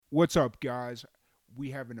What's up, guys?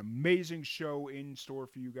 We have an amazing show in store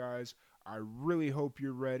for you guys. I really hope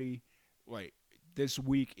you're ready. Like, this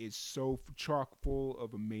week is so chock full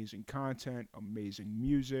of amazing content, amazing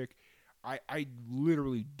music. I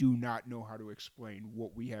literally do not know how to explain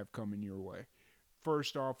what we have coming your way.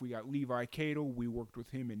 First off, we got Levi Cadle. We worked with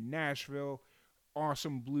him in Nashville.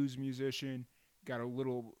 Awesome blues musician. Got a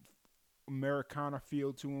little Americana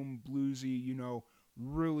feel to him, bluesy,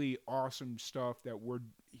 really awesome stuff that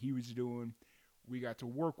he was doing. We got to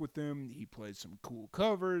work with him. He played some cool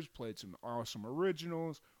covers, played some awesome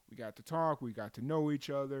originals. We got to talk. We got to know each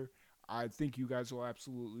other. I think you guys will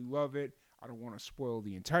absolutely love it. I don't want to spoil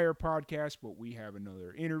the entire podcast, but we have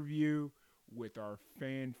another interview with our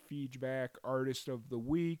fan feedback artist of the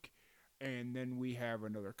week. And then we have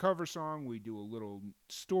another cover song. We do a little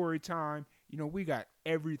story time. We got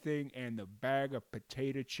everything and the bag of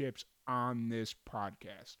potato chips on this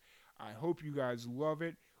podcast. I hope you guys love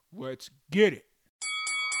it. Let's get it.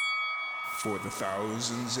 For the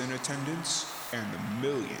thousands in attendance and the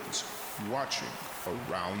millions watching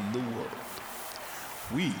around the world,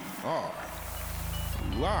 we are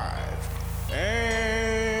live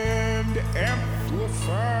and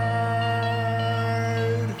amplified.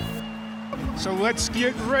 So let's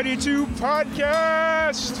get ready to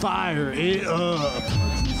podcast. Fire it up.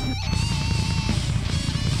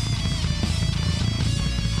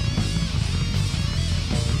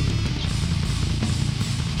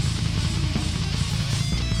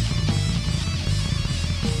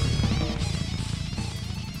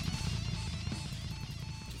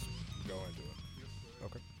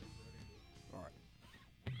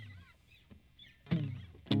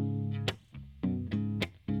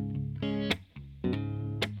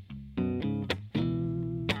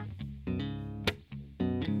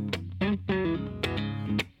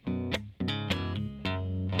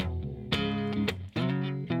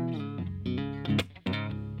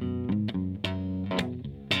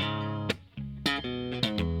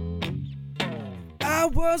 I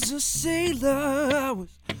was a sailor, I was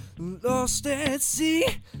lost at sea.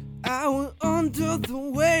 I went under the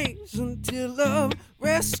waves until love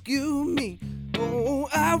rescued me. Oh,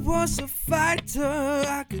 I was a fighter,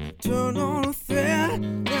 I could turn on a thread.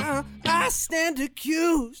 Now I stand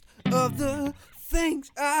accused of the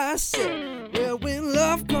things I said. Well, when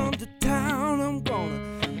love comes to town, I'm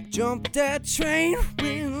gonna jump that train.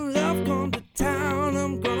 When love comes to town,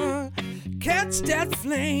 I'm gonna catch that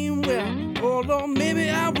flame. Well, oh Lord, maybe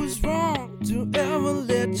I was wrong to ever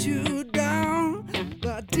let you down. But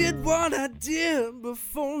I did what I did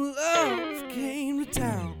before love came to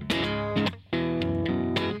town.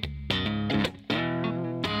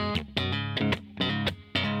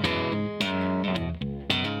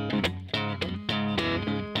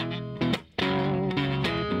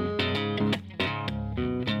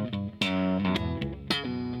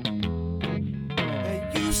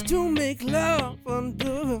 To make love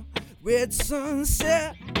under the red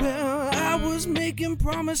sunset. Well, I was making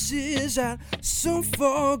promises I'd soon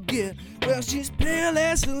forget. Well, she's pale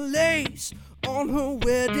as the lace on her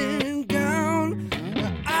wedding gown.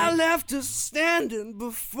 I left her standing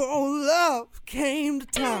before love came to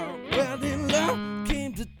town. Well, then love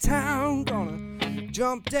came to town. Gonna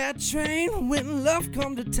jump that train. When love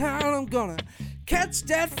come to town, I'm gonna catch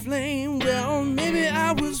that flame. Well, maybe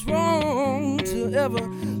I was wrong to ever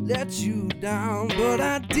let you down, but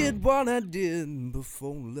I did what I did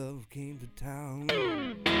before love came to town.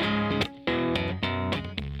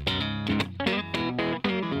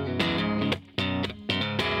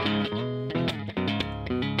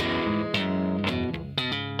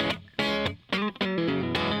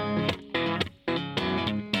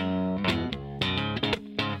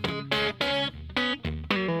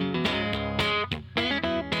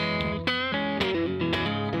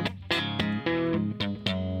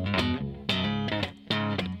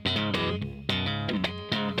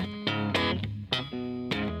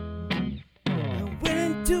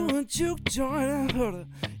 Juke joint, I heard a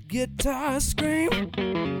guitar scream.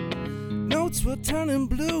 Notes were turning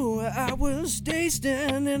blue, I was dazed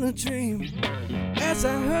in a dream. As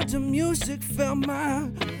I heard the music, felt my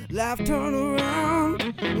life turn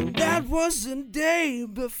around. And that was the day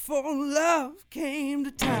before love came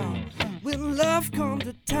to town. When love come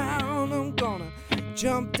to town, I'm gonna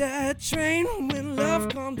jump that train. When love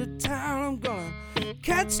come to town, I'm gonna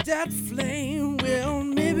catch that flame. Well,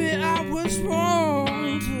 maybe I was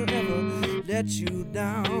wrong to ever let you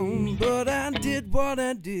down, but I did what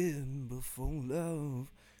I did before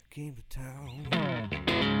love came to town.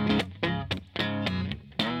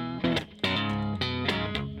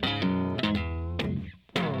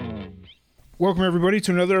 Welcome, everybody,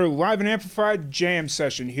 to another live and amplified jam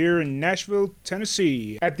session here in Nashville,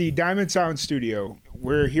 Tennessee, at the Diamond Sound Studio.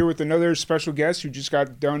 We're here with another special guest who just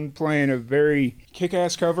got done playing a very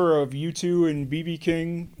kick-ass cover of U2 and B.B.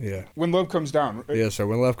 King. Yeah. When Love Comes Down. Yes, sir.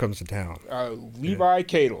 When Love Comes to Town. Levi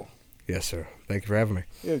Cadle. Yes, sir. Thank you for having me.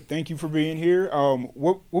 Yeah, thank you for being here.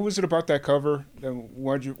 What was it about that cover?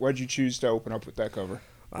 Why'd you choose to open up with that cover?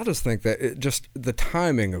 I just think that the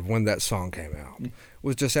timing of when that song came out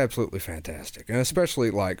was just absolutely fantastic. And especially,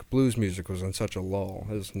 like, blues music was in such a lull.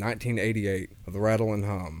 It was 1988 of the Rattle and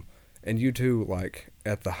Hum. And U2, like,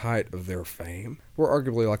 at the height of their fame, were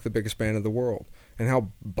arguably, like, the biggest band in the world. And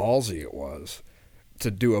how ballsy it was to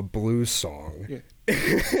do a blues song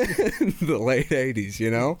in the late 80s, you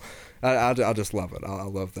know? I just love it. I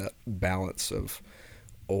love that balance of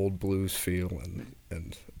old blues feel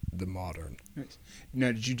and the modern. Nice.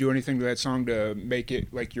 Now, did you do anything to that song to make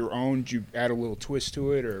it like your own? Did you add a little twist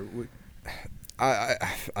to it, or what? I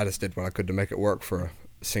just did what I could to make it work for a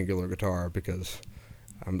singular guitar, because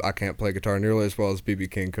I can't play guitar nearly as well as B.B.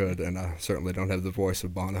 King could, and I certainly don't have the voice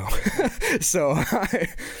of Bono. So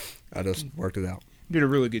I just worked it out. You did a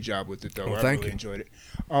really good job with it, though. Well, I thank really you. enjoyed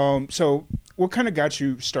it. So what kind of got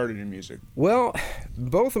you started in music? Well,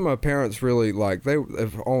 both of my parents really, like,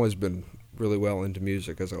 they've always been really well into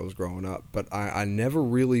music as I was growing up, but I never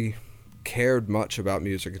really cared much about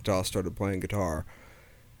music until I started playing guitar,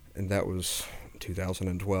 and that was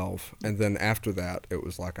 2012. And then after that, it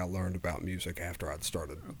was like I learned about music after I'd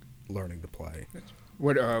started learning to play.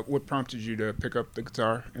 What prompted you to pick up the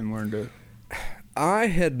guitar and learn to? I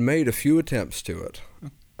had made a few attempts to it.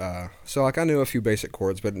 So, like, I knew a few basic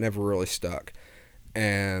chords, but it never really stuck.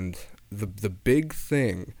 And the big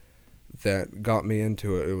thing that got me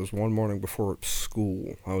into it was one morning before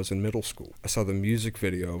school. I was in middle school. I saw the music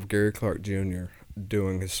video of Gary Clark Jr.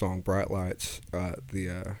 doing his song Bright Lights at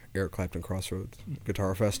the Eric Clapton Crossroads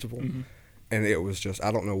Guitar Festival. Mm-hmm. And it was just,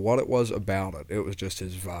 I don't know what it was about it. It was just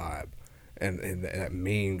his vibe. And that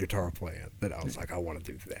mean guitar playing that I was like, I want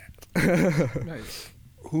to do that. Nice.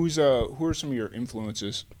 Who are some of your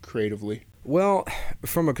influences creatively? Well,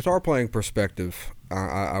 from a guitar playing perspective,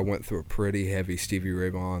 I went through a pretty heavy Stevie Ray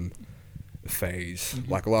Vaughan phase,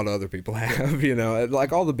 like a lot of other people have, you know,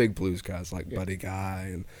 like all the big blues guys like Buddy Guy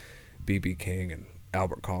and B.B. King and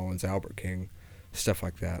Albert Collins, Albert King, stuff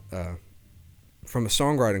like that. From a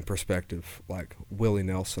songwriting perspective, like Willie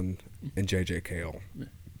Nelson and J.J. Cale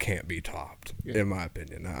can't be topped, in my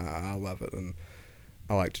opinion. I love it, and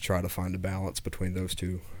I like to try to find a balance between those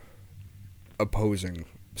two opposing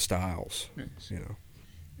styles. Nice. You know.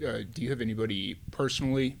 Do you have anybody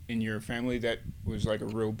personally in your family that was like a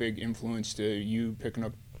real big influence to you picking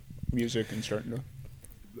up music and starting to?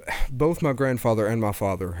 Both my grandfather and my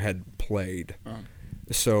father had played,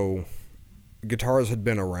 so guitars had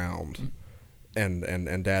been around,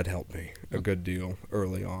 and Dad helped me a good deal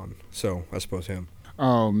early on. So I suppose him.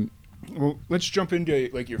 Well, let's jump into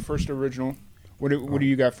like your first original. What do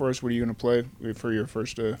you got for us? What are you gonna play for your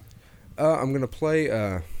first? I'm gonna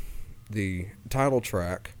play the title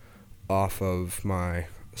track off of my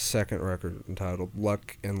second record entitled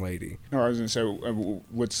 "Luck and Lady." No, I was gonna say,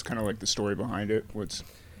 what's kind of like the story behind it?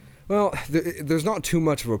 Well, there's not too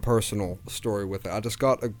much of a personal story with it. I just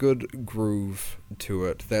got a good groove to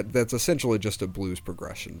it that's essentially just a blues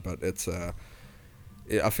progression, but it's I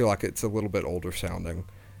feel like it's a little bit older sounding,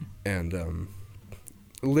 and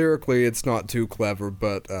lyrically it's not too clever,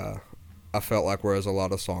 but I felt like whereas a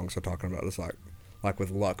lot of songs are talking about is like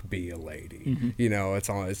with luck be a lady, you know, it's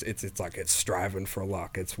like it's striving for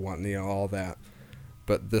luck, it's wanting, you know, all that.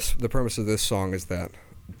 But the premise of this song is that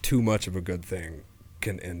too much of a good thing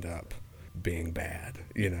can end up being bad,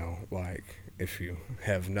 you know, like if you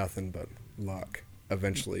have nothing but luck,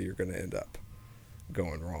 eventually you're going to end up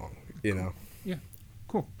going wrong, you know. Yeah.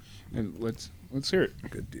 Cool. And let's hear it.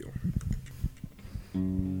 Good deal.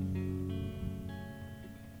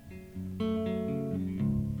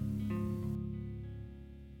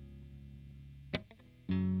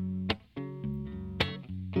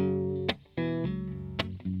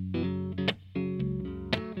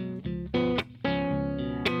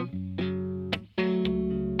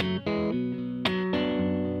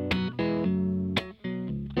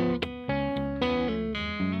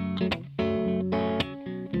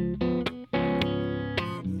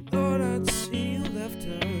 Thought I'd see you left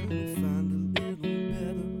her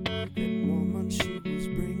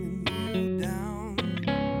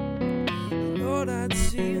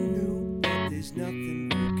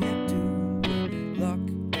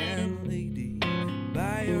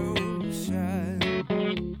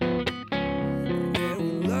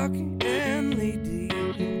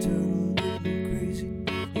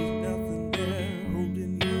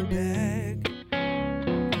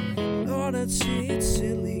that shit's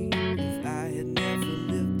silly. If I had never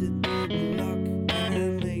lived it, with luck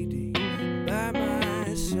and lady by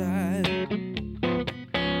my side.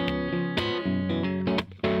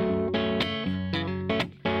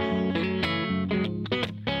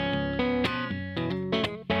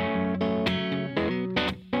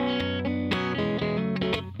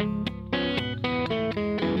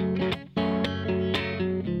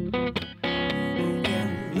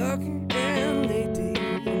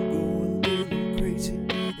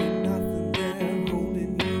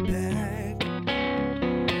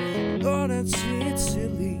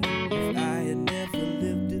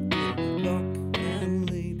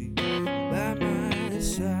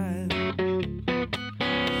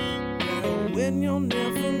 When you're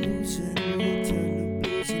never losing, you turn to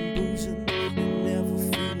blues and boozing. You're never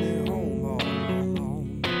feeling home all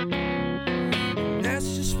alone. And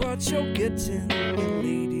that's just what you're getting when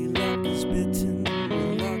lady luck is bitten.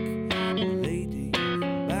 With luck and lady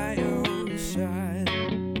by your side.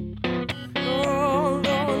 Oh,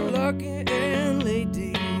 Lord, lucky and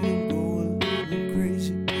lady, you go a little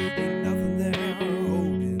crazy. Ain't nothing there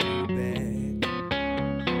holding you back.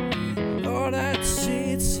 Lord, I'd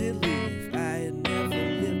say it's silly.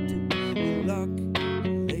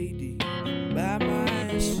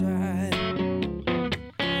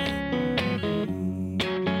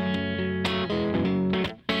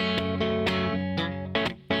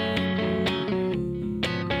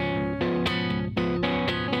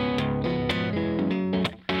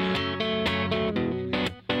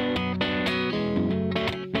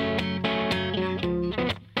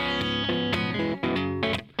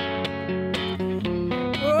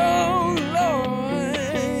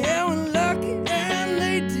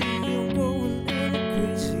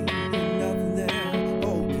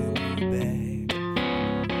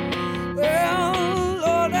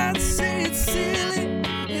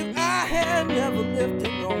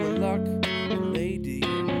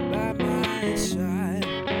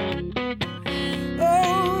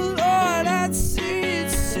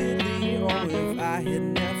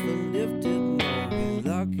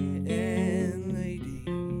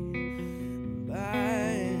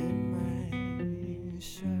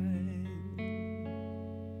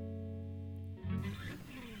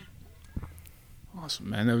 Awesome,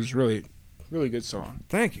 man. That was really good song.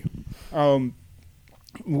 Thank you.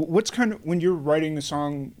 What's kind of, when you're writing the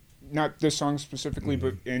song, not this song specifically,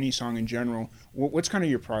 but any song in general, what's kind of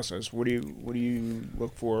your process? What do you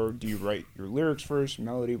look for? Do you write your lyrics first,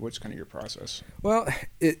 melody? What's kind of your process? Well,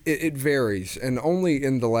 it varies, and only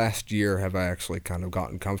in the last year have I actually kind of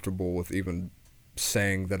gotten comfortable with even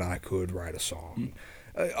saying that I could write a song.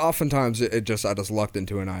 Oftentimes, I just lucked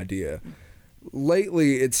into an idea.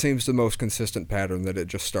 Lately, it seems the most consistent pattern that it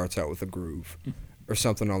just starts out with a groove or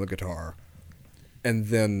something on the guitar, and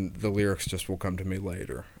then the lyrics just will come to me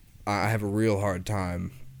later. I have a real hard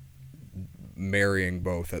time marrying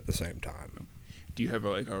both at the same time. Do you have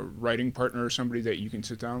a writing partner or somebody that you can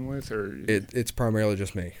sit down with, or it's primarily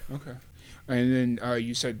just me? Okay. And then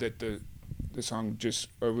you said that the song just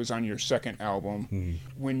was on your second album.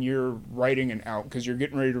 Mm-hmm. When you're writing an album, because you're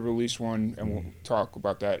getting ready to release one, and we'll talk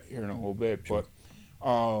about that here in a little bit, sure.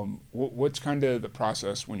 But what's kind of the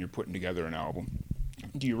process when you're putting together an album?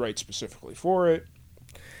 Do you write specifically for it?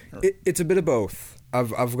 It's a bit of both.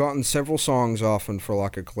 I've gotten several songs often for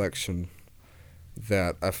like a collection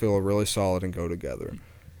that I feel are really solid and go together,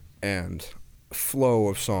 and flow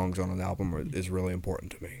of songs on an album is really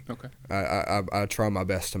important to me. Okay. I try my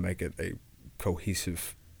best to make it a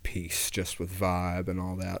cohesive piece, just with vibe and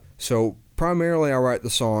all that. So primarily I write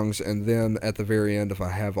the songs, and then at the very end, if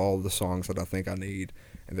I have all the songs that I think I need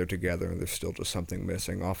and they're together and there's still just something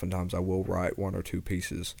missing, oftentimes I will write one or two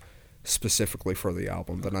pieces specifically for the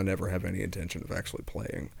album that I never have any intention of actually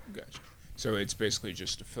playing. Gotcha. So it's basically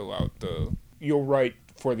just to fill out you'll write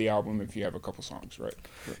for the album if you have a couple songs, right?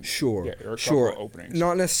 Sure. Yeah, or a couple openings.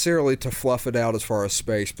 Not necessarily to fluff it out as far as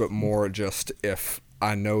space, but more just if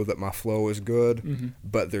I know that my flow is good,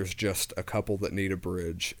 but there's just a couple that need a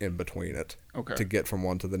bridge in between it to get from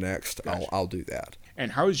one to the next. Gotcha. I'll do that.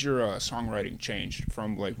 And how has your songwriting changed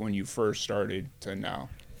from like when you first started to now?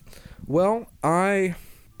 Well,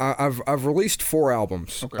 I've released 4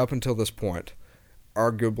 albums up until this point.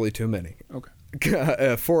 Arguably too many.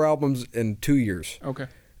 Okay. 4 albums in 2 years. Okay.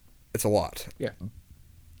 It's a lot. Yeah.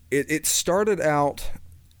 It started out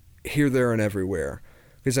here, there, and everywhere.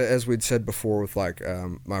 Because as we'd said before with like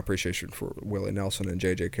my appreciation for Willie Nelson and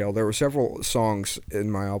J.J. Cale, there were several songs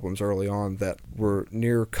in my albums early on that were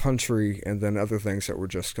near country, and then other things that were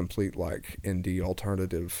just complete like indie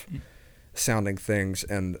alternative sounding things.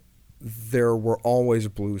 And there were always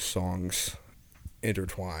blues songs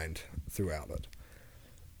intertwined throughout it.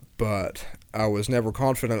 But I was never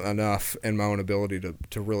confident enough in my own ability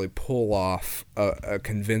to really pull off a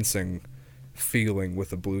convincing feeling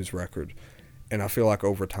with a blues record. And I feel like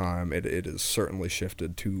over time it has certainly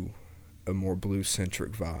shifted to a more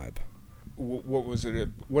blues-centric vibe. What was it?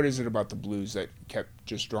 What is it about the blues that kept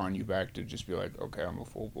just drawing you back to just be like, okay, I'm a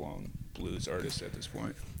full-blown blues artist at this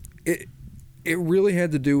point? It really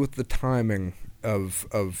had to do with the timing of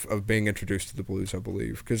being introduced to the blues, I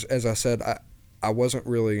believe. Because as I said, I wasn't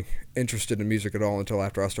really interested in music at all until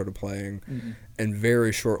after I started playing. Mm-hmm. And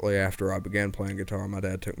very shortly after I began playing guitar, my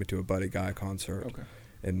dad took me to a Buddy Guy concert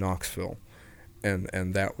in Knoxville. And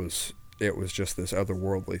it was just this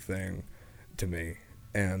otherworldly thing to me.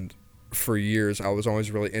 And for years, I was always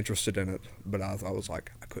really interested in it, but I was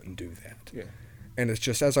like, I couldn't do that. Yeah. And it's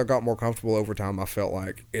just as I got more comfortable over time, I felt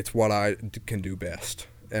like it's what I can do best.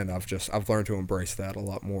 And I've learned to embrace that a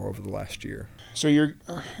lot more over the last year. So you're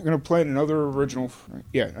going to play another original for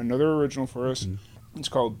us. Mm-hmm. It's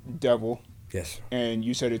called Devil. Yes. And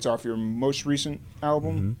you said it's off your most recent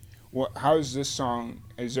album. Mm-hmm. How's this song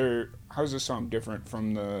different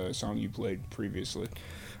from the song you played previously?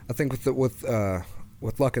 I think with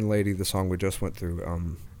Luck and Lady, the song we just went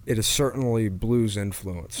through, it is certainly blues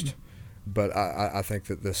influenced. Mm-hmm. But I think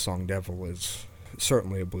that this song, Devil, is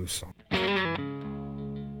certainly a blues song.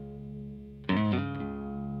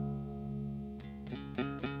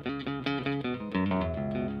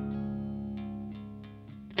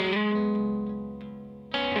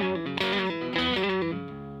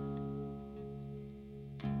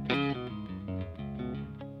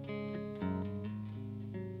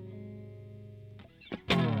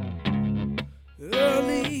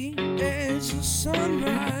 Early as the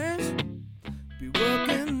sunrise, be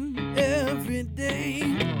working every day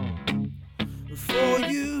for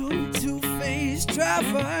you to face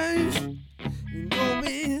traffic. You know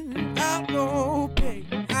without no pay.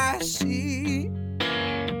 I see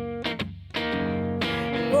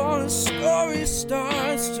all the story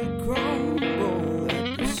starts to crumble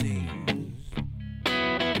at the seams.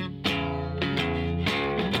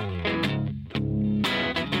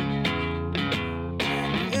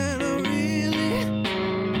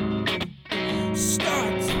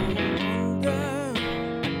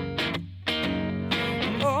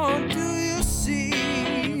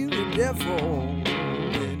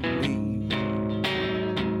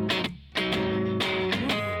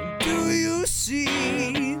 Do you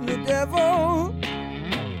see the devil?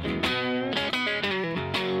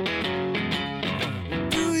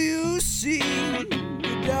 Do you see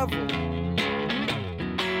the devil?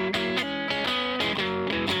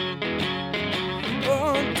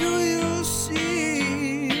 Oh, do you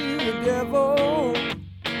see the devil?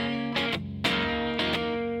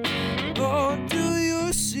 Oh, do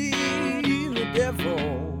you see the devil?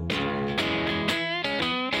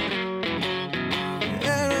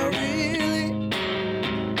 And I really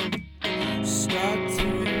start to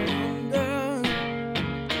wonder,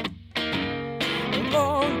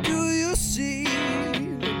 oh, do you see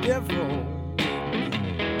the devil?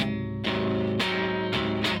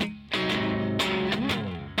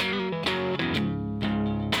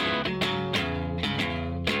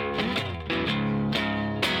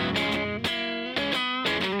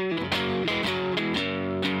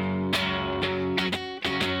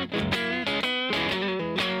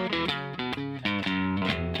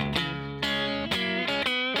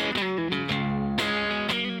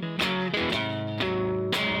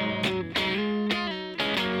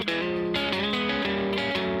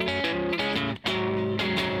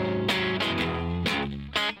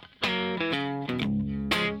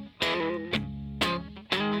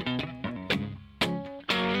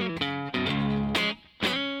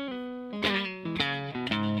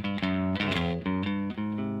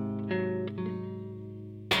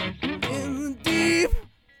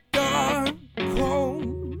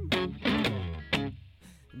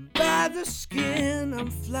 The skin I'm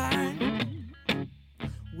flying.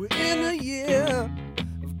 We're in a year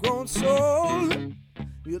of grown soul.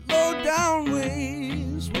 Your low down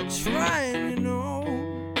ways we're trying, you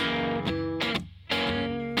know.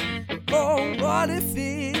 Oh, what if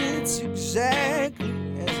it's exactly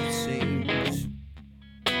as it seems?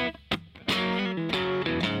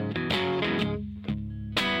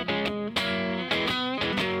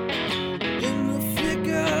 In the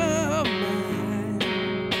flicker of mine,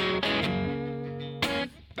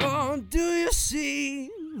 oh, do you see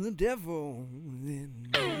the devil in me?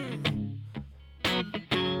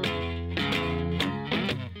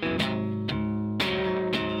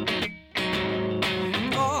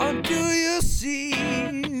 Oh, do you see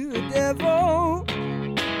the devil?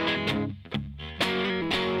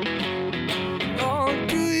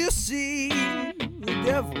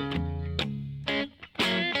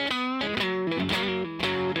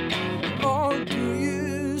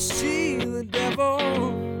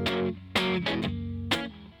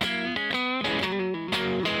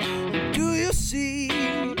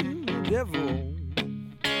 devil.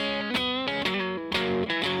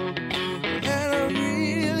 And I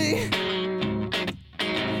really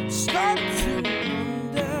start to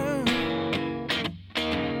wonder,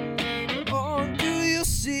 or do you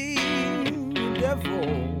see the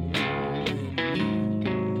devil?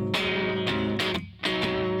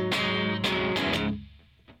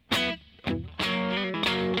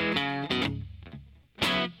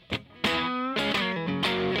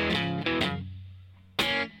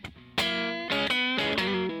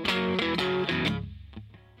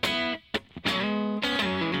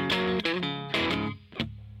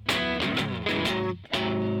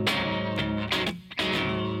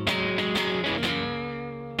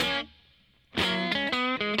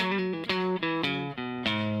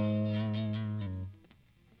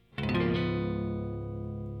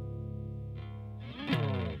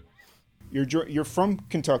 You're from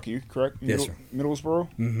Kentucky, correct? Yes, sir. Middlesboro.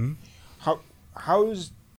 Mm-hmm.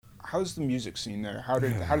 How's the music scene there? How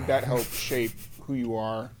did that help shape who you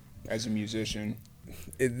are as a musician?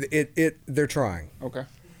 They're trying. Okay.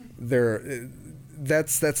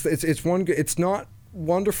 It's not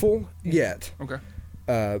wonderful yet. Okay.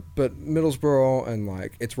 But Middlesboro and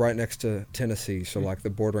like it's right next to Tennessee, so like the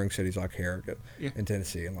bordering cities like Harrogate in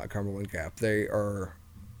Tennessee and like Cumberland Gap, they are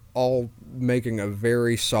all making a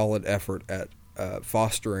very solid effort at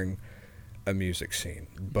fostering a music scene.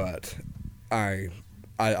 But I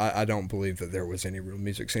don't believe that there was any real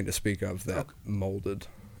music scene to speak of that molded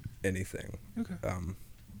anything. Okay.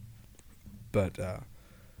 But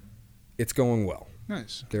it's going well.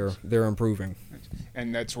 Nice. They're improving. Nice.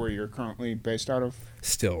 And that's where you're currently based out of?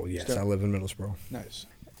 Still, yes. I live in Middlesboro. Nice.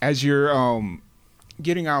 As you're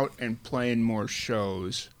getting out and playing more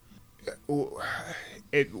shows,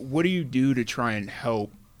 what do you do to try and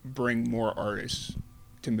help bring more artists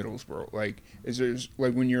to Middlesboro? Like, is there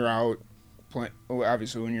like when you're out playing?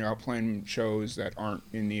 Obviously, when you're out playing shows that aren't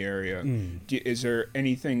in the area, is there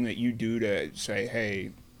anything that you do to say,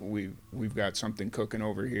 "Hey, we've got something cooking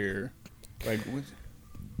over here"? Like,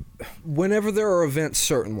 whenever there are events,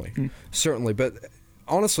 certainly, but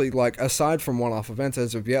honestly, like aside from one-off events,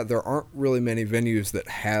 as of yet, there aren't really many venues that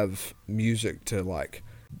have music to like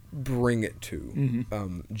bring it to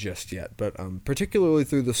just yet. But particularly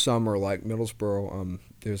through the summer, like Middlesboro,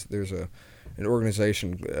 there's an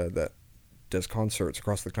organization that does concerts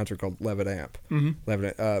across the country called Levi Cadle.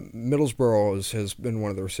 Middlesboro has been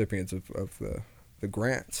one of the recipients of the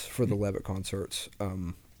grants for the Levitt concerts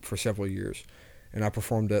for several years, and I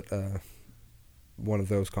performed at one of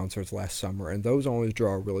those concerts last summer, and those always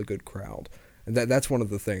draw a really good crowd. And that's one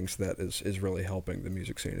of the things that is really helping the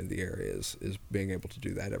music scene in the area is being able to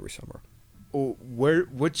do that every summer.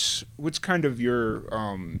 What's kind of your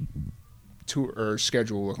tour or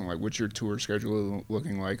schedule looking like? What's your tour schedule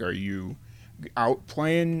looking like? Are you out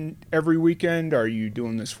playing every weekend? Are you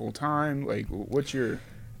doing this full time? Like, what's your?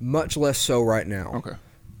 Much less so right now. Okay.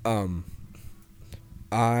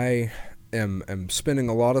 I am spending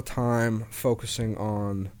a lot of time focusing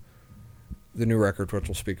on the new record, which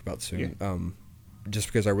we'll speak about soon. Yeah. Just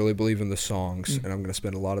because I really believe in the songs, and I'm going to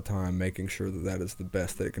spend a lot of time making sure that is the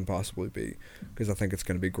best that it can possibly be, because I think it's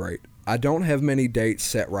going to be great. I don't have many dates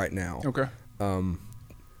set right now. Okay. I'm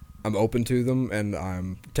open to them, and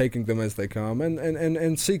I'm taking them as they come,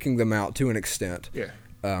 and seeking them out to an extent. Yeah.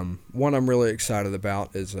 One I'm really excited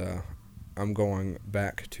about is I'm going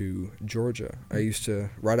back to Georgia. I used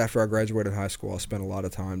to, right after I graduated high school, I spent a lot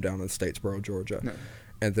of time down in Statesboro, Georgia. No.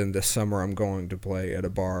 And then this summer I'm going to play at a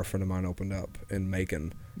bar a friend of mine opened up in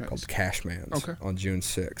Macon called Cashman's on June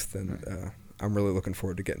 6th. And I'm really looking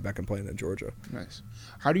forward to getting back and playing in Georgia. Nice.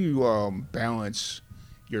 How do you balance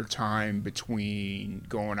your time between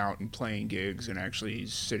going out and playing gigs and actually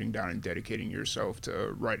sitting down and dedicating yourself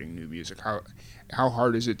to writing new music? How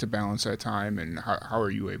hard is it to balance that time, and how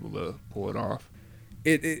are you able to pull it off?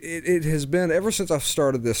 It has been, ever since I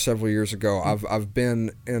started this several years ago, I've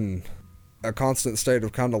been in a constant state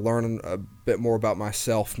of kind of learning a bit more about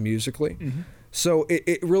myself musically. So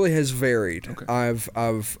it really has varied. Okay.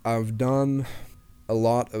 I've done a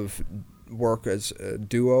lot of work as a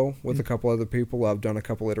duo with a couple other people. I've done a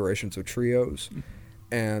couple iterations of trios,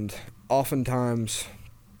 and oftentimes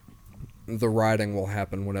the writing will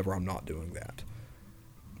happen whenever I'm not doing that.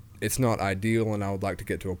 It's not ideal, and I would like to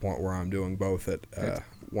get to a point where I'm doing both at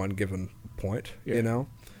one given point, you know?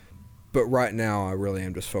 But right now, I really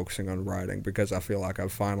am just focusing on writing because I feel like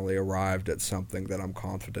I've finally arrived at something that I'm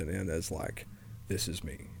confident in as, like, this is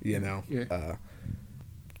me, you know? Yeah.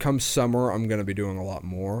 Come summer, I'm going to be doing a lot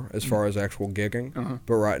more as far as actual gigging.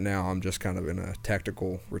 But right now, I'm just kind of in a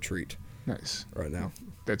tactical retreat. Nice. Right now.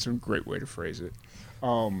 That's a great way to phrase it.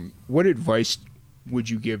 What advice would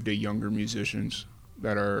you give to younger musicians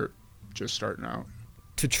that are just starting out?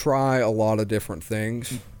 To try a lot of different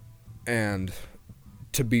things and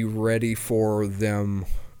to be ready for them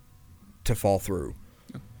to fall through.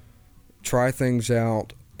 Yeah. Try things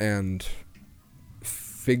out and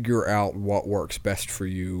figure out what works best for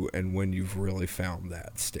you, and when you've really found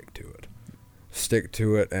that, stick to it. Stick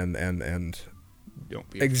to it and don't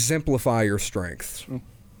be exemplify your strengths. Oh.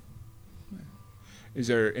 Is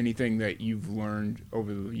there anything that you've learned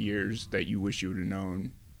over the years that you wish you would have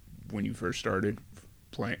known when you first started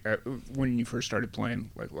playing?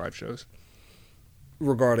 Like live shows?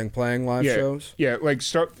 Regarding playing live shows? Yeah, like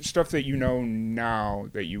stuff that you know now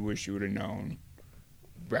that you wish you would have known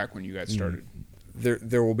back when you got started.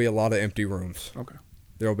 There will be a lot of empty rooms. Okay.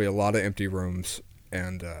 There will be a lot of empty rooms,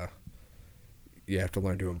 and you have to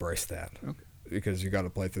learn to embrace that. Okay. Because you got to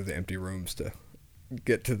play through the empty rooms to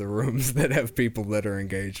get to the rooms that have people that are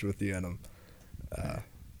engaged with you in them.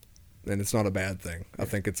 And it's not a bad thing. I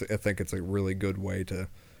think it's a really good way to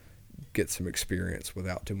get some experience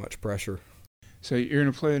without too much pressure. So you're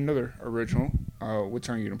gonna play another original. What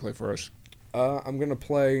song are you gonna play for us? I'm gonna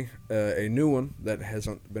play a new one that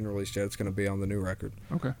hasn't been released yet. It's gonna be on the new record.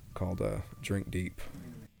 Okay. Called "Drink Deep."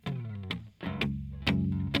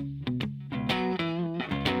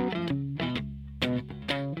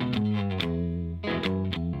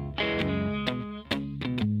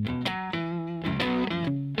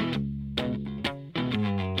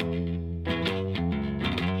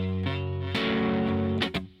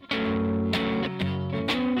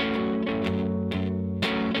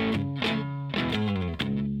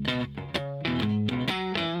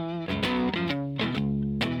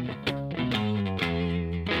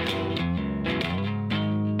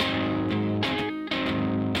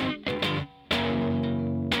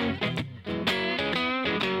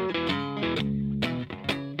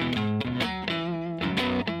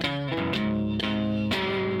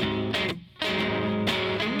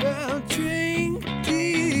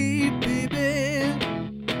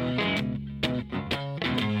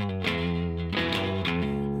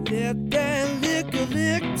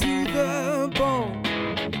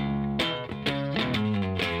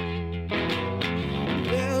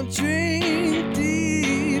 Drink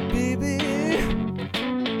deep, baby,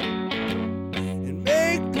 and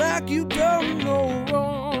make like you don't know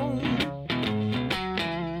wrong.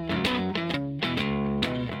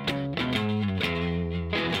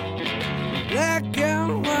 Black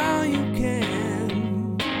out while you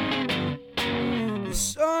can. The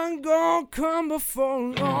sun gon' come before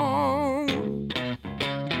long.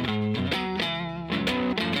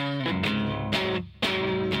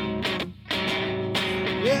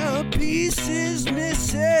 Well, a piece is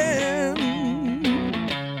missing.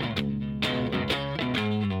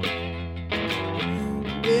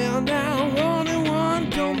 Well, now 1 and 1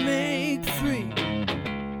 don't make 3.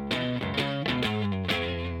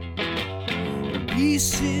 A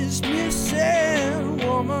piece is missing,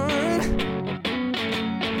 woman.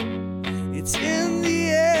 It's in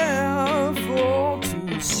the air for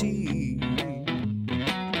to see.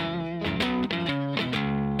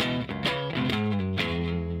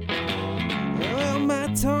 My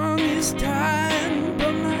tongue is tied,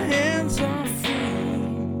 but my hands are free.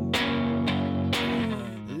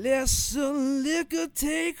 Let some liquor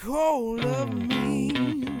take hold of me.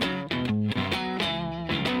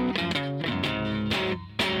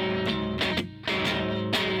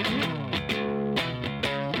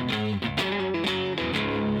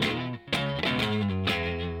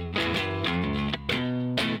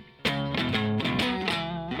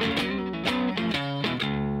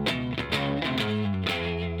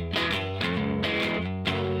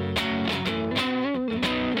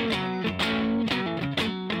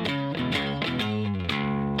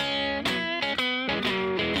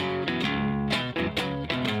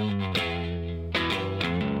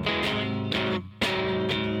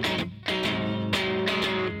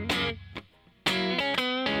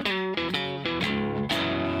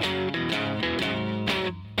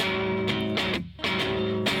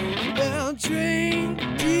 Drink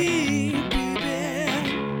deep, baby.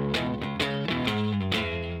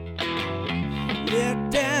 Let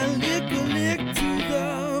that liquor lick to the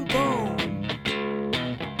bone.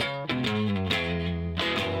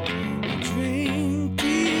 Drink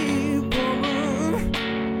deep, woman,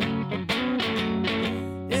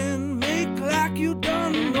 and make like you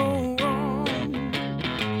done no wrong.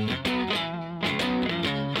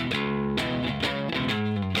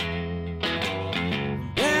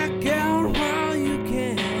 Back out while you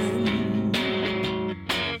can.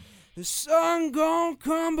 The sun gon'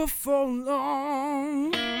 come before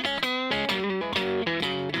long.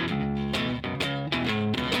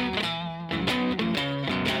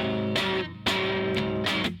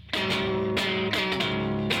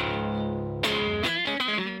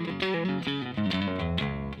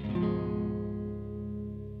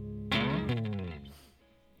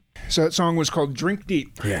 So that song was called Drink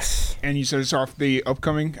Deep. Yes. And you said it's off the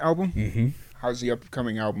upcoming album? Mm-hmm. How's the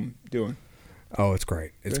upcoming album doing? Oh, it's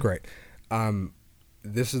great. It's Good. great.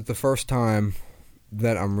 This is the first time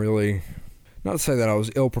that I'm really, not to say that I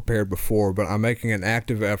was ill prepared before, but I'm making an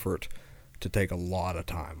active effort to take a lot of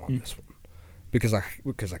time on this one because I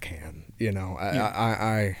can. You know,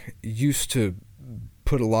 I used to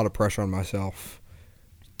put a lot of pressure on myself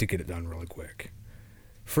to get it done really quick,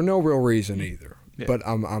 for no real reason either. Yeah. But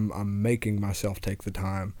I'm making myself take the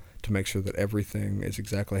time to make sure that everything is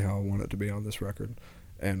exactly how I want it to be on this record,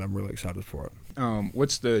 and I'm really excited for it.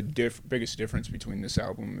 What's the biggest difference between this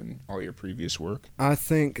album and all your previous work? I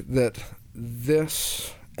think that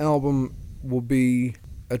this album will be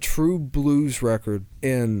a true blues record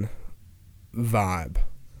in vibe.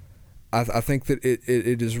 I think that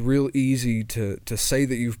it is real easy to say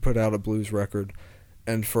that you've put out a blues record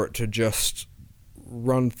and for it to just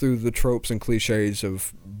run through the tropes and cliches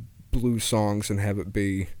of blues songs and have it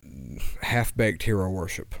be half-baked hero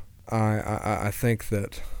worship. I think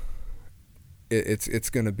that it's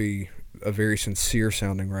going to be a very sincere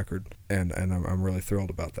sounding record, and I'm really thrilled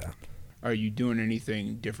about that. Are you doing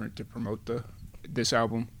anything different to promote this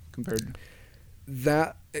album compared to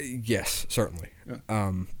that? Yes, certainly.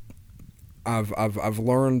 Yeah. I've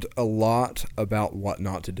learned a lot about what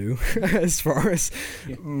not to do as far as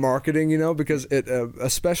marketing, you know, because it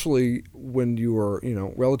especially when you are, you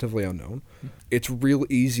know, relatively unknown, it's real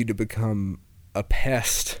easy to become a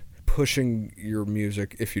pest pushing your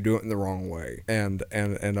music if you do it in the wrong way. And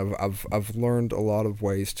I've learned a lot of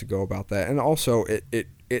ways to go about that. And also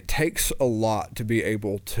it takes a lot to be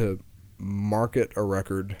able to market a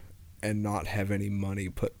record and not have any money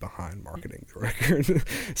put behind marketing the record.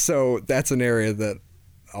 So that's an area that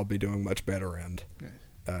I'll be doing much better in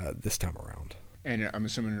this time around. And I'm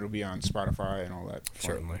assuming it'll be on Spotify and all that.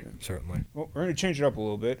 Certainly. Well, we're going to change it up a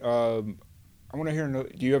little bit. I want to hear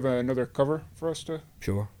do you have another cover for us to?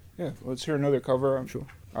 Sure. Yeah, let's hear another cover. I'm sure.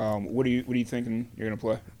 What are you thinking you're going to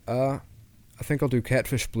play? I think I'll do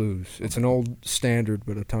Catfish Blues. It's an old standard,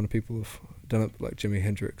 but a ton of people have done it, like Jimi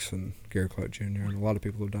Hendrix and Gary Clark Jr., and a lot of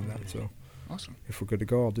people have done that. So, awesome. If we're good to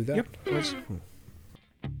go, I'll do that. Yep. Let's.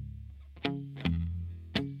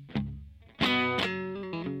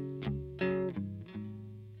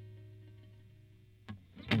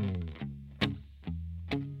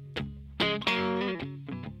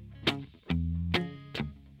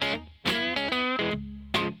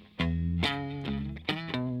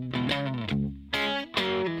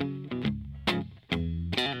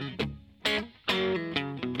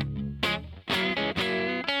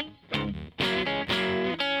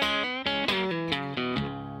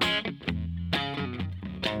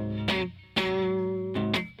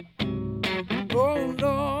 Oh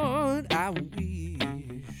Lord, I wish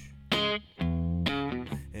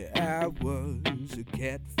I was a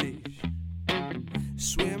catfish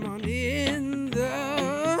swimming in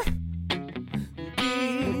the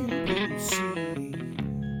deep blue sea.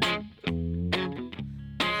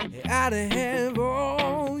 I'd have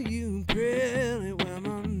all you pretty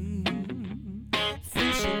women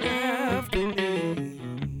fishing after me.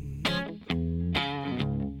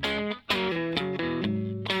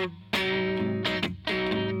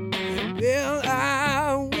 Well,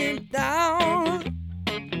 I went down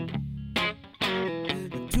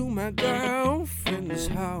to my girlfriend's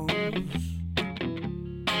house,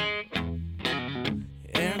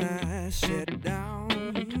 and I sat down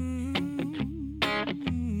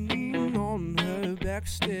on her back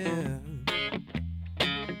step.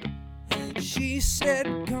 She said,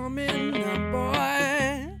 "Come in now,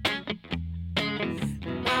 boy,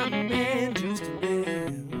 my man just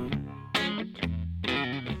left.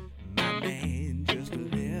 My man just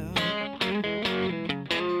left."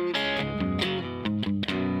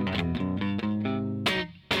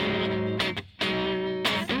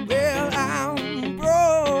 Well, I'm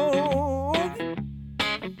broke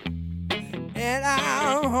and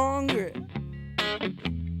I'm hungry.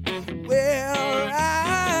 Well,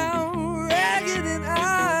 I'm ragged and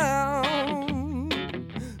I'm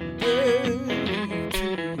dirty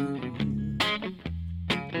too.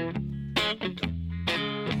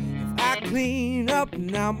 If I clean up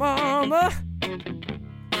now, mama,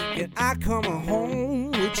 can I come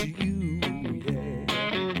home with you? Yeah.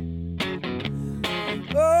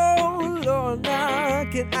 Oh Lord, now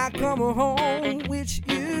can I come home with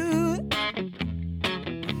you?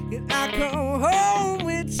 Can I come home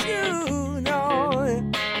with you? No.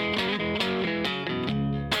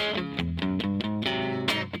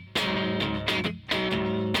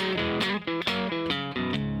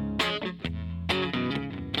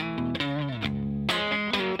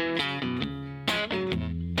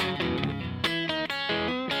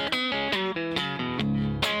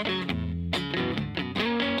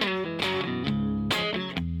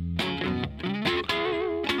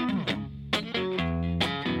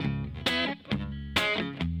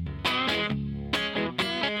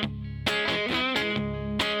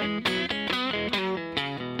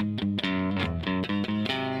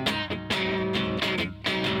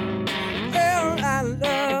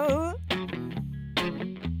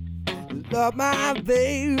 love my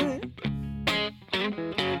baby.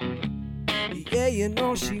 Yeah, you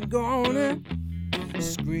know she gonna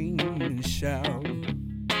scream and shout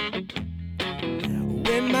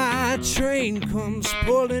when my train comes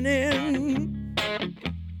pulling in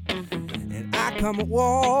and I come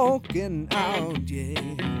walking out, yeah,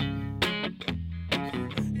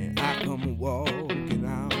 and I come walking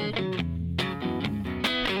out.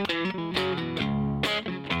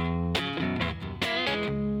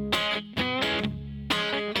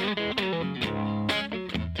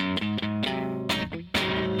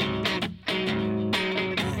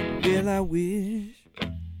 Well, I wish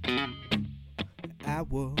I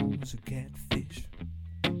was a catfish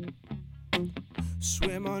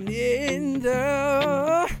swimming in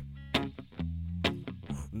the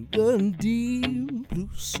deep blue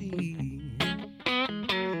sea.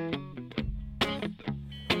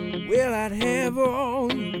 Well, I'd have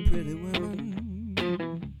all you pretty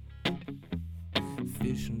women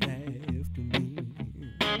fishing after me.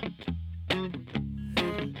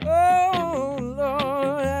 Oh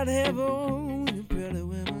Lord, I'd have all you pretty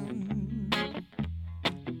women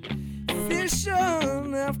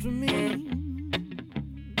fishing after me.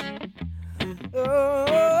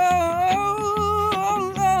 Oh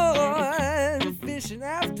Lord, fishing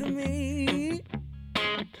after me,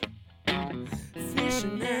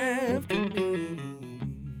 fishing after me,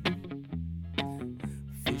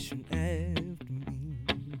 fishing after me.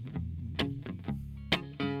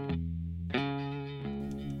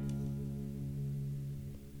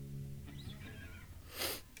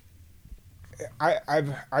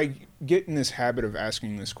 I get in this habit of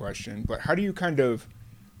asking this question, but how do you kind of,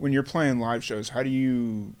 when you're playing live shows, how do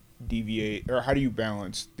you deviate or how do you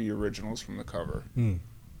balance the originals from the cover?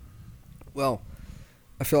 Well,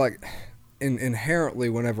 I feel like inherently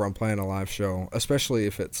whenever I'm playing a live show, especially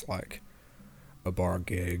if it's like a bar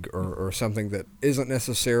gig or something that isn't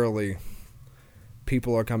necessarily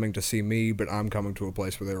people are coming to see me, but I'm coming to a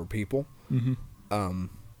place where there are people. Mm-hmm.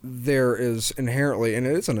 There is inherently, and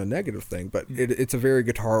it isn't a negative thing, but it's a very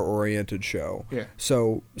guitar-oriented show. Yeah.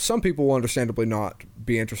 So some people will understandably not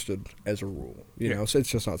be interested as a rule, you know, so it's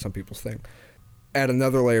just not some people's thing. Add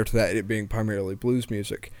another layer to that, it being primarily blues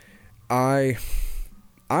music. I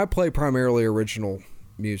play primarily original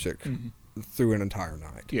music through an entire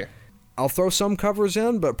night. Yeah. I'll throw some covers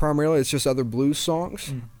in, but primarily it's just other blues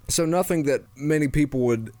songs. So nothing that many people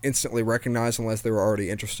would instantly recognize unless they were already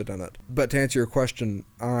interested in it. But to answer your question,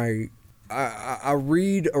 I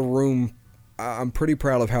read a room. I'm pretty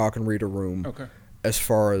proud of how I can read a room. Okay. As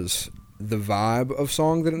far as the vibe of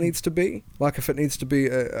song that it needs to be. Like if it needs to be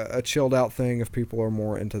a chilled out thing, if people are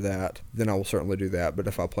more into that, then I will certainly do that. But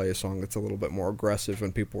if I play a song that's a little bit more aggressive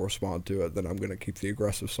and people respond to it, then I'm going to keep the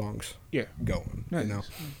aggressive songs going. Nice. You know?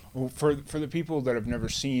 Well, for the people that have never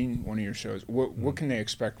seen one of your shows, what can they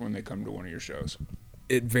expect when they come to one of your shows?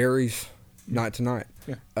 It varies night to night.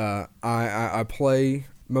 Yeah. I play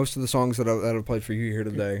most of the songs that I've played for you here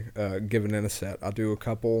today, given in a set. I do a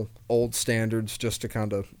couple old standards just to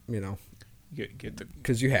kind of, you know, get the,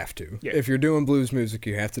 because you have to. Yeah. If you're doing blues music,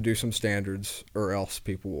 you have to do some standards, or else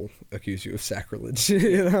people will accuse you of sacrilege.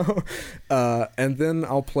 You know, and then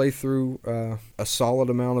I'll play through a solid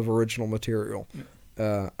amount of original material.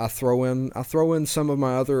 I throw in some of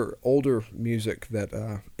my other older music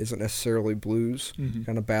that isn't necessarily blues,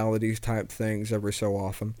 kind of ballady type things every so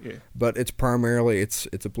often. Yeah. But it's primarily it's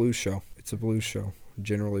a blues show. It's a blues show,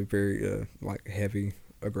 generally very like heavy,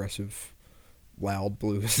 aggressive, loud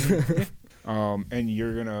blues. And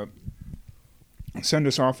you're gonna send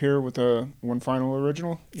us off here with one final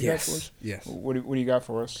original. Yes. What do you got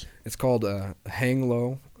for us? It's called "Hang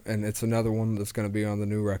Low," and it's another one that's going to be on the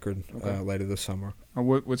new record later this summer.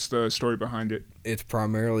 What's the story behind it? It's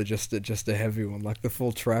primarily just a heavy one. Like the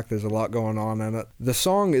full track, there's a lot going on in it. The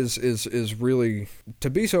song is really, to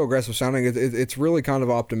be so aggressive sounding, it's really kind of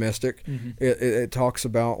optimistic. It talks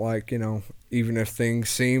about, like, you know, even if things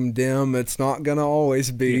seem dim, it's not gonna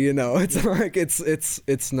always be. You know, it's like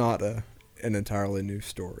it's not an entirely new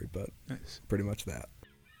story, but pretty much that.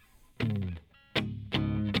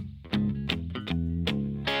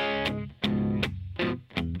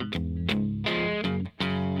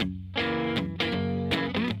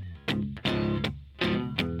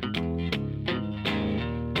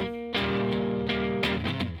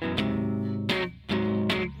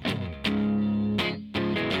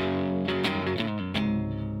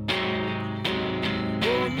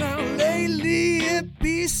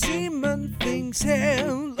 Things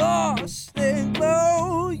have lost their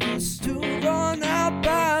glow. Used to run out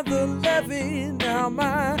by the levee. Now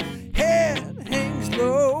my head hangs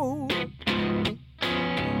low.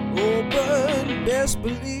 Oh, but best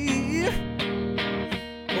believe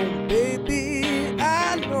Oh, baby,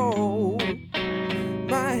 I know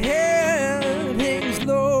my head hangs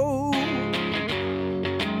low.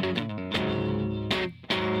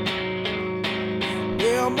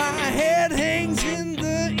 Well, my head hangs in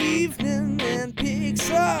the evening and picks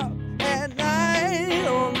up at night.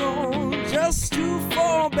 Oh no, just to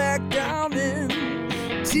fall back down in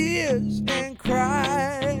tears and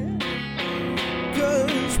cry.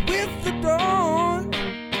 'Cause with the dawn,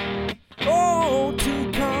 oh,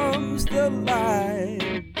 too comes the light.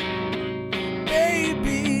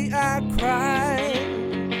 Baby, I cry.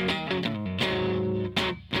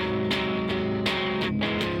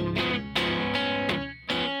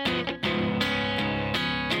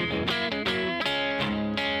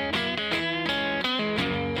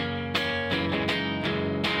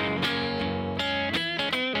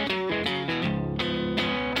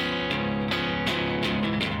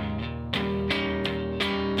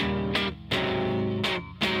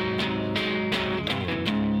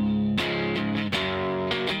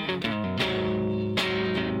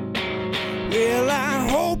 Well, I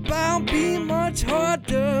hope I'll be much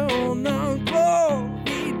harder on the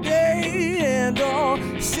glory day, and all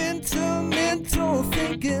sentimental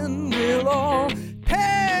thinking will all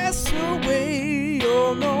pass away.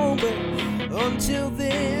 Oh no, but until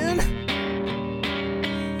then,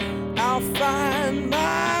 I'll find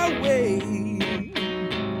my way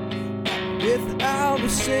without a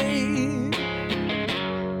shame.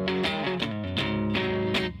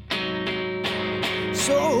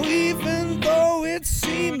 So even though it's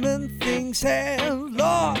seeming things have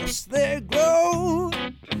lost their glow,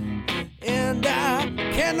 and I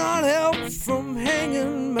cannot help from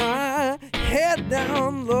hanging my head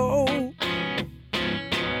down low,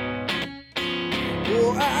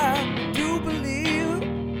 oh, I do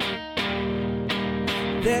believe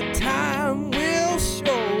that time will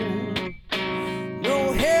show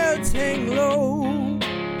no heads hang low.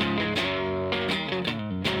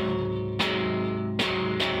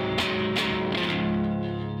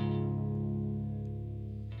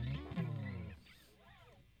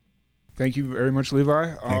 Thank you very much,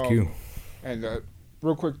 Levi. Thank you. And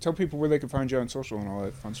real quick, tell people where they can find you on social and all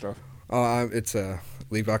that fun stuff. It's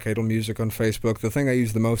Levi Cadle Music on Facebook. The thing I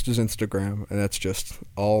use the most is Instagram, and that's just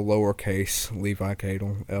all lowercase Levi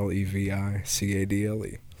Cadle,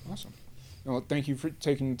 LeviCadle. Awesome. Well, thank you for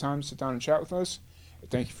taking the time to sit down and chat with us.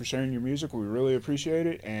 Thank you for sharing your music. We really appreciate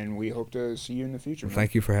it, and we hope to see you in the future. Man.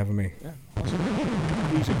 Thank you for having me. Yeah, awesome.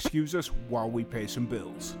 Please excuse us while we pay some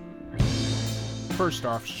bills. First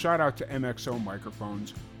off, shout out to MXO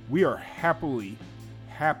Microphones. We are happily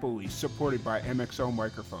supported by MXO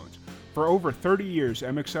Microphones. For over 30 years,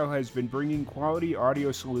 MXL has been bringing quality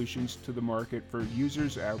audio solutions to the market for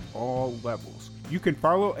users at all levels. You can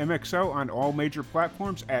follow MXL on all major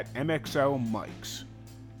platforms at MXL Mics.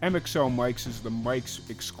 MXL Mics is the mics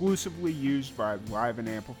exclusively used by Live and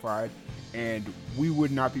Amplified, and we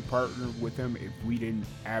would not be partnered with them if we didn't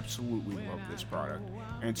absolutely love this product.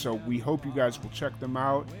 And so we hope you guys will check them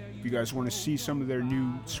out. If you guys want to see some of their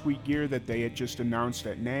new sweet gear that they had just announced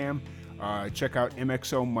at NAMM, check out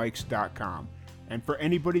mxomics.com. And for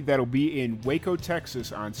anybody that'll be in Waco,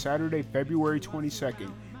 Texas on Saturday, February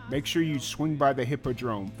 22nd, make sure you swing by the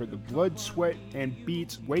Hippodrome for the Blood, Sweat, and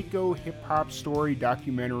Beats Waco Hip Hop Story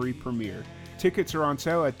documentary premiere. Tickets are on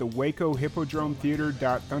sale at the Waco Hippodrome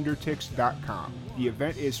Theater.thundertix.com. The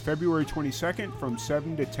event is February 22nd from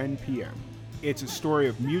 7 to 10 p.m. It's a story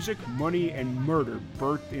of music, money, and murder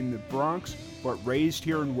birthed in the Bronx, but raised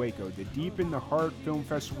here in Waco. The Deep in the Heart Film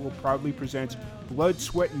Festival proudly presents Blood,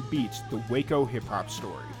 Sweat, and Beats, the Waco Hip Hop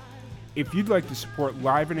Story. If you'd like to support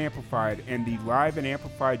Live and Amplified and the Live and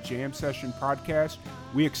Amplified Jam Session podcast,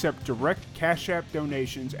 we accept direct Cash App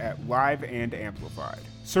donations at Live and Amplified.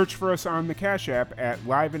 Search for us on the Cash App at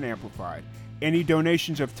Live and Amplified. Any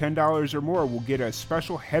donations of $10 or more will get a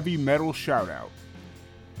special heavy metal shout out.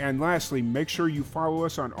 And lastly, make sure you follow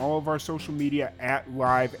us on all of our social media at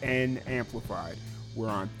Live and Amplified. We're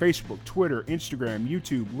on Facebook, Twitter, Instagram,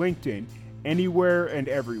 YouTube, LinkedIn, anywhere and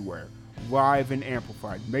everywhere. Live and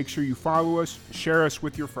Amplified. Make sure you follow us, share us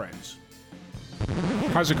with your friends.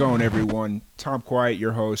 How's it going, everyone? Tom Quiet,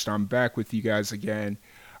 your host. I'm back with you guys again.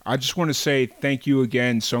 I just want to say thank you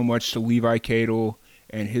again so much to Levi Cadle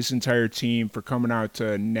and his entire team for coming out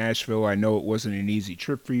to Nashville. I know it wasn't an easy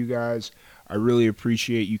trip for you guys. I really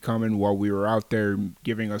appreciate you coming while we were out there and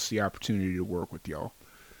giving us the opportunity to work with y'all.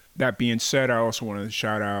 That being said, I also want to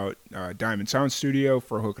shout out Diamond Sound Studio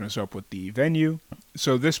for hooking us up with the venue.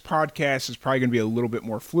 So this podcast is probably going to be a little bit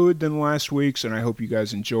more fluid than last week's, and I hope you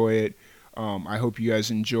guys enjoy it. I hope you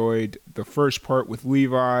guys enjoyed the first part with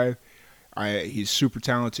Levi. He's a super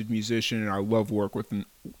talented musician, and I love working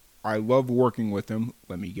with him.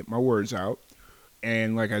 Let me get my words out.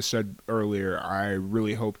 And like I said earlier, I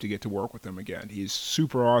really hope to get to work with him again. He's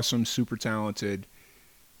super awesome, super talented,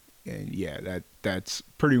 and yeah, that's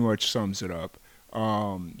pretty much sums it up.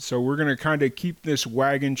 So we're gonna kind of keep this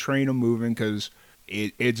wagon train a moving because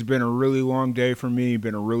it's been a really long day for me.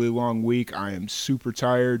 Been a really long week. I am super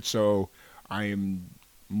tired, so I am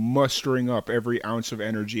mustering up every ounce of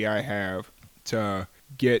energy I have to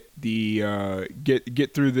get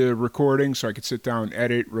through the recording so I could sit down,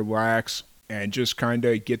 edit, relax, and just kind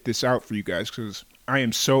of get this out for you guys because I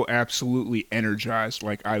am so absolutely energized.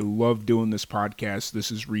 Like, I love doing this podcast. This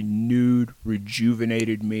has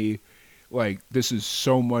rejuvenated me. Like, this is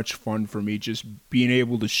so much fun for me, just being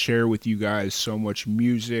able to share with you guys so much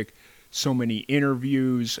music, so many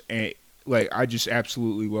interviews, and like, I just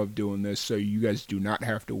absolutely love doing this. So you guys do not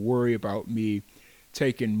have to worry about me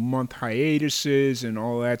taking month hiatuses and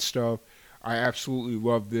all that stuff. I absolutely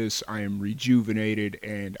love this. I am rejuvenated,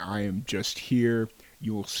 and I am just here.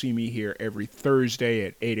 You will see me here every Thursday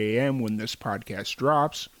at 8 a.m. when this podcast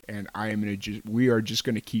drops, and we are just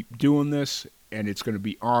going to keep doing this, and it's going to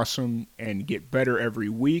be awesome and get better every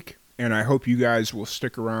week, and I hope you guys will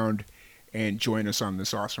stick around and join us on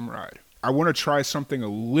this awesome ride. I want to try something a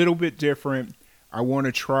little bit different. I want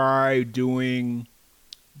to try doing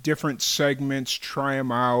different segments, try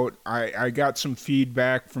them out. I got some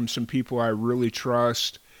feedback from some people I really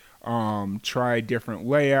trust. Try different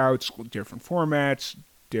layouts, different formats,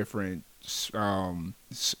 different,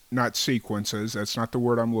 not sequences. That's not the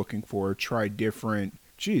word I'm looking for. Try different,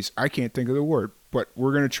 I can't think of the word, but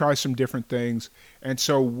we're going to try some different things. And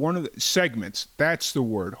so one of the segments, that's the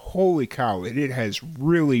word. Holy cow, it has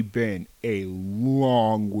really been a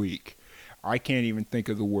long week. I can't even think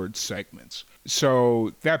of the word segments.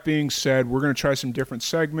 So that being said, we're going to try some different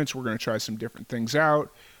segments. We're going to try some different things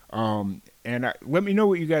out. Let me know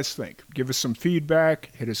what you guys think. Give us some feedback.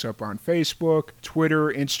 Hit us up on Facebook, Twitter,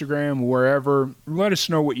 Instagram, wherever. Let us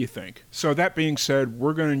know what you think. So that being said,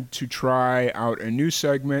 we're going to try out a new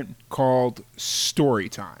segment called Story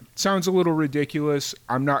Time. Sounds a little ridiculous.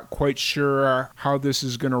 I'm not quite sure how this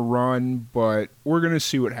is going to run, but we're going to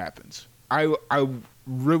see what happens. I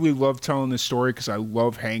really love telling this story because I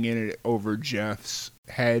love hanging it over Jeff's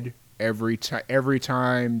head every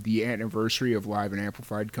time the anniversary of Live and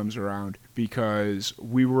Amplified comes around, because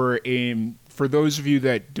for those of you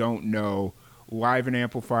that don't know, Live and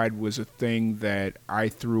Amplified was a thing that I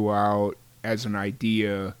threw out as an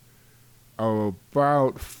idea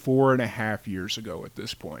about 4.5 years ago at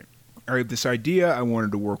this point. I had this idea. I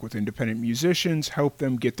wanted to work with independent musicians, help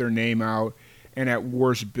them get their name out, and at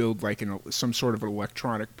worst build like some sort of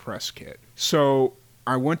electronic press kit. So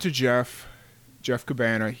I went to Jeff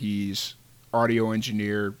Cabana. He's audio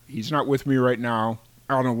engineer. He's not with me right now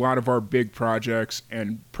on a lot of our big projects,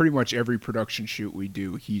 and pretty much every production shoot we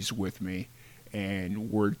do, he's with me, and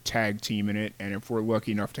we're tag teaming it. And if we're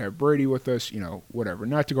lucky enough to have Brady with us, whatever,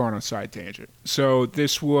 not to go on a side tangent. So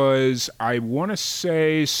this was, I want to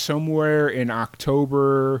say, somewhere in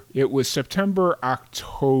October. It was September,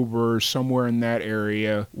 October, somewhere in that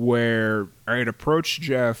area, where I had approached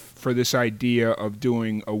Jeff for this idea of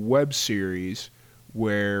doing a web series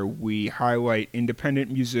where we highlight independent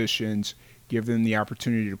musicians, give them the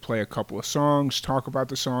opportunity to play a couple of songs, talk about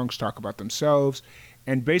the songs, talk about themselves,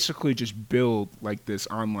 and basically just build like this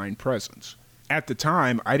online presence. At the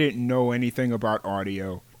time, I didn't know anything about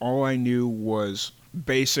audio. All I knew was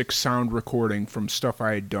basic sound recording from stuff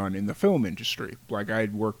I had done in the film industry. Like, I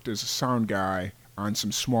had worked as a sound guy on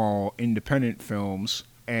some small independent films,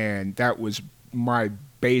 and that was my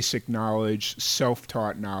basic knowledge,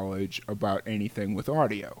 self-taught knowledge about anything with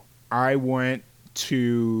audio. I went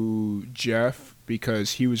to Jeff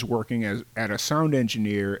because he was working at a sound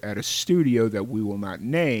engineer at a studio that we will not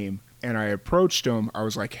name, and I approached him. I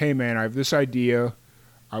was like, hey man, I have this idea.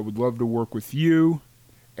 I would love to work with you,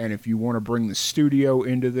 and if you want to bring the studio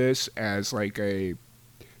into this as like a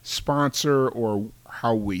sponsor, or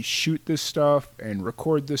how we shoot this stuff and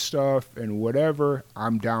record this stuff and whatever,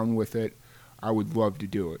 I'm down with it. I would love to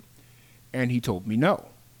do it. And he told me no.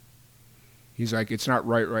 He's like, it's not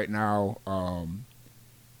right now,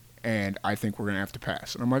 and I think we're going to have to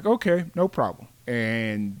pass. And I'm like, okay, no problem.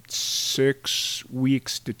 And 6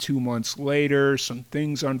 weeks to 2 months later, some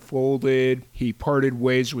things unfolded. He parted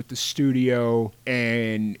ways with the studio,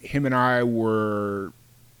 and him and I were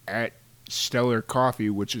at Stellar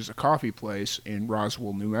Coffee, which is a coffee place in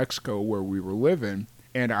Roswell, New Mexico, where we were living,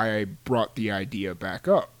 and I brought the idea back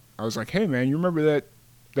up. I was like, hey man, you remember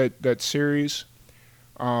that series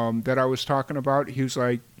that I was talking about? He was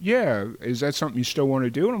like, yeah, is that something you still want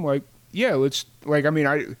to do? And I'm like, yeah, let's, like, I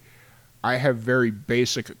mean, I have very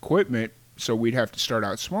basic equipment, so we'd have to start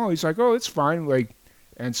out small. He's like, oh, it's fine. Like,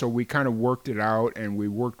 and so we kind of worked it out, and we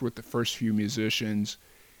worked with the first few musicians,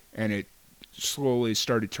 and it slowly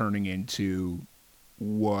started turning into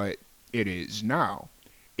what it is now.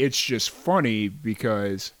 It's just funny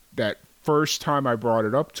because that first time I brought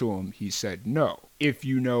it up to him, he said no. If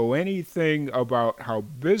you know anything about how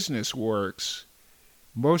business works,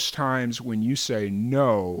 most times when you say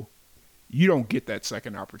no, you don't get that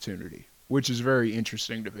second opportunity, which is very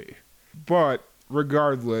interesting to me. But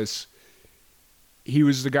regardless, he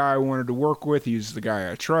was the guy I wanted to work with. He was the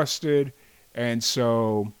guy I trusted. And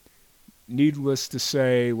so, needless to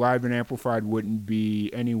say, Live and Amplified wouldn't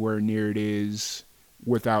be anywhere near it is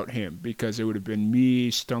without him, because it would have been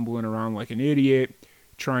me stumbling around like an idiot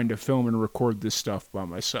trying to film and record this stuff by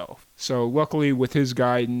myself. So luckily, with his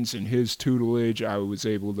guidance and his tutelage, I was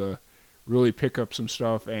able to really pick up some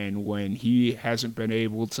stuff. And when he hasn't been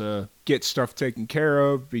able to get stuff taken care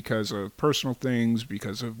of because of personal things,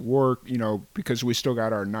 because of work, because we still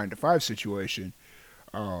got our 9-to-5 situation,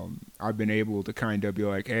 I've been able to kind of be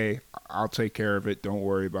like, hey, I'll take care of it, don't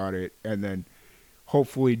worry about it. And then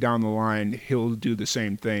hopefully down the line, he'll do the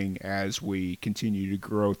same thing as we continue to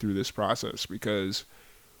grow through this process, because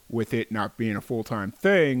with it not being a full-time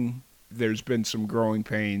thing, there's been some growing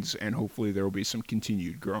pains, and hopefully there will be some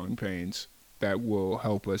continued growing pains that will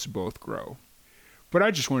help us both grow. But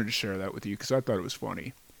I just wanted to share that with you because I thought it was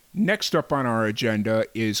funny. Next up on our agenda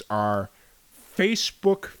is our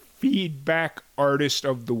Facebook Feedback Artist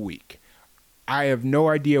of the Week. I have no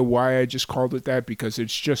idea why I just called it that, because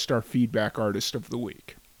it's just our Feedback Artist of the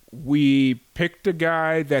Week. We picked a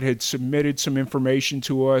guy that had submitted some information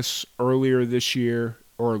to us earlier this year,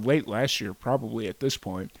 or late last year, probably at this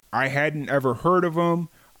point. I hadn't ever heard of him.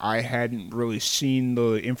 I hadn't really seen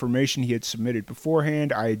the information he had submitted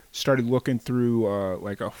beforehand. I started looking through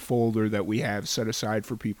like a folder that we have set aside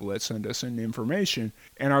for people that send us in information.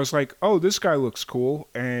 And I was like, oh, this guy looks cool.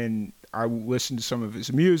 And I listened to some of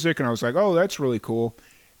his music, and I was like, oh, that's really cool.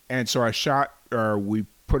 And so we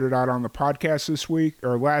put it out on the podcast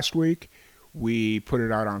last week. We put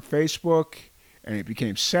it out on Facebook. And it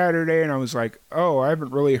became Saturday, and I was like, oh, I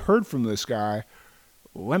haven't really heard from this guy.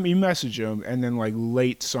 Let me message him. And then like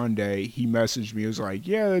late Sunday, he messaged me. He was like,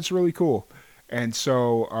 yeah, that's really cool. And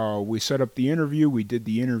so we set up the interview. We did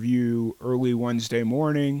the interview early Wednesday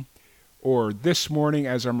morning, or this morning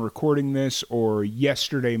as I'm recording this, or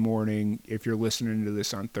yesterday morning if you're listening to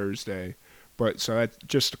this on Thursday. But so that,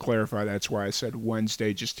 just to clarify, that's why I said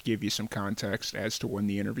Wednesday, just to give you some context as to when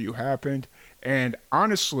the interview happened. And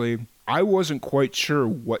honestly, I wasn't quite sure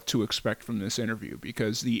what to expect from this interview,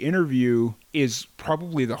 because the interview is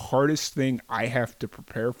probably the hardest thing I have to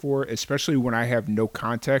prepare for, especially when I have no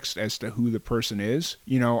context as to who the person is.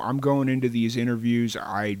 I'm going into these interviews.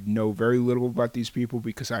 I know very little about these people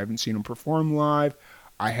because I haven't seen them perform live.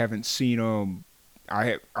 I haven't seen them.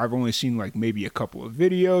 I've only seen like maybe a couple of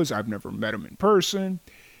videos. I've never met them in person,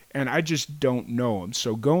 and I just don't know them.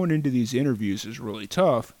 So going into these interviews is really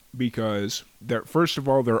tough, because first of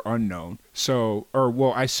all, they're unknown.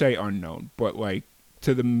 I say unknown, but like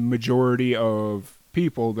to the majority of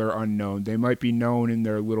people, they're unknown. They might be known in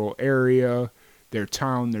their little area, their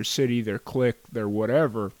town, their city, their clique, their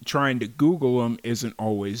whatever. Trying to Google them isn't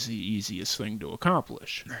always the easiest thing to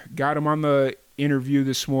accomplish. Got them on the interview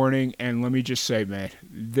this morning, and let me just say, man,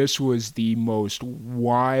 this was the most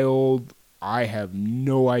wild, I have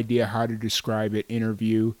no idea how to describe it,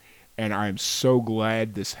 interview. And I'm so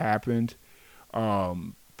glad this happened.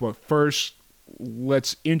 But first,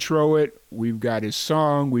 let's intro it. We've got his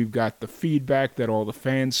song. We've got the feedback that all the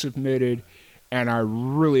fans submitted. And I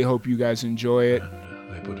really hope you guys enjoy it.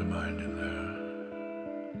 And they put a mind in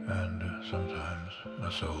there. And sometimes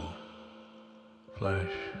a soul.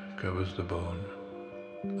 Flesh covers the bone.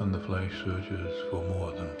 And the flesh searches for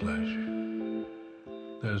more than flesh.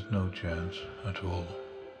 There's no chance at all.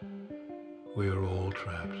 We are all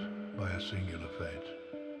trapped by a singular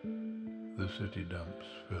fate. The city dumps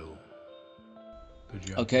fill.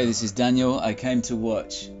 Okay, this is Daniel. I came to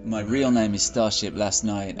watch my real name is Starship last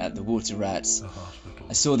night at the Water Rats.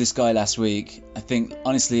 I saw this guy last week. I think,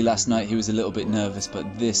 honestly, last night he was a little bit nervous,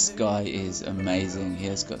 but this guy is amazing. He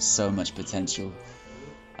has got so much potential.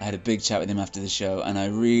 I had a big chat with him after the show, and I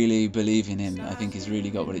really believe in him. I think he's really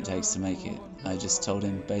got what it takes to make it. I just told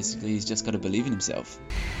him, basically, he's just got to believe in himself.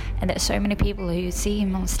 And there's so many people who see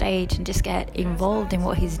him on stage and just get involved in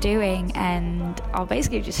what he's doing and are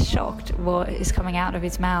basically just shocked what is coming out of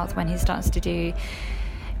his mouth when he starts to do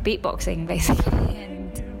beatboxing, basically.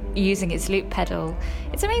 And using its loop pedal.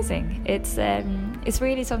 It's amazing. It's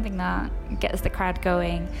really something that gets the crowd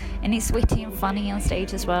going, and it's witty and funny on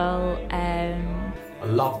stage as well. I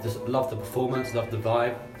love the performance, love the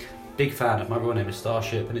vibe. Big fan of My Real Name is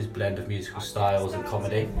Starship and his blend of musical styles and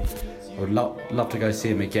comedy. I would love to go see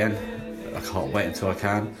him again. I can't wait until I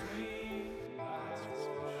can.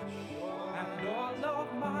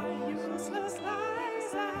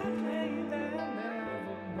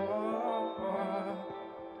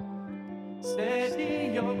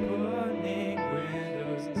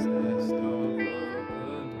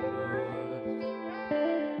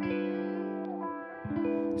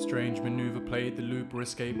 Strange maneuver played the looper,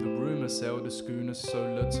 escaped the rumour, sailed a schooner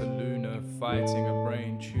solar to lunar, fighting a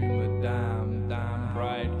brain tumour. Damn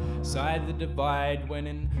pride, side the divide, when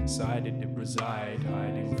inside it did reside,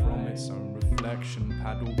 hiding from its own reflection.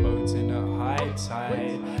 Paddle boats in a high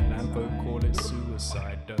tide, landfolk call it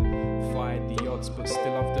suicide. Defied the odds, but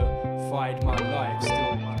still I've defied my life.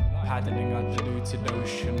 Still paddling a diluted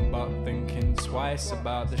ocean, but thinking twice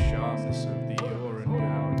about the sharpness of the ore and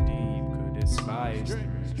how deep could it slice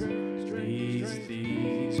through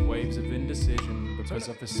these waves of indecision. Because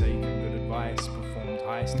I've forsaken good advice, performed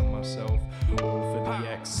heist on myself, all for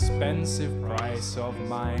the expensive price of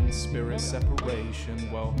mind spirit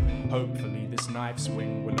separation. Well, hopefully this knife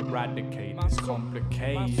swing will eradicate this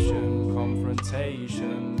complication,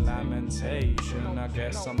 confrontation, lamentation. I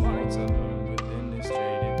guess I'm not alone within this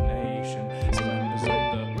jaded nation. So members of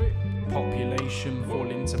the population fall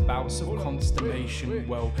into bouts of constellation.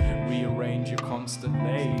 Well, rearrange your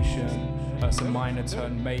constellation. As a minor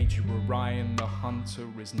turned major, Orion the hunter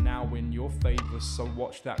is now in your favor. So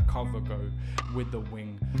watch that cover go with the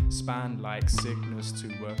wing span like sickness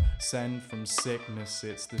to ascend from sickness.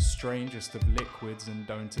 It's the strangest of liquids, and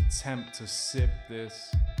don't attempt to sip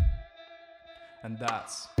this. And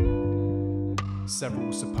that's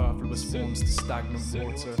several superfluous forms to stagnant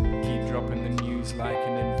water. Keep dropping the news like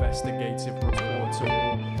an investigative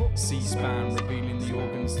reporter. C-SPAN revealing the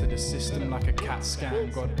organs to the system like a CAT scan.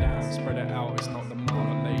 Goddamn, spread it out, it's not the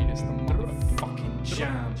marmalade, it's the motherfucking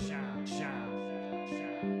jam.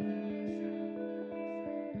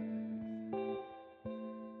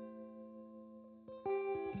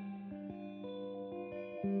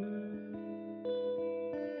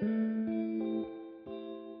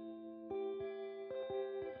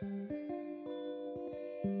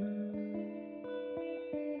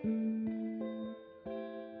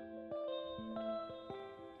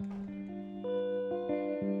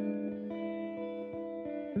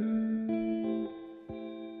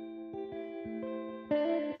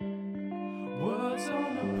 Words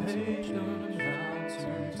on a page don't amount to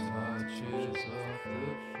touches of the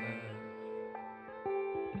flesh.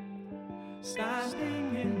 Standing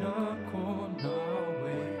in a corner,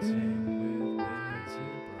 waiting with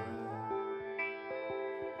bated breath.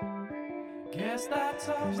 Guess that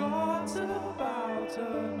I've got about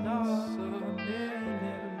another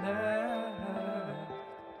minute left.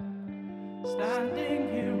 Standing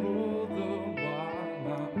here all the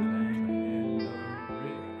while, I'm claiming no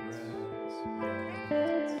regrets.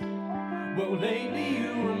 Well, lately you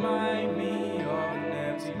remind me of an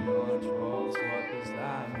empty lunchbox. What does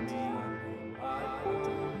that mean?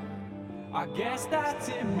 I guess that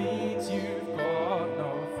it means you've got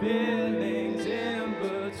no feelings in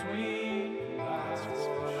between.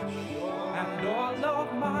 And all of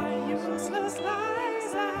my useless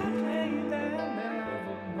lies, I claim them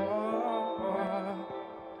nevermore.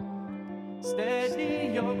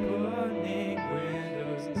 Steady your burning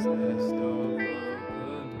windows instead of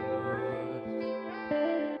open doors.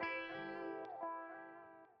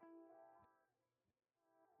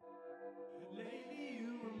 Lately you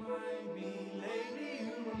remind me, lately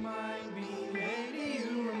you remind me, lately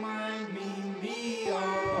you remind me, oh.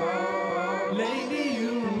 Lately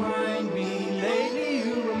you remind me, lately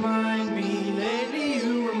you remind me, lately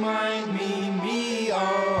you remind me, oh.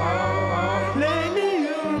 Lately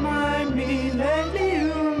you remind me, lately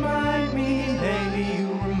you remind me, lately you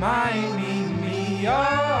remind me,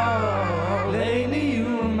 oh. Lately you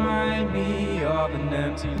remind me of an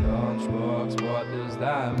empty lunchbox. What does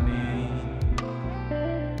that mean?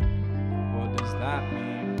 What does that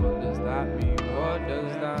mean? What does that mean? What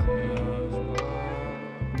does that mean?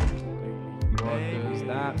 What does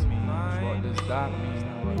that mean? What does that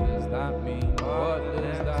mean? What does that mean? What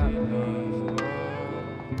does that mean?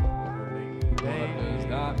 What does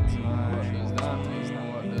that mean? What does that mean?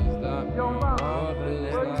 What does that mean? What does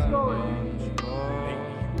that mean?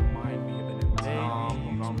 Remind me of an empty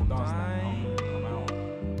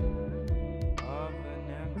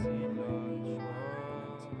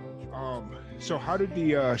So how did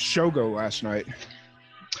the show go last night?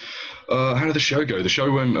 How did the show go? The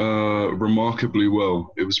show went remarkably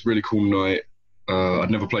well. It was a really cool night.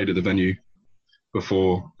 I'd never played at the venue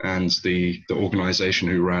before, and the organisation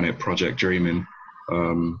who ran it, Project Dreaming,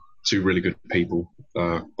 two really good people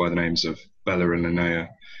by the names of Bella and Linnea.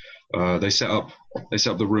 They set up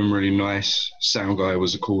the room really nice. Sound guy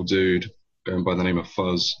was a cool dude going by the name of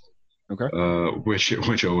Fuzz. Okay. Which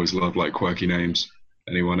I always love, like quirky names.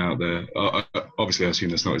 Anyone out there? Obviously, I assume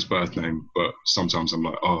that's not his birth name, but sometimes I'm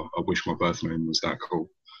like, oh, I wish my birth name was that cool.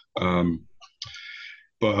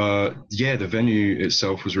 Yeah, the venue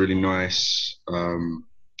itself was really nice.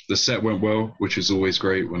 The set went well, which is always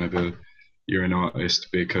great whenever you're an artist,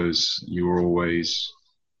 because you're always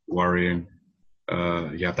worrying.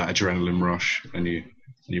 You have that adrenaline rush, and you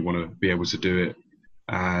want to be able to do it.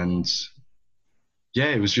 And yeah,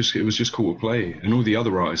 it was just cool to play. And all the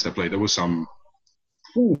other artists that played, there was some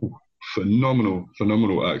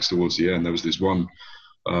phenomenal acts towards the end. There was this one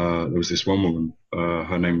woman.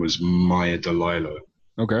 Her name was Maya Delilo.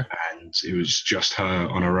 Okay. And it was just her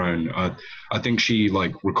on her own. I think she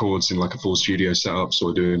like records in like a full studio setup, sort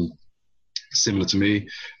of doing similar to me,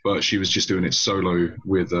 but she was just doing it solo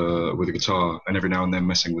with a guitar, and every now and then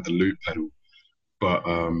messing with the loop pedal. But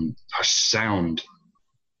her sound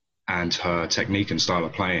and her technique and style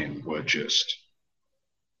of playing were just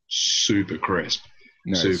super crisp.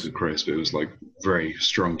 Nice. Super crisp. It was like very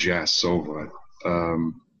strong jazz soul vibe.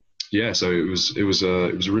 Yeah, so it was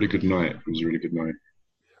a really good night. It was a really good night.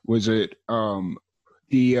 Was it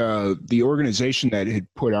the organization that had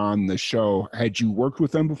put on the show? Had you worked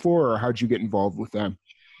with them before, or how'd you get involved with them?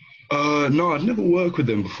 No, I'd never worked with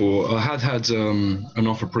them before. I had an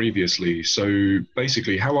offer previously. So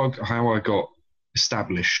basically, how I got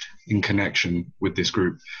established in connection with this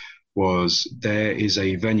group was there is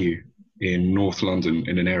a venue in North London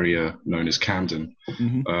in an area known as Camden,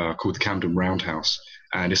 called the Camden Roundhouse.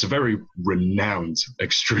 And it's a very renowned,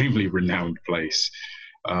 extremely renowned place.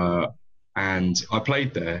 And I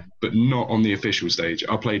played there, but not on the official stage.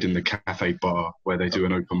 I played in the cafe bar where they do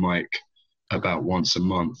an open mic about once a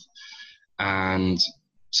month. And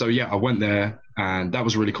so, yeah, I went there, and that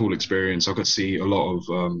was a really cool experience. I got to see a lot of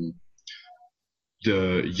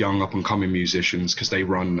the young up-and-coming musicians, because they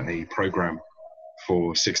run a program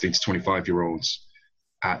for 16 to 25-year-olds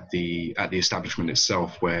at the establishment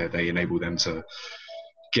itself, where they enable them to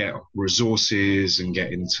get resources and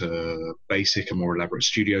get into basic and more elaborate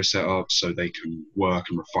studio setups so they can work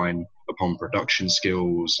and refine upon production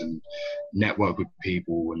skills and network with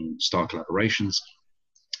people and start collaborations.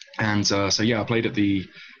 And so yeah, I played at the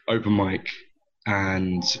open mic,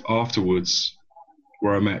 and afterwards,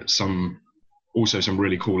 where I met some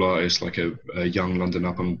really cool artists, like a young London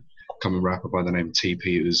up and coming rapper by the name of T.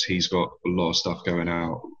 Peters. He's got a lot of stuff going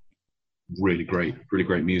out. Really great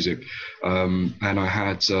music. And I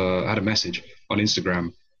had a message on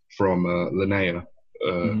Instagram from Linnea,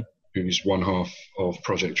 who's one half of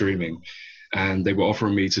Project Dreaming, and they were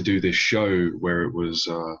offering me to do this show where it was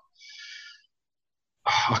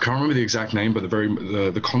I can't remember the exact name, but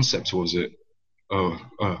the concept was it.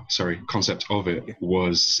 Concept of it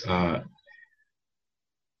was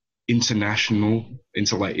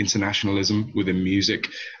internationalism within music.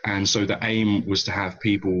 And so the aim was to have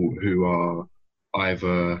people who are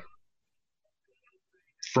either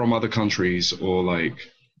from other countries or like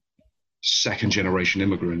second generation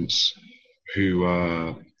immigrants who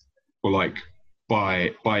were like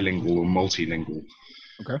bilingual or multilingual.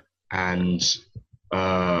 Okay. And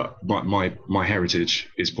my heritage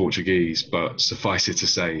is Portuguese, but suffice it to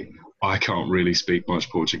say, I can't really speak much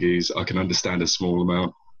Portuguese. I can understand a small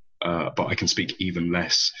amount, but I can speak even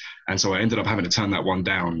less. And so I ended up having to turn that one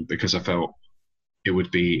down because I felt it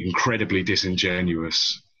would be incredibly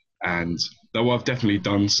disingenuous. And though I've definitely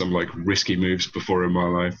done some like risky moves before in my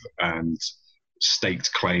life and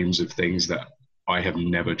staked claims of things that I have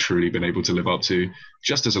never truly been able to live up to,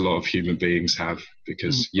 just as a lot of human beings have,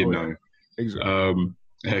 because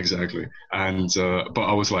exactly. And but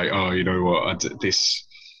I was like, oh, you know what,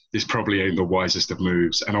 this probably ain't the wisest of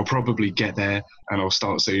moves, and I'll probably get there and I'll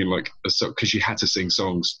start singing like, because you had to sing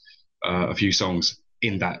songs, a few songs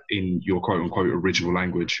in your quote unquote original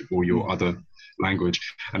language or your other language.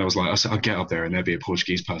 And I was like, I'll get up there and there'd be a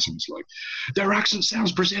Portuguese person who's like, their accent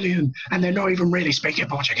sounds Brazilian and they're not even really speaking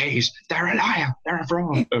Portuguese. They're a liar. They're a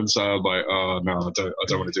fraud. And so I'm like, oh no, I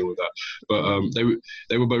don't want to deal with that. But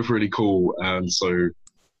they were both really cool, and so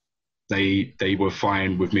they were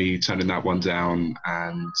fine with me turning that one down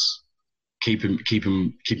and keeping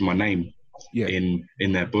my name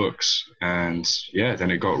in their books. And yeah, then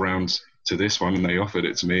it got around to this one and they offered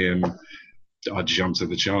it to me, and I jumped at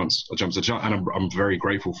the chance. And I'm very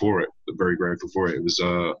grateful for it. Very grateful for it. It was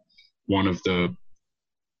one of the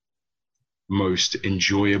most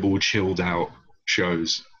enjoyable, chilled out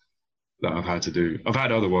shows that I've had to do. I've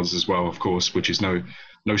had other ones as well, of course, which is no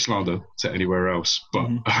slander to anywhere else, but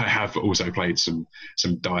I have also played some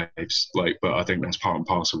dives, like, but I think that's part and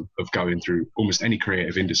parcel of going through almost any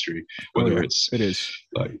creative industry, whether it's it is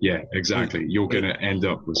like, yeah, exactly. You're gonna end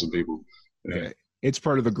up with some people. Yeah. It's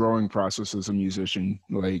part of the growing process as a musician.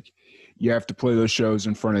 Like, you have to play those shows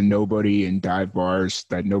in front of nobody in dive bars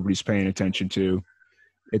that nobody's paying attention to.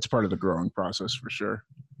 It's part of the growing process for sure.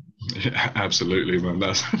 Yeah, absolutely, man.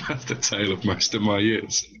 That's the tale of most of my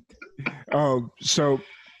years. So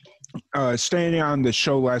staying on the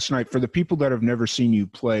show last night, for the people that have never seen you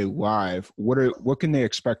play live, what can they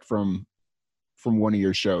expect from one of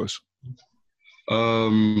your shows?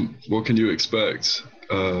 What can you expect?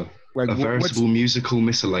 Like a veritable musical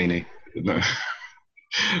miscellany. No,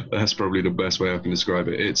 that's probably the best way I can describe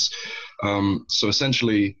it. It's so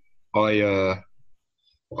essentially, I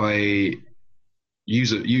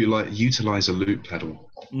utilize a loop pedal,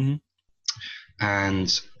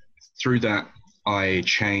 and through that I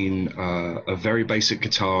chain a very basic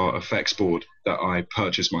guitar effects board that I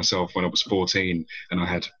purchased myself when I was 14, and I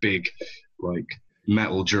had big like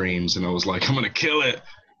metal dreams, and I was like, I'm gonna kill it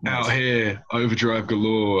out here, overdrive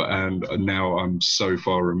galore, and now I'm so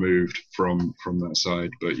far removed from that side.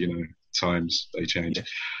 But you know, times they change.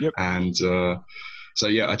 Yep. And so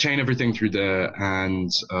yeah, I chain everything through there, and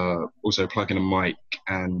also plug in a mic.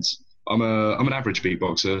 And I'm an average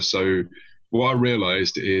beatboxer. So what I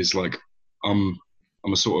realized is, like, I'm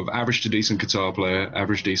a sort of average to decent guitar player,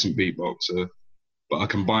 average decent beatboxer, but I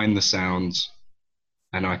combine the sounds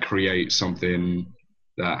and I create something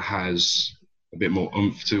that has a bit more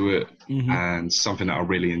oomph to it, and something that I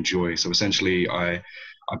really enjoy. So essentially, I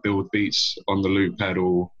build beats on the loop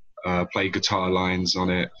pedal, play guitar lines on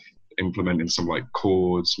it, implementing some like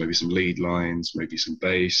chords, maybe some lead lines, maybe some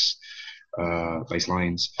bass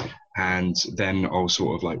lines, and then I'll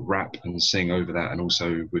sort of like rap and sing over that, and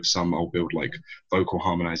also with some I'll build like vocal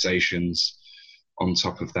harmonizations on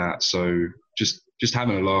top of that. So just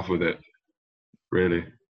having a laugh with it, really.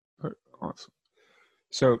 Awesome.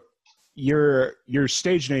 So your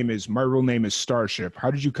stage name is My Real Name is Starship.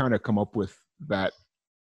 How did you kind of come up with that?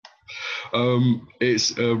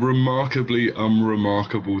 It's a remarkably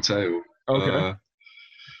unremarkable tale. Okay.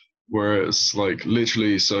 Where it's like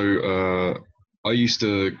literally, so I used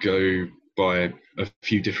to go by a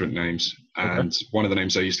few different names, and one of the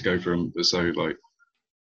names I used to go from, so like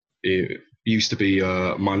it used to be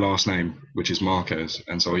my last name, which is Marquez,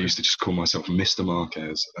 and so I used to just call myself Mr.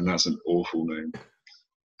 Marquez, and that's an awful name.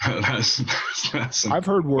 that's I've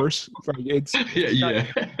heard worse. It's yeah.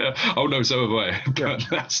 Oh no, so have I. But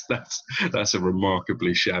that's a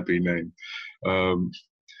remarkably shabby name.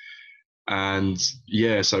 And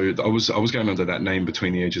yeah, so I was going under that name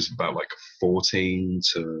between the ages of about like 14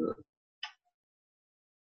 to,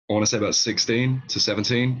 I want to say about 16 to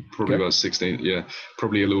 17, probably about 16. Yeah,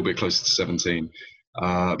 probably a little bit closer to 17,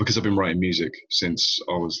 because I've been writing music since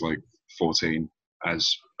I was like 14,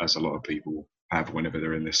 as a lot of people have whenever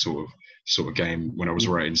they're in this sort of game. When I was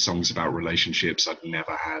writing songs about relationships I'd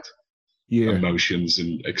never had, emotions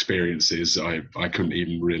and experiences I couldn't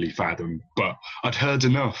even really fathom, but I'd heard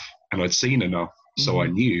enough and I'd seen enough, so I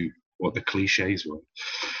knew what the cliches were.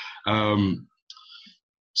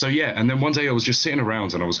 So yeah, and then one day I was just sitting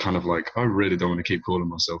around and I was kind of like, I really don't want to keep calling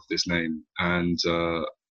myself this name. And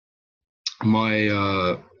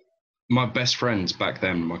my best friend back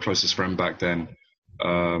then, my closest friend back then,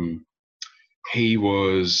 he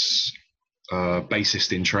was a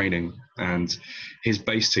bassist in training, and his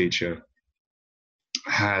bass teacher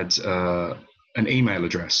had an email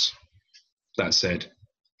address that said,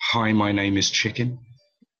 "Hi, my name is Chicken."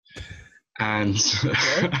 And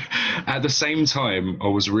at the same time, I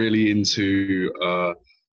was really into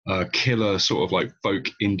a killer sort of like folk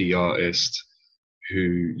indie artist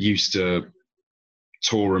who used to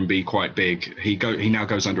tour and be quite big. He now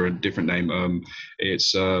goes under a different name.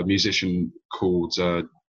 It's a musician called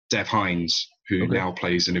Dev Hines, who now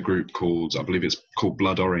plays in a group called, I believe it's called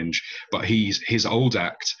Blood Orange, but his old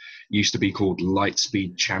act used to be called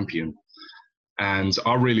Lightspeed Champion. And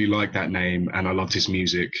I really liked that name, and I loved his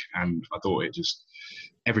music, and I thought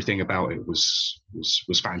everything about it was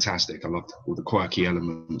fantastic. I loved all the quirky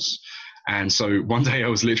elements. And so one day I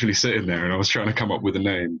was literally sitting there and I was trying to come up with a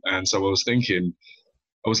name. And so I was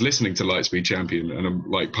listening to Lightspeed Champion, and I'm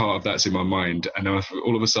like, part of that's in my mind. And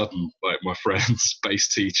all of a sudden, like, my friend's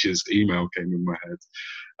bass teacher's email came in my head,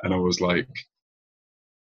 and I was like,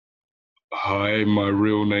 "Hi, my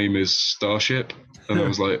real name is Starship." And I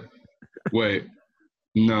was like, wait,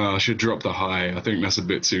 No, I should drop the high. I think that's a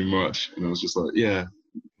bit too much. And I was just like, yeah,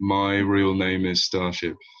 my real name is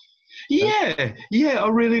Starship. Yeah, yeah, I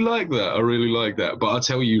really like that. I really like that. But I'll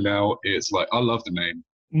tell you now, it's like I love the name,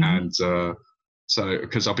 Mm-hmm. and so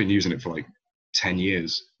because I've been using it for like 10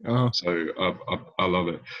 years, so I love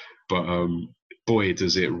it. But boy,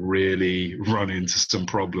 does it really run into some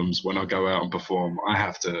problems when I go out and perform. I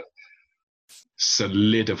have to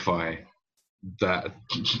solidify that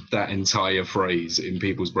that entire phrase in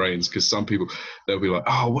people's brains because some people they'll be like,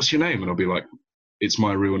 "Oh, what's your name?" and I'll be like, "It's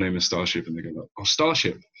my real name is Starship," and they go like, "Oh,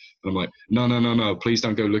 Starship." And I'm like, no, no, no, no, please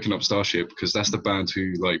don't go looking up Starship because that's the band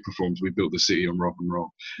who like performs We Built the City on rock and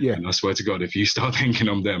roll. Yeah. And I swear to God, if you start thinking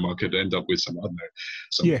I'm them, I could end up with some, I don't know,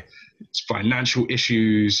 some financial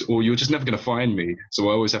issues, or you're just never going to find me. So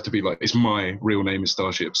I always have to be like, it's my real name is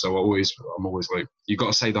Starship. So I'm always like, you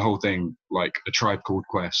got to say the whole thing, like A Tribe Called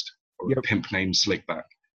Quest or a pimp named Slickback.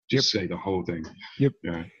 Just say the whole thing. Yep.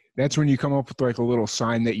 Yeah. That's when you come up with like a little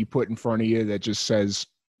sign that you put in front of you that just says,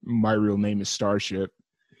 my real name is Starship.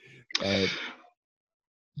 And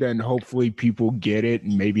then hopefully people get it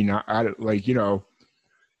and maybe not. Like, you know,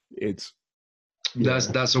 it's. Yeah.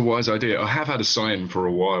 That's a wise idea. I have had a sign for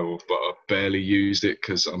a while, but I barely used it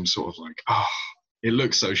because I'm sort of like, it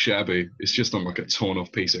looks so shabby. It's just on like a torn off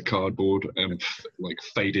piece of cardboard and like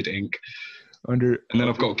faded ink. And then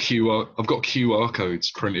I've got QR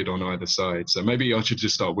codes printed on either side. So maybe I should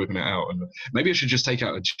just start whipping it out, and maybe I should just take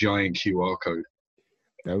out a giant QR code.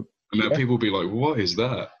 Nope. And then people will be like, "What is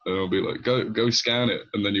that?" And I'll be like, "Go scan it,"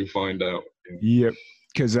 and then you'll find out. Yep,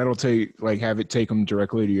 because that'll have it take them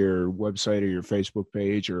directly to your website or your Facebook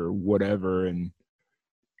page or whatever, and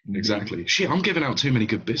exactly. Shit, I'm giving out too many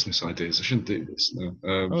good business ideas. I shouldn't do this. No.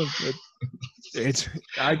 No,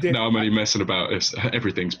 I'm only messing about.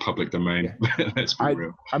 Everything's public domain. Let's be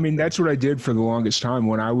real. I mean, that's what I did for the longest time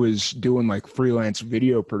when I was doing like freelance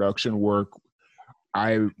video production work.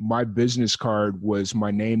 My business card was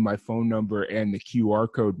my name, my phone number, and the QR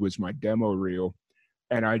code was my demo reel.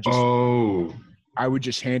 And I would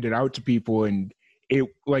just hand it out to people, and it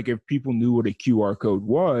like if people knew what a QR code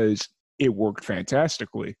was, it worked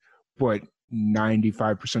fantastically. But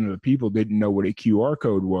 95% of the people didn't know what a QR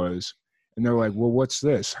code was. And they're like, well, what's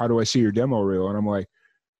this? How do I see your demo reel? And I'm like,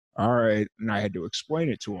 all right. And I had to explain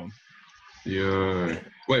it to them. Yeah.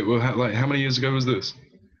 Wait, well, how many years ago was this?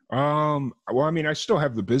 Well, I mean, I still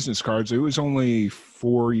have the business cards. It was only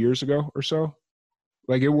 4 years ago or so.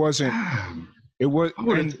 Like, it wasn't, it was,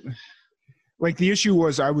 and, like, the issue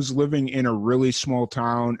was I was living in a really small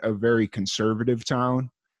town, a very conservative town.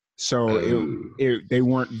 So they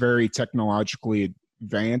weren't very technologically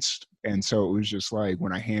advanced. And so it was just like,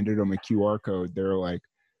 when I handed them a QR code, they're like,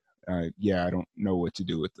 yeah, I don't know what to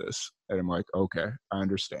do with this. And I'm like, okay, I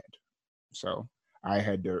understand. So I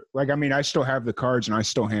had to, like, I mean, I still have the cards and I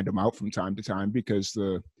still hand them out from time to time because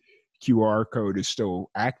the QR code is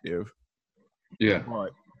still active. Yeah.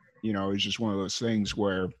 But, you know, it's just one of those things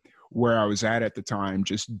where I was at the time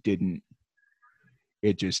just didn't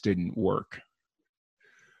work.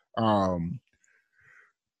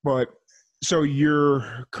 But so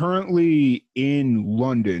you're currently in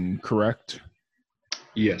London, correct?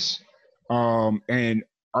 Yes. And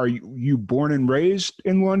are you born and raised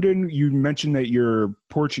in London? You mentioned that you're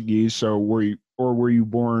Portuguese, so were you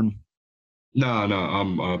born? No,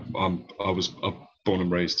 I was born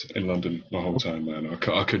and raised in London my whole time, man.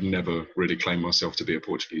 I could never really claim myself to be a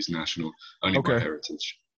Portuguese national, only by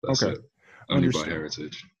heritage. That's it. Only by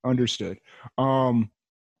heritage. Understood.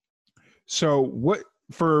 So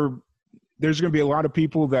there's going to be a lot of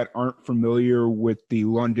people that aren't familiar with the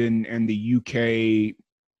London and the UK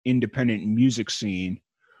independent music scene,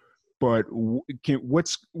 but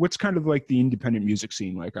what's kind of like the independent music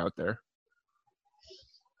scene like out there?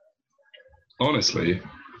 Honestly,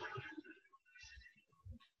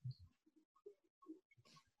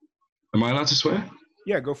 am I allowed to swear?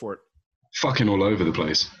 Yeah, go for it. Fucking all over the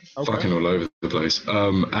place. Okay. Fucking all over the place.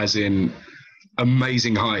 As in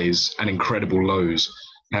amazing highs and incredible lows.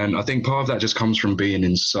 And I think part of that just comes from being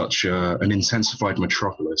in such an intensified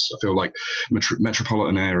metropolis. I feel like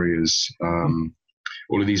metropolitan areas,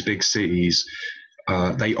 all of these big cities,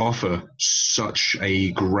 they offer such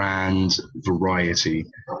a grand variety.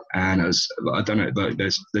 And as I don't know, like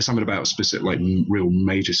there's something about specific, like real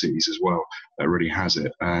major cities as well that really has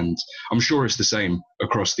it. And I'm sure it's the same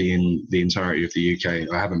across the entirety of the UK.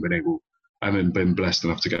 I haven't been blessed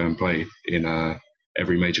enough to go and play in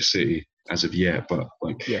every major city as of yet, but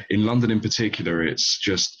in London in particular, it's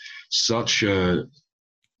just such a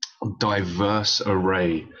diverse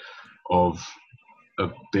array of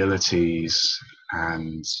abilities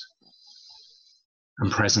and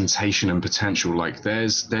and presentation and potential. Like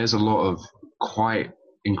there's a lot of quite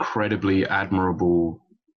incredibly admirable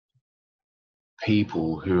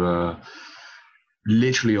people who are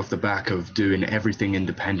literally off the back of doing everything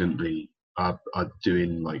independently are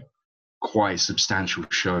doing like quite substantial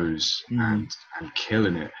shows and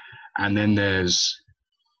killing it. And then there's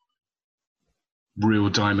real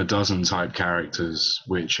dime a dozen type characters,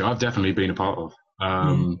 which I've definitely been a part of,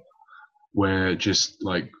 where just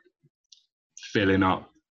like filling up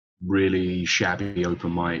really shabby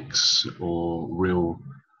open mics or real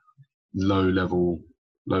low level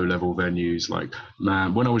venues. Like,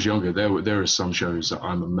 man, when I was younger, there are some shows that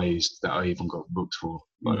I'm amazed that I even got booked for.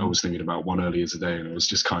 Like, I was thinking about one earlier today, and it was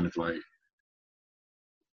just kind of like,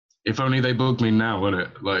 if only they booked me now, wouldn't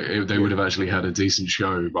it? Like, they would have actually had a decent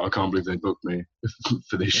show, but I can't believe they booked me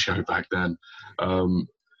for this show back then.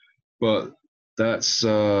 But that's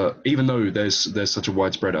even though there's such a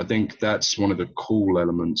widespread, I think that's one of the cool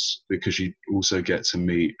elements, because you also get to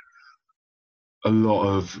meet a lot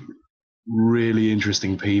of really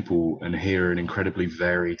interesting people and hear an incredibly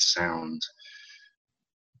varied sound.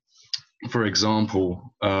 For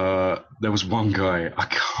example, there was one guy, I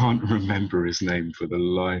can't remember his name for the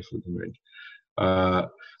life of me.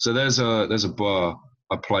 So there's a bar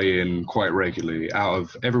I play in quite regularly. Out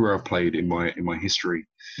of everywhere I've played in my history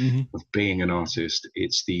of being an artist,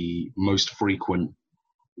 it's the most frequent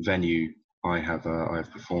venue I have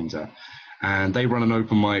performed at, and they run an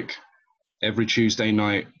open mic every Tuesday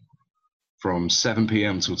night from 7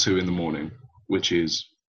 p.m. till 2 in the morning, which is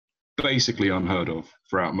basically unheard of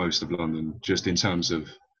throughout most of London, just in terms of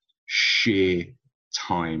sheer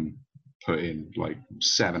time put in, like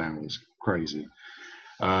 7 hours, crazy.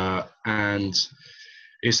 And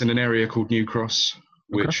it's in an area called New Cross,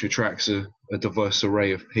 which attracts a diverse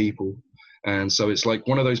array of people. And so it's like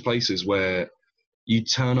one of those places where you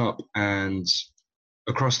turn up and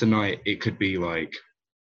across the night, it could be like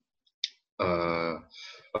a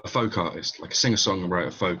folk artist, like a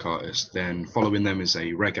singer-songwriter folk artist. Then following them is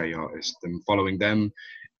a reggae artist. Then following them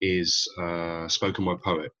is a spoken word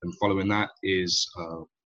poet. And following that is a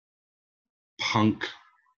punk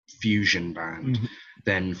fusion band.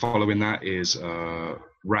 Then following that is a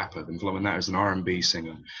rapper. Then following that is an R&B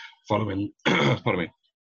singer. Following, pardon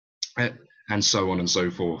me, and so on and so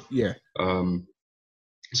forth. Yeah.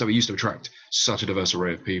 So it used to attract such a diverse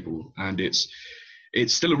array of people, and it's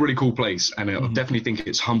still a really cool place, and I definitely think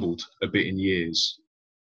it's humbled a bit in years,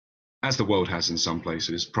 as the world has in some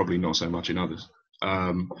places, probably not so much in others.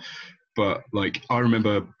 But like, I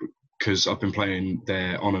remember, because I've been playing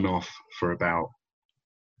there on and off for about,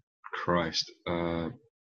 8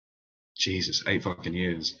 fucking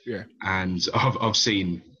years. Yeah. And I've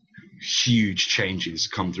seen huge changes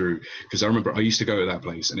come through, because I remember I used to go to that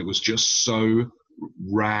place and it was just so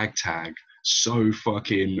ragtag, so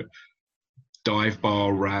fucking dive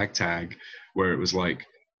bar ragtag, where it was like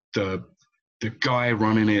the guy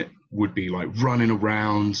running it would be like running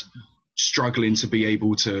around struggling to be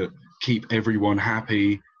able to keep everyone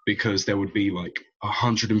happy, because there would be like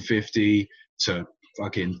 150 to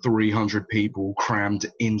fucking 300 people crammed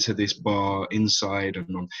into this bar inside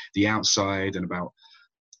and on the outside, and about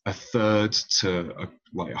a third to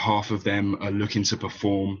like half of them are looking to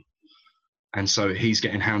perform. And so he's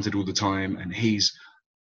getting hounded all the time, and he's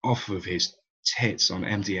off of his tits on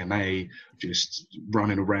MDMA, just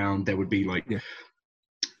running around. There would be like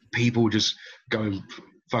people just going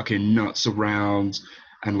fucking nuts around,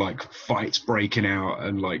 and like fights breaking out.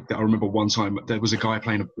 And like, I remember one time there was a guy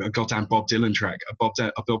playing a goddamn Bob Dylan track, a Bob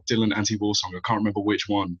Dylan anti-war song. I can't remember which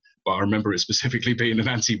one, but I remember it specifically being an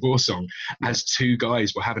anti-war song, as two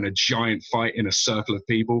guys were having a giant fight in a circle of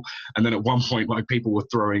people. And then at one point, like, people were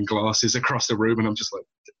throwing glasses across the room, and I'm just like,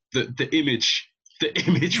 the image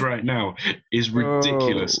right now is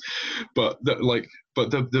ridiculous. But the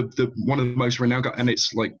one of the most renowned guys, and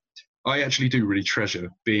it's like, I actually do really treasure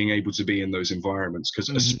being able to be in those environments, because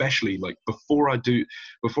especially like before I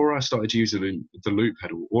started using the loop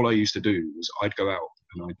pedal, all I used to do was I'd go out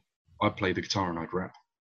and I'd play the guitar and I'd rap,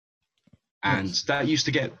 and that used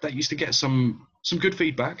to get some good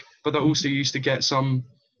feedback, but that also used to get some,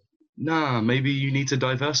 maybe you need to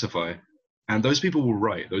diversify. And those people were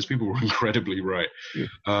right. Those people were incredibly right.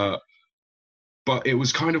 But it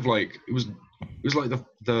was kind of like, it was like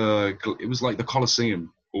the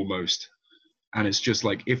Colosseum almost. And it's just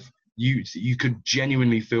like, if you could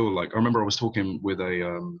genuinely feel like, I remember I was talking with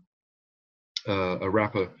a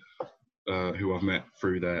rapper who I've met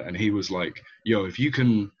through there, and he was like, yo, if you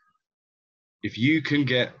can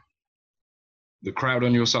get the crowd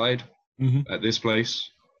on your side at this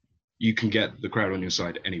place, you can get the crowd on your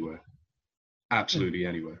side anywhere. Absolutely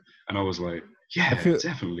anywhere. And I was like, Yeah, I feel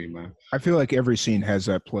definitely, man. I feel like every scene has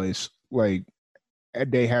that place. Like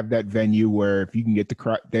they have that venue where if you can get the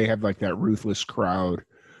crowd, they have like that ruthless crowd,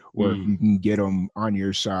 where if you can get them on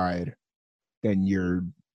your side, then you're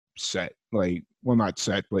set. Like, well, not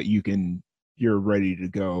set, but you're ready to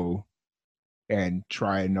go and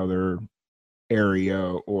try another area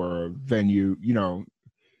or venue.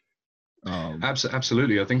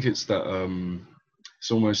 Absolutely. I think it's that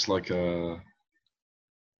it's almost like a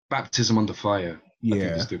baptism under fire. I think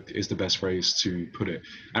Yeah, is the best phrase to put it,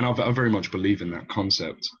 and I very much believe in that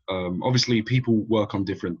concept. Obviously, people work on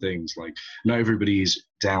different things. Like, not everybody's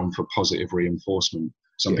down for positive reinforcement.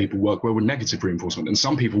 Some yeah, people work well with negative reinforcement, and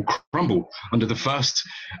some people crumble under the first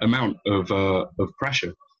amount of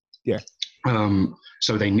pressure. yeah.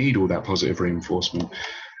 So they need all that positive reinforcement,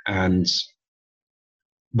 and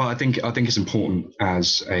but I think it's important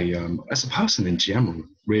as a person in general,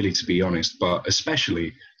 really, to be honest, but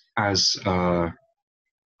especially as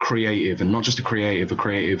creative, and not just a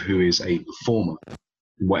creative who is a performer,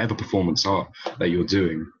 whatever performance art that you're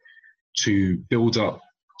doing, to build up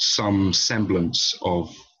some semblance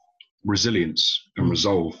of resilience and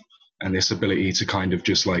resolve, and this ability to kind of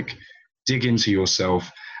just like dig into yourself,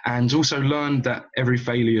 and also learn that every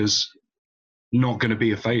failure's not going to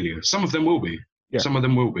be a failure. Some of them will be. Yeah. Some of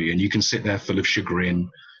them will be, and you can sit there full of chagrin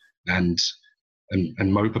and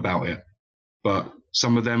and mope about it. But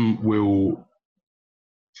some of them will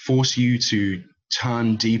force you to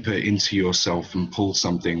turn deeper into yourself and pull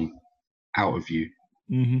something out of you,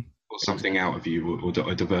 Mm-hmm. or something out of you, or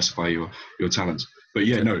diversify your talents. But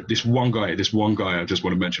yeah, Exactly. no, this one guy I just want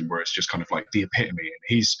to mention, where it's just kind of like the epitome.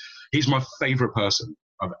 And he's my favorite person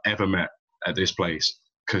I've ever met at this place,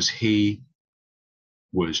 because he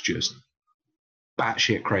was just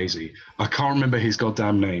batshit crazy. I can't remember his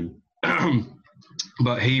goddamn name,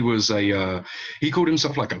 but he called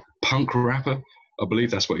himself like a punk rapper. I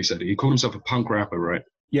believe that's what he said. He called himself a punk rapper, right?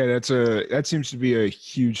 Yeah, that seems to be a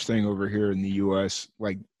huge thing over here in the US.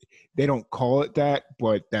 Like they don't call it that,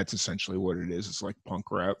 but that's essentially what it is. It's like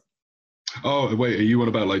punk rap. Oh wait, are you on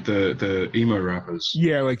about like the emo rappers?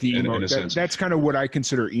 Yeah, like the emo. In a sense. That's kind of what I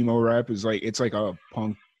consider emo rap, is like it's like a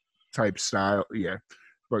punk type style. Yeah.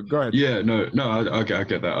 But go ahead. Yeah, no, I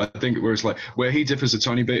get that. I think where he differs a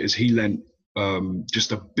tiny bit is he lent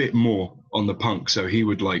just a bit more on the punk, so he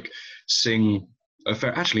would like sing.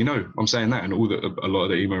 Actually, no, I'm saying that, and a lot of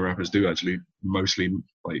the emo rappers do actually mostly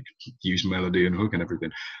like use melody and hook and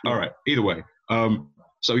everything. Yeah. All right, either way,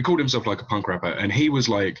 so he called himself like a punk rapper, and he was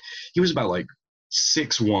about like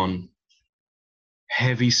 6'1",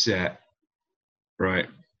 heavy set, right?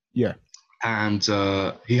 Yeah. And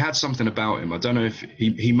he had something about him. I don't know if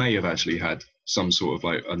he may have actually had some sort of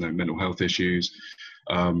like, I don't know, mental health issues,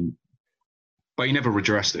 but he never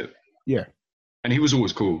redressed it. Yeah. And he was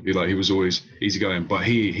always cool. He was always easygoing, but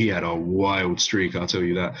he had a wild streak, I'll tell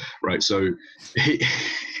you that. Right. So he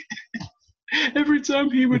every time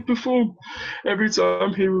he would perform, right,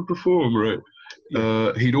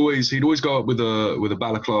 he'd always go up with a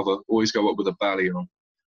balaclava, always go up with a bally on,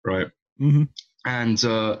 right? Mm-hmm.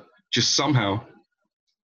 And just somehow,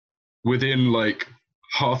 within like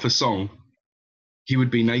half a song, he would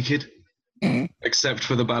be naked, except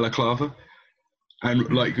for the balaclava.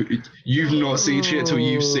 And like, you've not seen shit till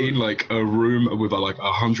you've seen like a room with like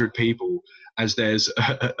 100 people, as there's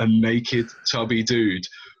a naked tubby dude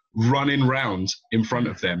running round in front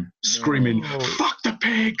of them, screaming, "Fuck the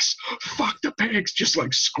pigs!" Just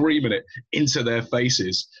like screaming it into their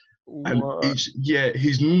faces. And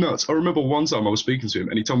he's nuts. I remember one time I was speaking to him,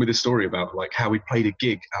 and he told me this story about like how he played a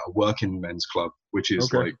gig at a working men's club, which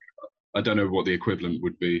is like, I don't know what the equivalent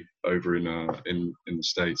would be over in the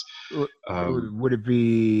States. Would it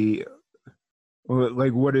be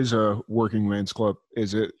like, what is a working man's club?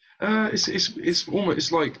 Is it? It's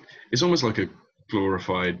almost like a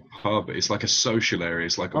glorified pub. It's like a social area.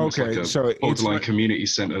 It's like almost like a borderline community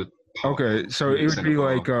center. Okay, so it would be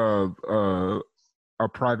like a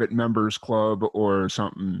private members club or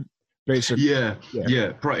something. Basically, yeah.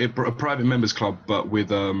 A private members club, but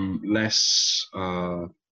with less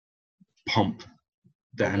pomp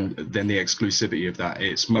than the exclusivity of that.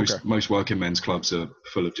 It's most working men's clubs are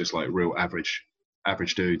full of just like real average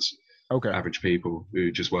dudes, average people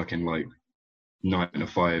who just work in like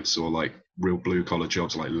 9-to-5s or like real blue collar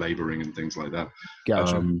jobs like laboring and things like that.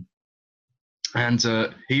 Gotcha. And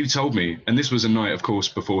he told me, and this was a night, of course,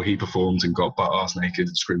 before he performed and got butt ass naked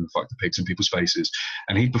and screaming "fuck the pigs" in people's faces.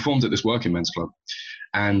 And he performed at this working men's club,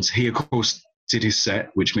 and he, of course, did his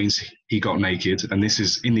set, which means he got naked. And this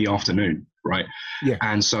is in the afternoon, right? Yeah.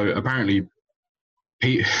 And so apparently,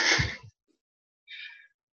 people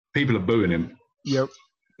are booing him. Yep.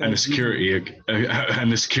 and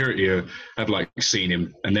the security had like seen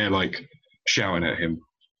him, and they're like shouting at him,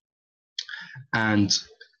 and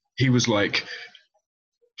he was like,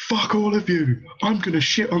 "Fuck all of you! I'm gonna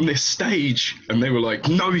shit on this stage," and they were like,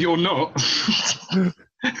 "No, you're not."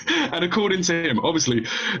 And according to him, obviously,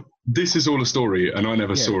 this is all a story, and I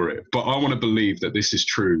never saw it, but I want to believe that this is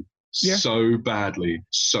true. So badly.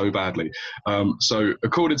 So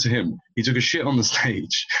according to him, he took a shit on the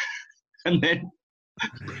stage and then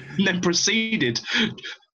proceeded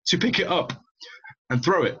to pick it up and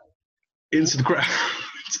throw it into the crowd.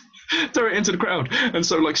 Throw it into the crowd. And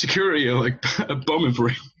so like security are like bombing for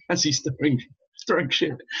him as he's throwing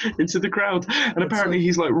shit into the crowd. And apparently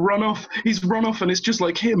he's like run off. He's run off, and it's just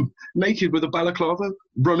like him naked with a balaclava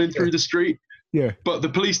running through the street. Yeah, but the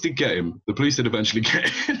police did get him. The police did eventually get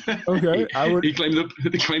him. Okay, He claimed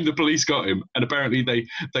the police got him, and apparently they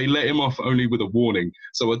let him off only with a warning.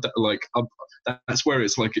 So that's where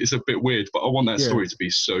it's like it's a bit weird. But I want that story to be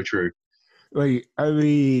so true. Like, I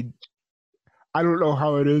mean, I don't know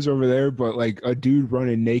how it is over there, but like a dude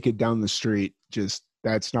running naked down the street, just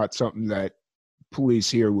that's not something that police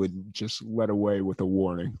here would just let away with a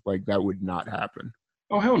warning. Like that would not happen.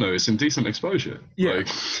 Oh hell no! It's indecent exposure. Yeah. Like,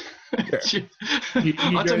 I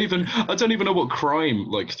don't even know what crime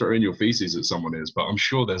like throwing your feces at someone is, but I'm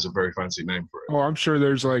sure there's a very fancy name for it. Oh, I'm sure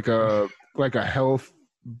there's like a health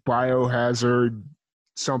biohazard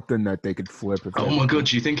something that they could flip. Oh my god,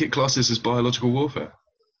 do you think it classes as biological warfare?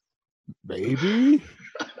 Maybe.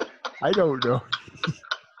 I don't know.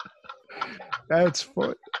 That's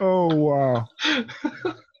fun. Oh wow.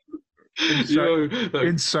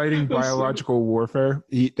 Inciting biological warfare.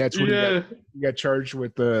 That's what he got charged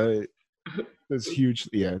with. This huge.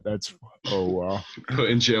 Yeah, that's. Oh wow.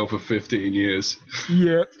 Put in jail for 15 years.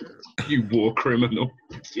 Yeah. You war criminal.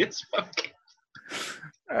 Yes. Fuck.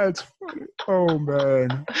 That's funny. Oh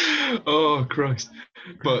man. Oh Christ.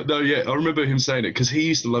 But no, yeah, I remember him saying it because he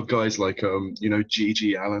used to love guys like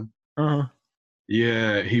G.G. Allen. Uh-huh.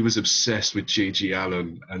 Yeah, he was obsessed with G.G.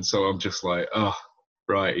 Allen, and so I'm just like, oh.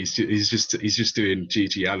 Right, he's just doing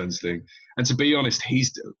G.G. Allen's thing, and to be honest,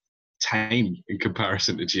 he's tame in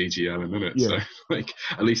comparison to G.G. Allen, isn't it? Yeah. So, like,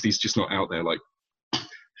 at least he's just not out there like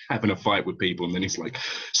having a fight with people, and then he's like,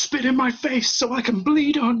 "Spit in my face so I can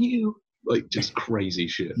bleed on you," like just crazy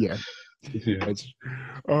shit. Yeah.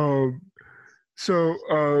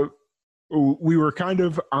 So we were kind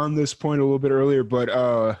of on this point a little bit earlier, but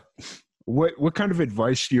what kind of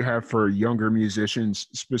advice do you have for younger musicians,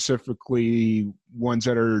 specifically ones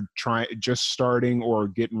that are just starting or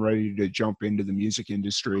getting ready to jump into the music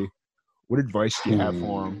industry? What advice do you have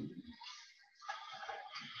for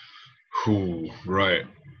them? Right.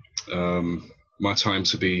 My time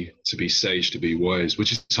to be sage, to be wise,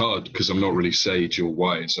 which is hard because I'm not really sage or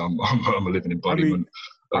wise. I'm a living embodiment.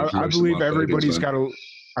 I believe everybody's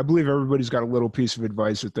got a little piece of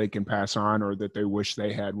advice that they can pass on or that they wish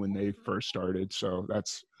they had when they first started. So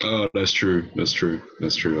that's. Oh, that's true. That's true.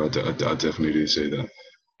 I definitely do say that.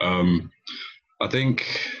 I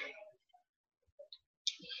think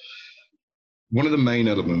one of the main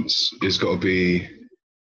elements is got to be,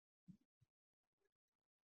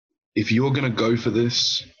 if you're going to go for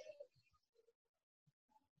this,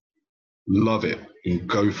 love it and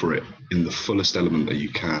go for it in the fullest element that you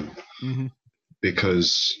can. Mm-hmm.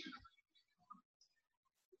 Because,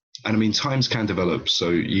 and I mean, times can develop. So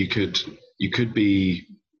you could be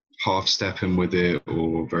half stepping with it,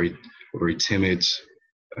 or very timid,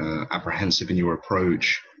 apprehensive in your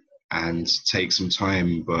approach, and take some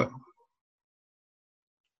time. But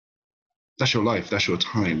that's your life. That's your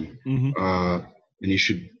time, mm-hmm. And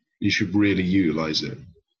you should really utilize it.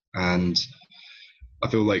 And I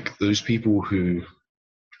feel like those people who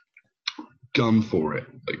gun for it,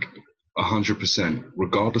 like 100%,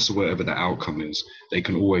 regardless of whatever the outcome is, they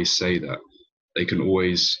can always say that. They can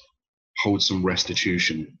always hold some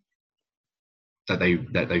restitution that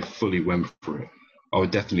they fully went for it. I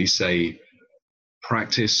would definitely say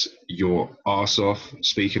practice your arse off.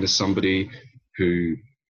 Speaking as somebody who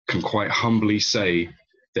can quite humbly say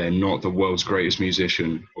they're not the world's greatest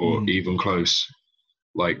musician or even close,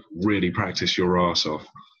 like really practice your arse off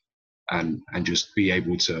and just be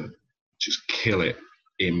able to just kill it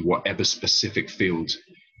in whatever specific field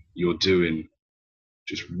you're doing.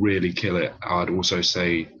 Just really kill it. I'd also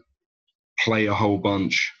say play a whole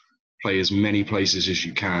bunch, play as many places as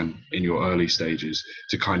you can in your early stages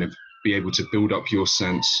to kind of be able to build up your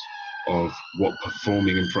sense of what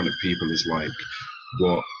performing in front of people is like,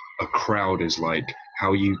 what a crowd is like,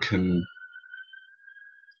 how you can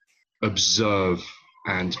observe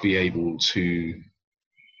and be able to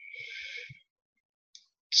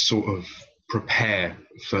sort of prepare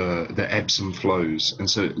for the ebbs and flows. And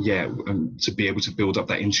so, and to be able to build up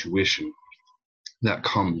that intuition that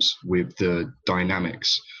comes with the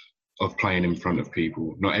dynamics of playing in front of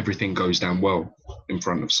people. Not everything goes down well in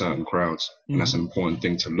front of certain crowds, and that's an important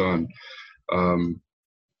thing to learn.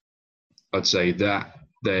 I'd say that.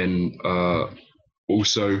 Then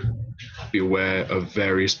also be aware of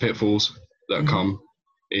various pitfalls that come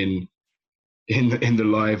in the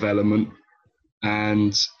live element.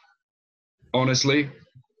 And honestly,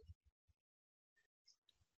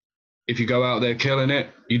 if you go out there killing it,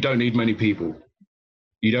 you don't need many people.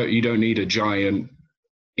 You don't need a giant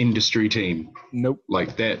industry team. Nope.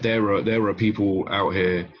 Like there are people out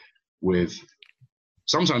here with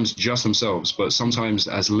sometimes just themselves, but sometimes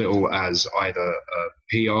as little as either a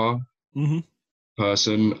PR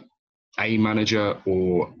person, a manager,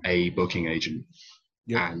 or a booking agent.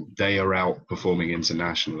 Yep. And they are out performing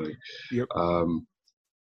internationally. Yep.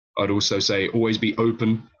 I'd also say always be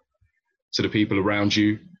open to the people around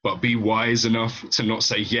you, but be wise enough to not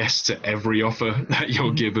say yes to every offer that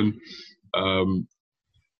you're given. Or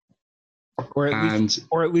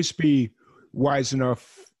at least be wise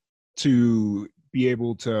enough to be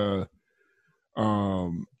able to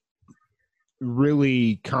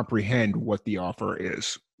really comprehend what the offer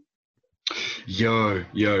is.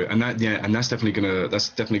 And that's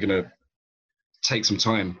definitely gonna take some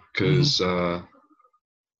time, because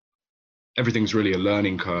everything's really a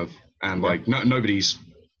learning curve, and like nobody's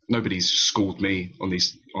schooled me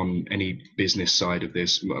on any business side of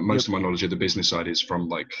this. Most of my knowledge of the business side is from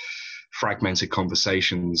like fragmented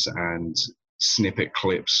conversations and snippet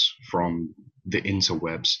clips from the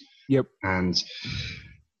interwebs. Yep. And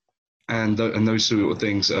those sort of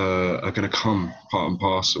things are going to come part and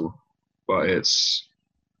parcel. But it's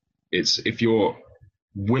if you're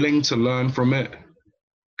willing to learn from it,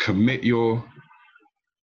 commit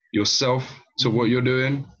yourself to what you're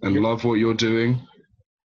doing and love what you're doing.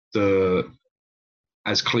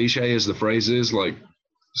 As cliche as the phrase is, like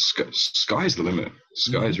sky's the limit.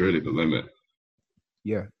 Sky's really the limit.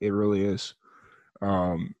 Yeah, it really is.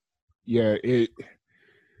 It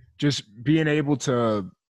just being able to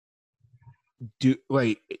do,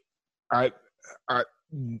 like, I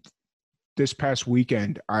this past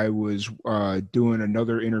weekend I was doing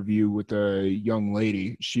another interview with a young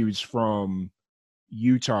lady. She was from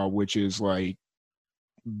Utah, which is like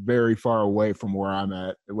very far away from where I'm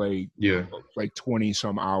at, like 20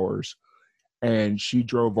 some hours. And she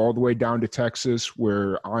drove all the way down to Texas,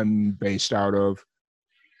 where I'm based out of.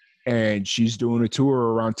 And she's doing a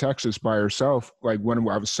tour around Texas by herself. Like when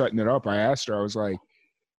I was setting it up, I asked her, I was like,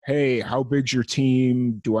 hey, how big's your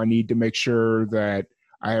team? Do I need to make sure that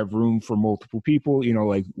I have room for multiple people? You know,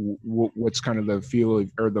 like what's kind of the feel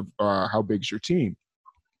of, or the how big's your team?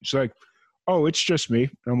 She's like, oh, it's just me.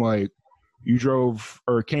 And I'm like, you drove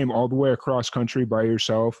or came all the way across country by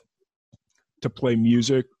yourself to play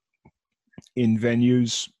music in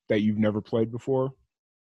venues that you've never played before?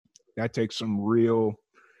 That takes some real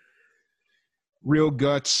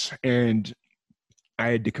guts, and I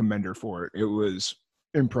had to commend her for it. It was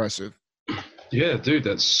impressive. Yeah, dude,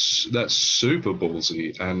 that's super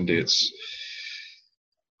ballsy, and it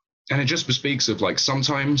just bespeaks of like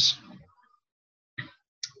sometimes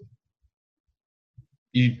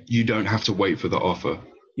you don't have to wait for the offer.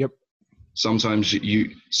 Yep. Sometimes you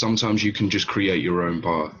can just create your own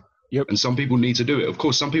path. Yep. And some people need to do it. Of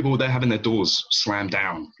course, some people, they're having their doors slammed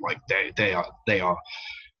down. Like they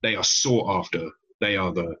are sought after. They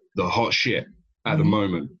are the hot shit at the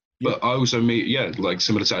moment. But I also meet, like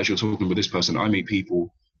similar to as you're talking with this person, I meet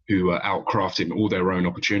people who are out crafting all their own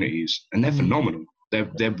opportunities, and they're phenomenal.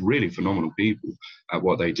 They're really phenomenal people at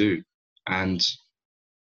what they do. And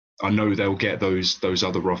I know they'll get those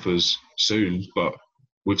other offers soon, but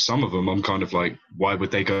with some of them, I'm kind of like, why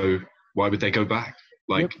would they go back?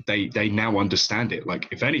 Like they now understand it. Like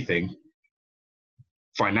if anything,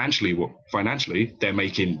 financially, they're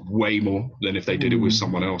making way more than if they did it with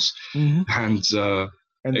someone else.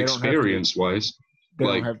 And experience-wise,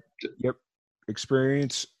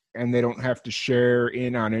 experience, and they don't have to share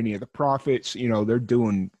in on any of the profits. You know, they're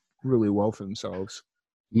doing really well for themselves.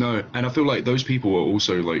 No, and I feel like those people are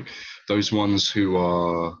also like those ones who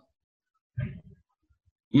are,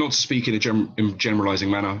 not to speak in a generalizing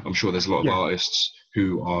manner, I'm sure there's a lot of artists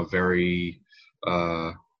who are very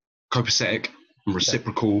copacetic and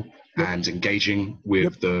reciprocal and engaging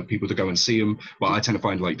with the people that go and see them. But I tend to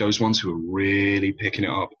find like those ones who are really picking it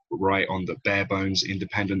up right on the bare bones,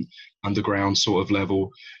 independent, underground sort of level.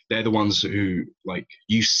 They're the ones who, like,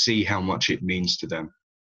 you see how much it means to them.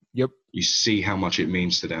 Yep. You see how much it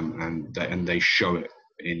means to them, and they show it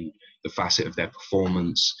in the facet of their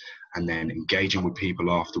performance and then engaging with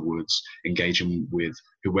people afterwards, engaging with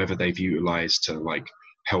whoever they've utilized to like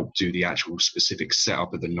help do the actual specific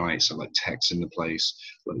setup of the night. So like techs in the place,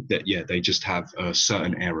 they just have a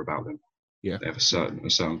certain air about them. Yeah, they have a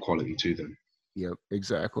certain quality to them. Yep,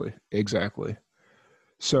 exactly.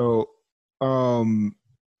 So,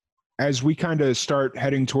 as we kind of start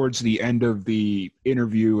heading towards the end of the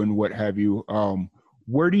interview and what have you,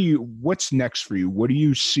 what's next for you? What do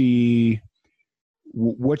you see?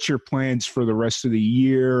 What's your plans for the rest of the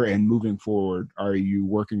year and moving forward? Are you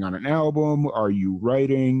working on an album? Are you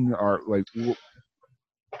writing?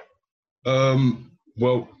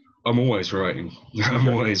 Well, I'm always writing.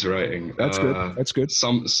 Always writing. That's good. That's good.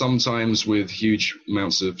 Sometimes with huge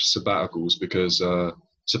amounts of sabbaticals, because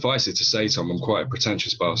suffice it to say, Tom, I'm quite a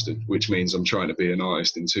pretentious bastard, which means I'm trying to be an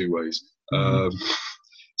artist in two ways. Mm-hmm.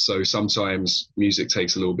 So sometimes music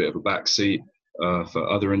takes a little bit of a backseat for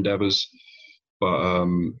other endeavors, but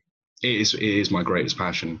it is my greatest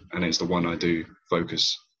passion, and it's the one I do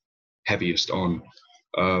focus heaviest on.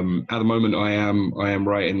 At the moment, I am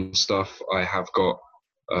writing stuff. I have got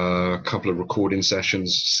a couple of recording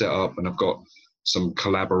sessions set up, and I've got some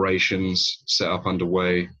collaborations set up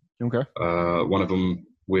underway. Okay. One of them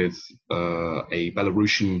with a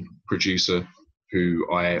Belarusian producer who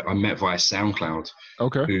I met via SoundCloud.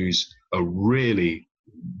 Okay. Who's a really,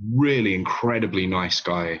 really incredibly nice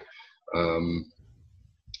guy.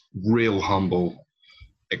 Real humble,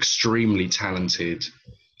 extremely talented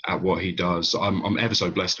at what he does. I'm ever so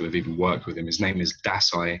blessed to have even worked with him. His name is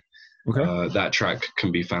Dasai. Okay. That track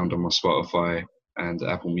can be found on my Spotify and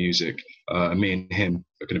Apple Music. Me and him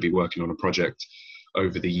are going to be working on a project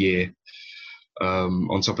over the year.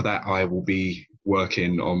 On top of that, I will be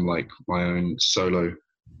working on like my own solo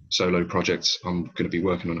projects. I'm going to be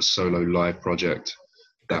working on a solo live project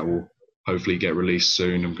that will hopefully get released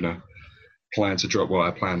soon. I'm going to plan to drop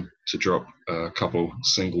a couple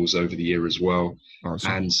singles over the year as well.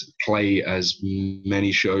 Awesome. And play as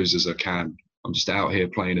many shows as I can. I'm just out here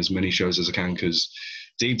playing as many shows as I can because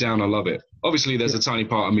deep down I love it. Obviously there's a tiny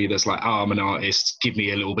part of me that's like, oh, I'm an artist, give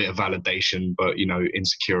me a little bit of validation, but you know,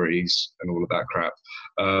 insecurities and all of that crap.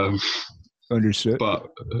 Understood. But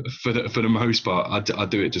for the most part, I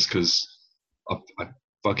do it just because I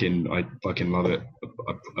fucking love it.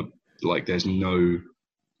 Like there's no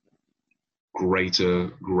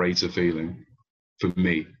greater feeling for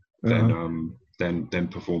me than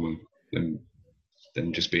performing, than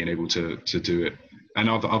just being able to do it. And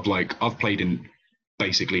I've played in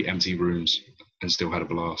basically empty rooms and still had a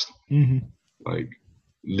blast. Mm-hmm. Like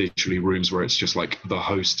literally rooms where it's just like the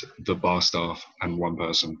host, the bar staff, and one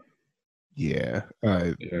person. Yeah.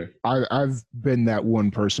 I've been that one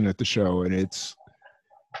person at the show, and it's,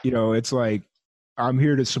 you know, it's like I'm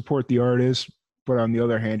here to support the artist, but on the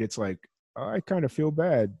other hand, it's like I kind of feel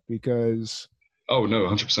bad because. Oh no,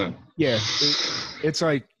 100%. Yeah, it's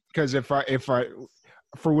like because if I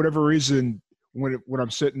for whatever reason when I'm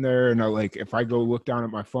sitting there and if I go look down at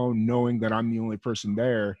my phone knowing that I'm the only person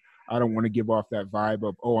there, I don't want to give off that vibe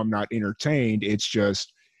of I'm not entertained. It's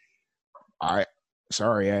just I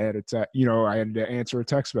had to answer a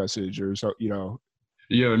text message or so, you know.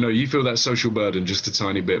 Yeah, no, you feel that social burden just a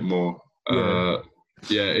tiny bit more. Yeah,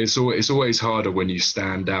 it's always harder when you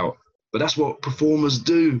stand out. But that's what performers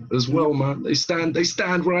do as well, man. They stand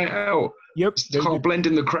right out. Yep. You can't blend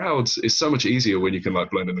in the crowds. It's so much easier when you can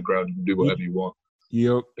like blend in the crowd and do whatever you want.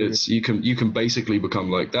 Yep. It's you can basically become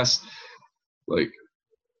like that's like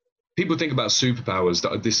people think about superpowers.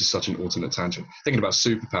 This is such an alternate tangent. Thinking about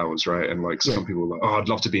superpowers, right? And like some people are like, oh, I'd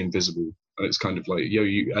love to be invisible. And it's kind of like,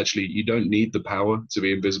 you don't need the power to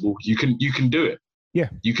be invisible. You can do it. Yeah.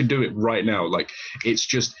 You can do it right now. Like it's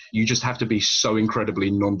just you just have to be so incredibly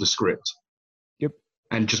nondescript. Yep.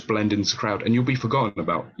 And just blend into the crowd, and you'll be forgotten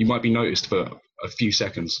about. You might be noticed for a few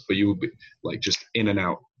seconds, but you will be like just in and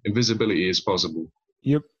out. Invisibility is possible.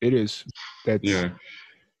 Yep, it is.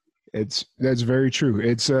 That's very true.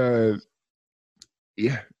 It's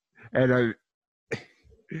yeah. And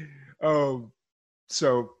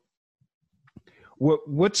so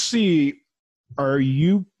are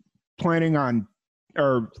you planning on,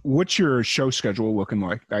 or what's your show schedule looking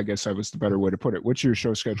like? I guess that was the better way to put it. What's your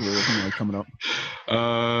show schedule looking like coming up?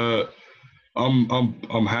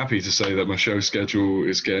 I'm happy to say that my show schedule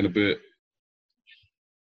is getting a bit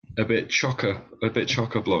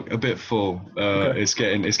chock-a-block, a bit full. Okay. It's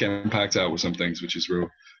getting packed out with some things, which is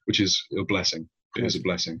a blessing. It is a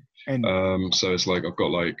blessing. And so it's like I've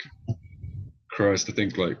got like Christ, I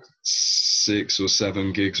think like 6 or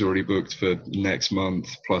 7 gigs already booked for next month.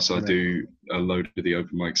 Plus I do a load of the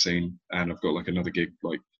open mic scene, and I've got like another gig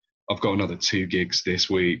like I've got another 2 gigs this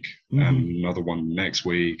week and another one next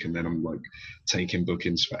week, and then I'm like taking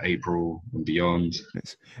bookings for April and beyond.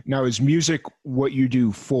 Nice. Now, is music what you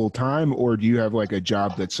do full time, or do you have like a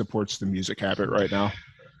job that supports the music habit right now?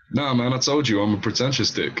 Nah, man, I told you I'm a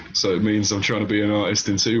pretentious dick, so it means I'm trying to be an artist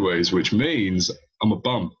in 2 ways, which means I'm a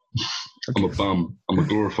bum. I'm a bum. I'm a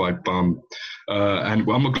glorified bum, and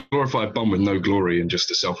I'm a glorified bum with no glory and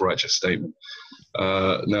just a self-righteous statement.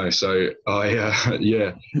 No, so I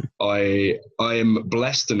am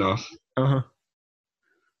blessed enough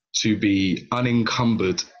to be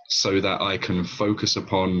unencumbered so that I can focus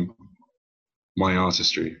upon my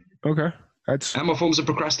artistry. Okay, and my forms of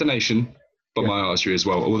procrastination, but my artistry as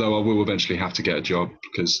well. Although I will eventually have to get a job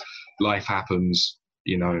because life happens,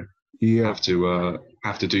 you know. Have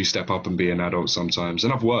to do step up and be an adult sometimes.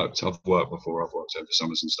 And I've worked before. I've worked over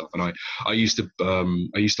summers and stuff. And I used to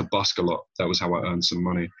busk a lot. That was how I earned some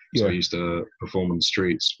money. So I used to perform on the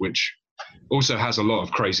streets, which also has a lot of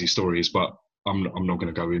crazy stories, but I'm not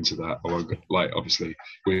going to go into that. Like, obviously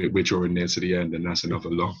we're drawing near to the end, and that's another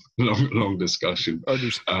long discussion.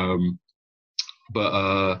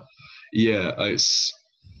 It's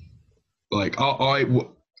like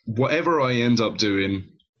whatever I end up doing,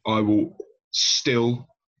 I will still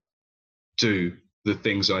do the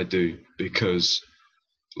things I do because,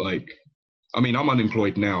 like, I mean, I'm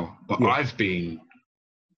unemployed now, but I've been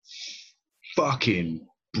fucking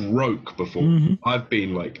broke before. I've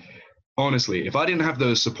been like, honestly, if I didn't have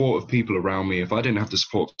the support of people around me, if I didn't have the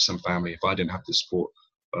support of some family, if I didn't have the support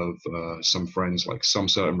of some friends, like some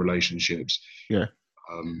certain relationships,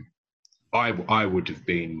 I would have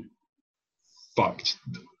been fucked.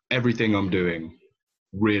 Everything I'm doing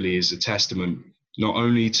really is a testament not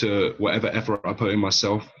only to whatever effort I put in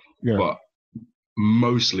myself, but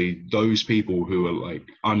mostly those people who are like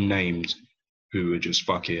unnamed, who are just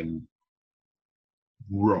fucking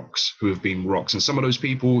rocks, who have been rocks. And some of those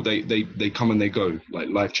people, they come and they go. Like,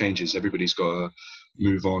 life changes. Everybody's got to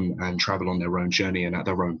move on and travel on their own journey and at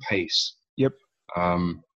their own pace.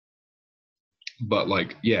 But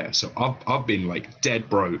like, so I've been like dead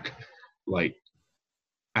broke, like,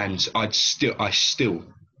 and I still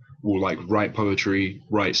will like write poetry,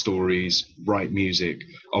 write stories, write music.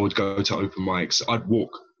 I would go to open mics. I'd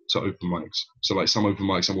walk to open mics. So like some open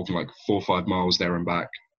mics, I'm walking like 4 or 5 miles there and back.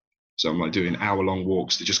 So I'm like doing hour-long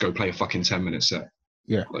walks to just go play a fucking 10-minute set.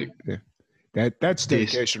 That's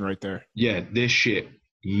dedication right there. This shit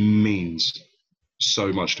means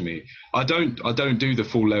so much to me. I don't do the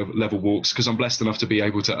full level walks because I'm blessed enough to be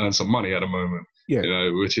able to earn some money at the moment. You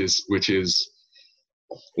know, which is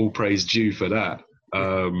all praise due for that.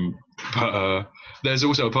 But there's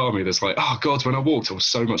also a part of me that's like, oh God, when I walked, I was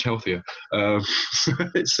so much healthier. So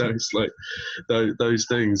it's like those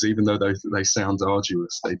things, even though they sound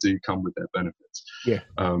arduous, they do come with their benefits.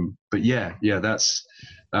 But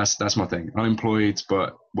that's my thing. Unemployed,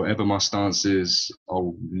 but whatever my stance is,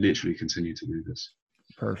 I'll literally continue to do this.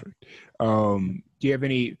 Perfect. Do you have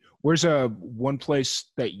any? Where's one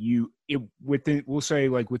place that we'll say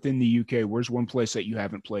like within the UK? Where's one place that you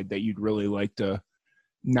haven't played that you'd really like to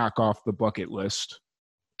knock off the bucket list?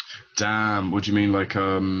 Damn, what do you mean, like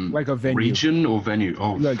a venue, region or venue?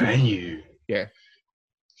 Oh, like venue.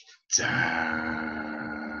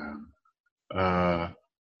 Damn.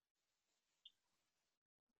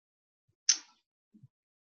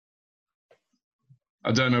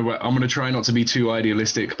 I don't know I'm going to try not to be too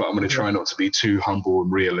idealistic, but I'm going to try not to be too humble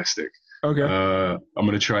and realistic. Okay. I'm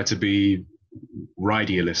going to try to be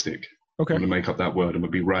ridealistic. Okay. I'm going to make up that word. I'm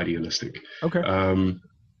going to be ridealistic. Okay. I'm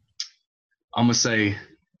going to say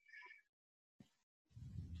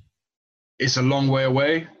it's a long way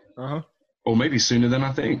away. Or maybe sooner than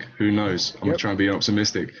I think. Who knows? I'm going to try and be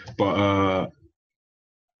optimistic. But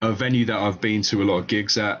a venue that I've been to a lot of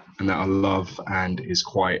gigs at and that I love and is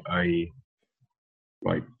quite a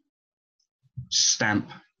like stamp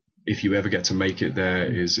if you ever get to make it there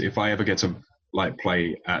is if I ever get to like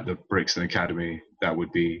play at the Brixton Academy, that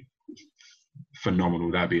would be phenomenal.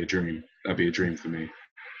 That'd be a dream for me.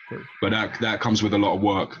 But that comes with a lot of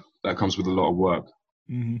work.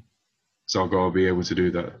 So I've got to be able to do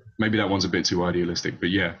that. Maybe that one's a bit too idealistic, but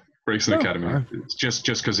yeah, Brixton Academy. It's just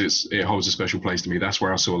because it holds a special place to me. That's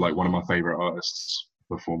where I saw like one of my favorite artists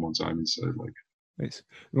perform on time, and so like. Nice.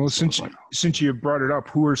 Well, since you brought it up,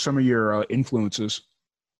 who are some of your influences?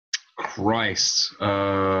 Christ,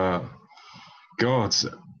 God,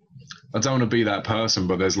 I don't want to be that person,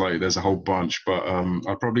 but there's a whole bunch. But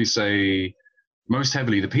I'd probably say most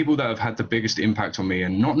heavily the people that have had the biggest impact on me,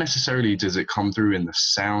 and not necessarily does it come through in the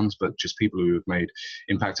sounds, but just people who have made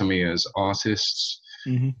impact on me as artists.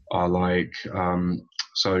 I like,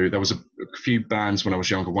 so there was a few bands when I was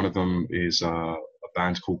younger. One of them is a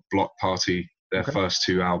band called Block Party. Their first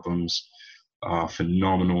two albums are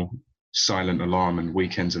phenomenal. Silent Alarm and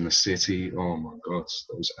Weekends in the City. Oh my God,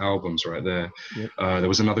 those albums right there. There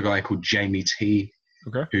was another guy called Jamie T,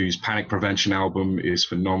 whose Panic Prevention album is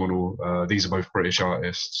phenomenal. These are both British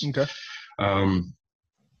artists.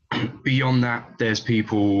 Beyond that, there's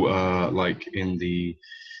people like in the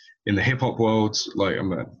hip hop world. Like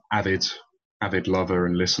I'm an avid lover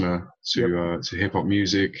and listener to hip hop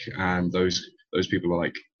music, and those people are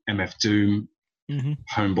like MF Doom,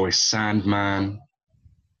 Homeboy Sandman,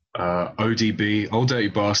 ODB. Old Dirty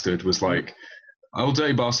Bastard was like. Old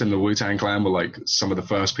Dirty Bastard and the Wu-Tang Clan were like some of the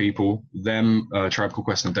first people. Them, Tribe Called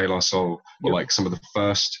Quest and De La Soul were like some of the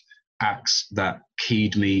first acts that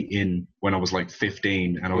keyed me in when I was like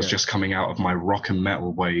 15 and I was just coming out of my rock and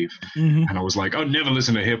metal wave. And I was like, I'd never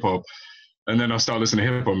listen to hip hop. And then I started listening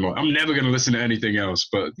to hip hop. I'm like, I'm never going to listen to anything else.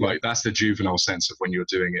 But like, that's the juvenile sense of when you're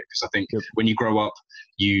doing it. Because I think when you grow up,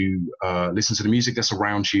 you listen to the music that's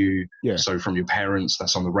around you. So from your parents,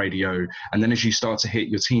 that's on the radio. And then as you start to hit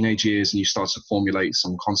your teenage years and you start to formulate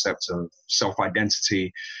some concept of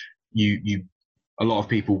self-identity, a lot of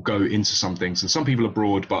people go into some things. And some people are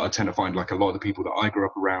broad, but I tend to find like a lot of the people that I grew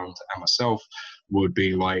up around and myself would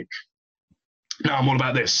be like, no, I'm all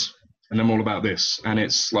about this. And I'm all about this, and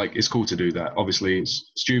it's like it's cool to do that. Obviously,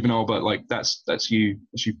 it's juvenile, but like that's you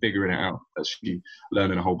figuring it out. That's you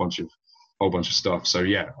learning a whole bunch of stuff. So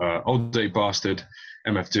yeah, Old Dirty Bastard,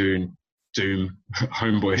 MF Doom,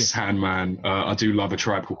 Homeboy Sandman. I do love A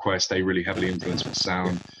Tribe Called Quest. They really heavily influenced my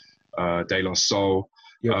sound. De La Soul.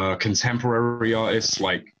 Contemporary artists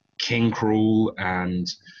like King Cruel and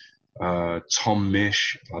Tom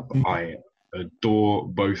Misch. I adore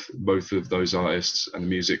both of those artists and the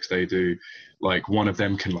music they do. Like one of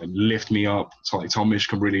them can like lift me up. It's like Tom Misch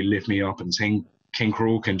can really lift me up, and King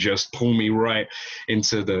Cruel can just pull me right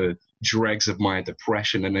into the dregs of my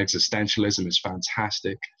depression and existentialism. Is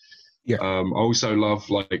fantastic. I also love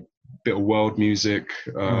like bit of world music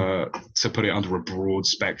to put it under a broad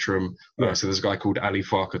spectrum. So there's a guy called Ali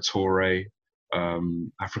Farka Toure,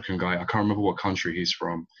 African guy. I can't remember what country he's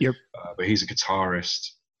from. But he's a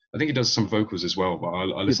guitarist. I think he does some vocals as well, but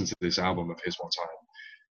I listened to this album of his one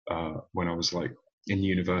time when I was like in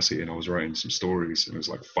university and I was writing some stories and it was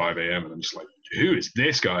like 5 a.m. and I'm just like, who is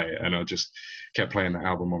this guy? And I just kept playing the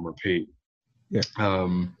album on repeat.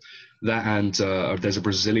 That and there's a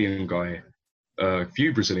Brazilian guy, a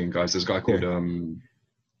few Brazilian guys. There's a guy called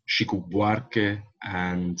Chico Buarque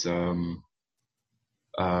and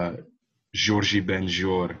Jorge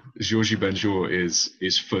Benjor. Jorge Benjor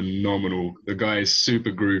is phenomenal. The guy is super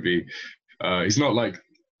groovy. He's not like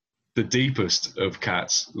the deepest of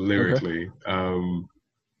cats lyrically,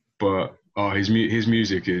 but his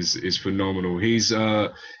music is phenomenal. He's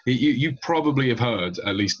you probably have heard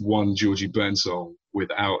at least one Georgie Ben song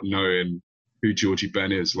without knowing who Georgie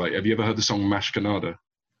Ben is. Like, have you ever heard the song Mashkanada?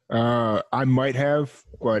 I might have,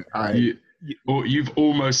 but you've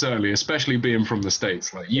almost certainly, especially being from the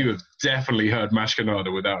States, like you have definitely heard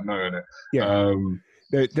Mashkanada without knowing it.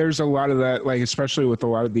 There's a lot of that, like especially with a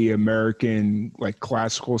lot of the American like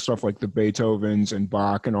classical stuff, like the Beethovens and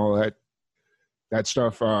Bach and all that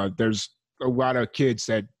stuff. There's a lot of kids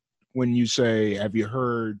that when you say, "Have you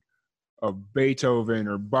heard of Beethoven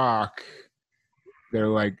or Bach?" they're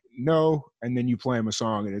like, "No," and then you play them a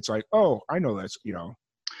song, and it's like, "Oh, I know that's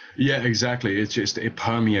Yeah, exactly. It's just it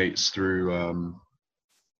permeates through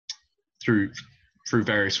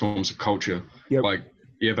various forms of culture. Like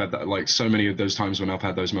you've had that, like so many of those times when I've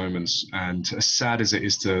had those moments, and as sad as it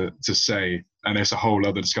is to say, and it's a whole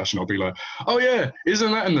other discussion, I'll be like, oh yeah,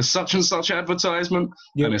 isn't that in the such and such advertisement?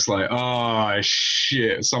 And it's like, oh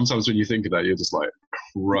shit. Sometimes when you think of that, you're just like,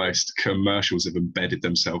 Christ, commercials have embedded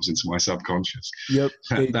themselves into my subconscious.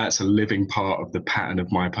 That's a living part of the pattern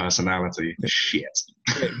of my personality. Shit.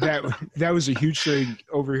 that was a huge thing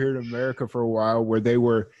over here in America for a while, where they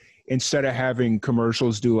were, instead of having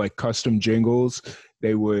commercials do like custom jingles,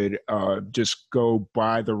 they would just go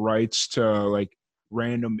buy the rights to like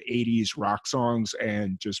random 80s rock songs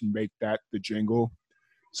and just make that the jingle.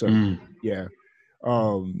 So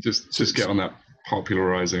just get on that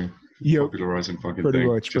popularizing fucking pretty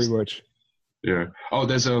thing. Pretty much. Yeah. Oh,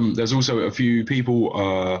 there's also a few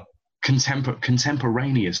people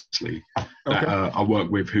contemporaneously that I work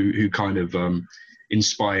with who kind of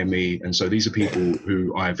inspire me, and so these are people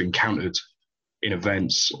who I've encountered in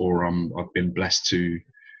events or I've been blessed to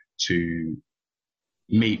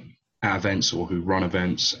meet at events or who run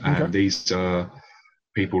events, and these are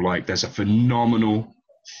people like there's a phenomenal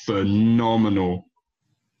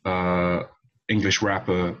English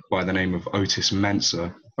rapper by the name of Otis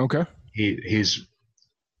Mensa. Okay. His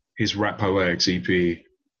Rap Poetics EP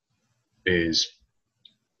is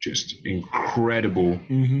just incredible,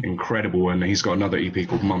 incredible. And he's got another EP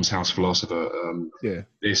called Mum's House Philosopher.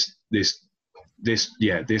 This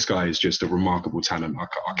guy is just a remarkable talent.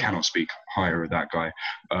 I cannot speak higher of that guy.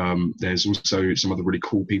 There's also some other really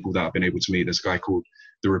cool people that I've been able to meet. There's a guy called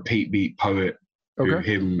the Repeat Beat Poet, who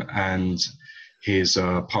him and his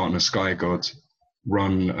partner Sky God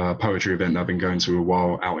run a poetry event that I've been going to a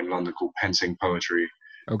while out in London called Pensing Poetry.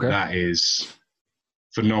 Okay. That is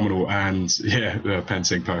phenomenal. And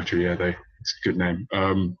Pensing Poetry, it's a good name.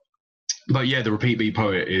 But yeah, the Repeat Beat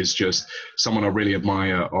Poet is just someone I really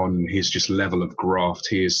admire on his just level of graft.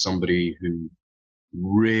 He is somebody who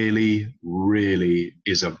really, really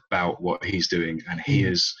is about what he's doing. And he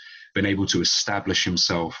has been able to establish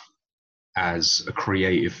himself as a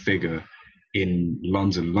creative figure in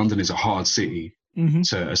London. London is a hard city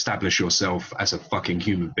to establish yourself as a fucking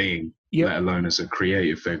human being, let alone as a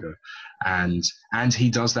creative figure. And he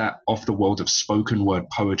does that off the world of spoken word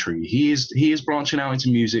poetry. He is branching out into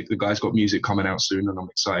music. The guy's got music coming out soon, and I'm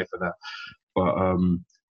excited for that. But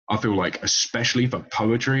I feel like, especially for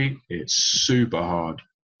poetry, it's super hard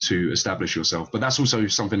to establish yourself. But that's also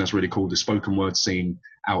something that's really cool, the spoken word scene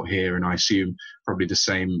out here, and I assume probably the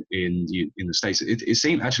same in the States.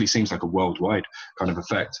 It actually seems like a worldwide kind of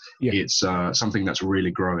effect. It's something that's really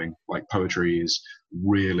growing. Like, poetry is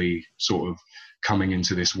really sort of coming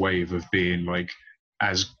into this wave of being like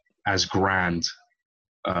as grand,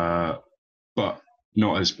 but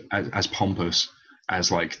not as pompous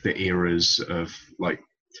as like the eras of like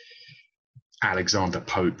Alexander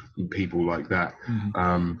Pope and people like that.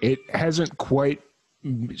 It hasn't quite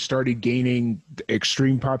started gaining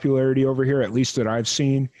extreme popularity over here, at least that I've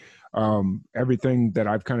seen. Everything that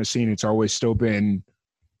I've kind of seen, it's always still been,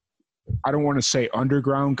 I don't want to say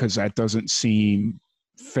underground because that doesn't seem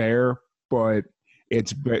fair, but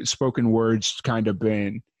it's spoken words kind of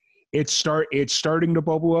been, it's starting to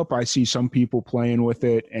bubble up. I see some people playing with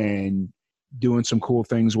it and doing some cool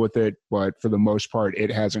things with it, but for the most part,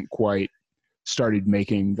 it hasn't quite started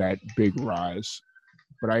making that big rise.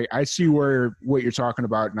 But I see what you're talking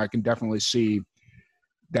about, and I can definitely see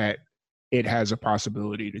that it has a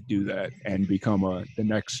possibility to do that and become the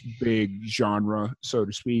next big genre, so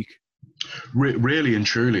to speak. Really and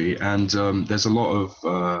truly. And there's a lot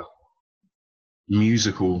of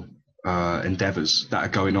musical endeavors that are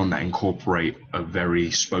going on that incorporate a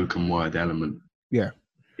very spoken word element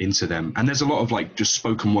into them. And there's a lot of like just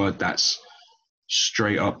spoken word that's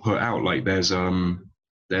straight up put out. Like there's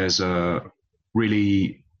a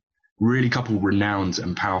really couple renowned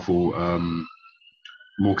and powerful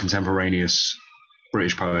more contemporaneous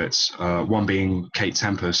British poets, one being Kate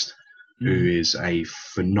Tempest, who is a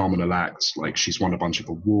phenomenal act. Like, she's won a bunch of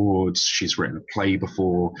awards, she's written a play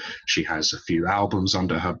before, she has a few albums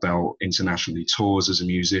under her belt, internationally tours as a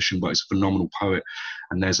musician, but is a phenomenal poet.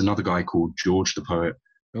 And there's another guy called George the Poet,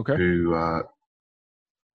 who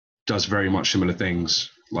does very much similar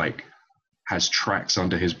things, like has tracks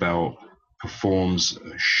under his belt, performs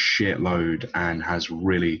a shitload, and has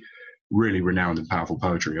really renowned and powerful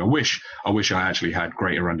poetry. I wish I actually had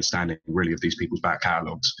greater understanding really of these people's back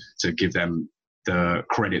catalogs to give them the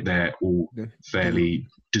credit they're all fairly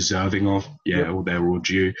deserving of. Or they're all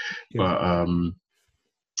due. But I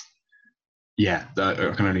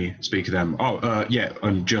can only speak of them.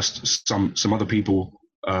 And just some other people.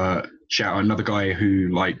 Shout out another guy who,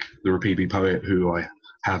 like the Repeat Beat Poet, who I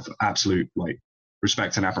have absolute like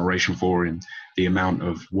respect and admiration for in the amount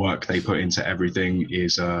of work they put into everything.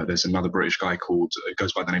 Is there's another British guy called, it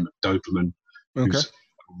goes by the name of Doperman, who's a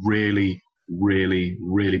really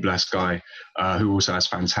blessed guy, who also has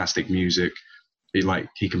fantastic music.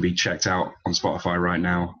 He can be checked out on Spotify right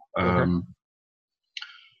now.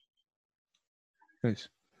 Nice.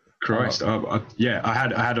 Christ, I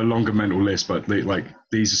had a longer mental list, but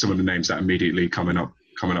these are some of the names that immediately coming up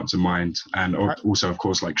to mind. And also, of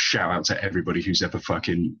course, like, shout out to everybody who's ever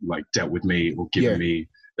fucking like dealt with me or given me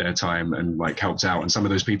their time and like helped out. And some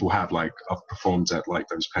of those people have like, I've performed at like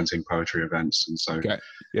those Pensing Poetry events, and so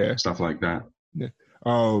stuff like that.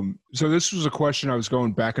 So this was a question I was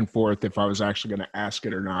going back and forth if I was actually going to ask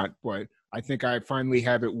it or not, but I think I finally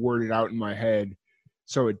have it worded out in my head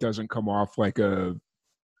so it doesn't come off like I'm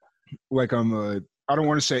I don't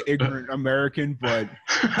want to say ignorant American, but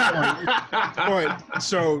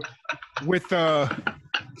so with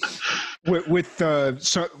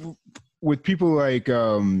people like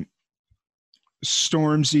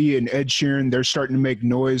Stormzy and Ed Sheeran, they're starting to make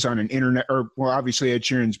noise on an internet, or well, obviously Ed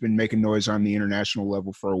Sheeran's been making noise on the international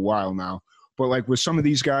level for a while now, but like with some of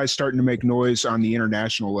these guys starting to make noise on the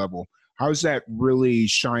international level, how's that really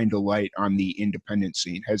shined a light on the independent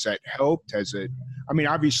scene? Has that helped? Has it? I mean,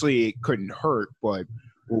 obviously it couldn't hurt, but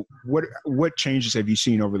what changes have you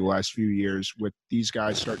seen over the last few years with these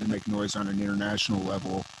guys starting to make noise on an international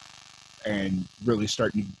level and really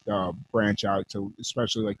starting to branch out to,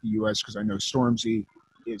 especially like the U.S. Because I know Stormzy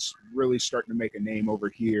is really starting to make a name over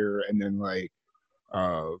here, and then like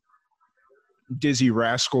Dizzy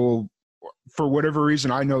Rascal, for whatever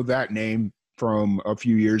reason, I know that name from a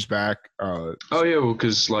few years back. Oh yeah, well,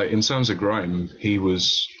 because like in terms of grime, he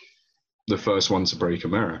was the first one to break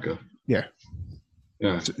America. Yeah.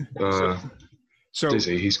 Yeah. So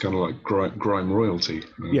Dizzy, he's kind of like grime royalty.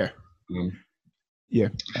 Yeah. Yeah.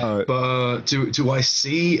 But do I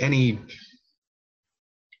see any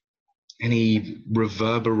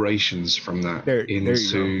reverberations from that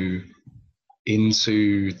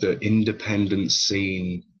into the independent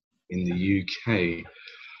scene in the UK?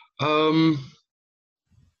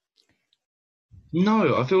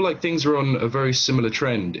 No, I feel like things are on a very similar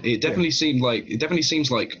trend. It definitely seems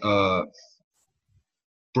like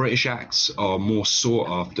British acts are more sought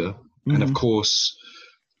after, and of course,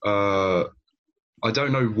 I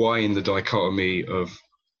don't know why in the dichotomy of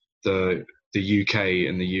the UK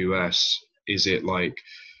and the US is it like,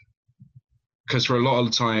 because for a lot of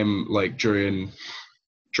the time, like during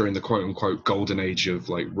the quote unquote golden age of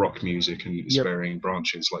like rock music and its varying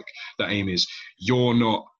branches, like the aim is you're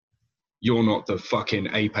not the fucking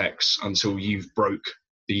apex until you've broke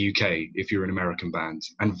the UK if you're an American band,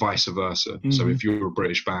 and vice versa. So if you're a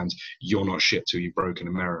British band, you're not shit till you've broken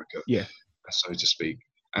America, so to speak.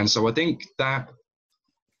 And so I think that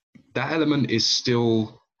element is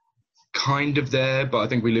still kind of there, but I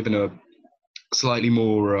think we live in a slightly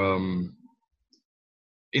more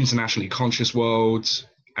internationally conscious world,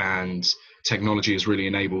 and technology has really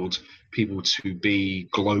enabled people to be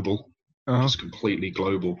global, just completely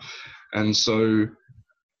global. And so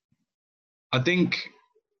I think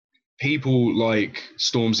people like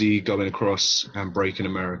Stormzy going across and breaking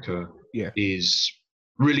America is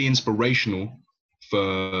really inspirational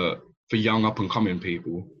for young up and coming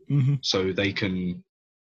people. So they can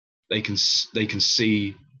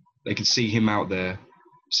see him out there,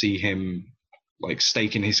 see him like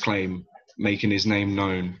staking his claim, making his name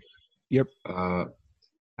known,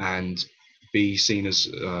 and be seen as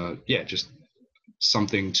just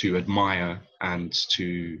something to admire and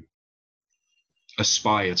to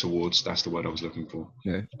aspire towards. That's the word I was looking for.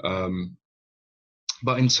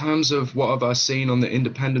 But in terms of what have I seen on the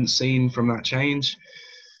independent scene from that change,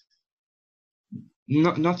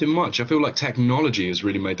 nothing much. I feel like technology has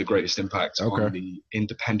really made the greatest impact on the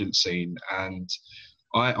independent scene, and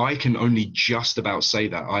I can only just about say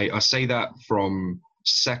that. I say that from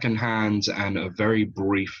secondhand and a very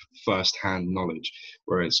brief first-hand knowledge,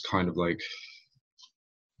 where it's kind of like,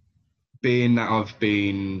 being that I've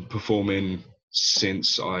been performing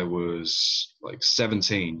since I was like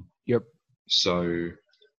 17. So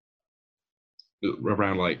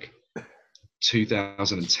around like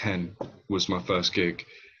 2010 was my first gig,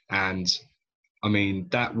 and I mean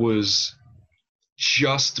that was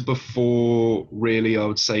just before, really, I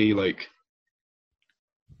would say, like,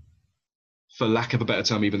 for lack of a better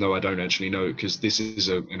term, even though I don't actually know, because this is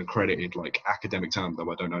an accredited like academic term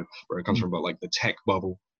though I don't know where it comes from, but like the tech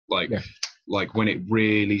bubble, like when it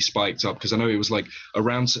really spiked up, because I know it was like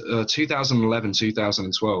around 2011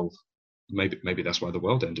 2012. Maybe that's why the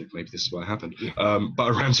world ended. Maybe this is what happened. But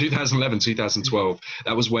around 2011, 2012,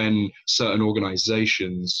 that was when certain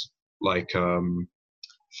organizations like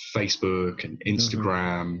Facebook and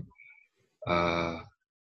Instagram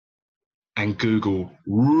and Google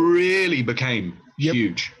really became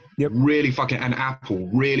huge. Really fucking, and Apple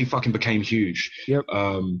really fucking became huge.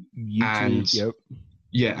 YouTube,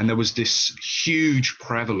 and there was this huge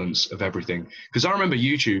prevalence of everything. Because I remember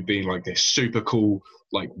YouTube being like this super cool,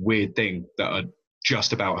 like weird thing that I'd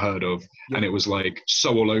just about heard of, and it was like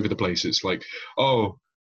so all over the place. It's like, oh,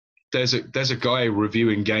 there's a guy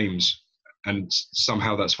reviewing games, and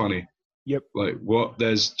somehow that's funny. Like, what?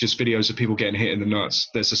 There's just videos of people getting hit in the nuts.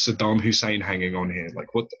 There's a Saddam Hussein hanging on here.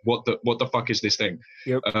 Like, what the fuck is this thing?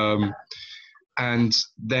 And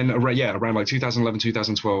then around like 2011,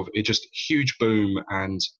 2012, it just huge boom,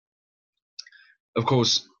 and of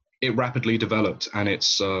course it rapidly developed, and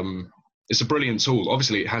it's a brilliant tool.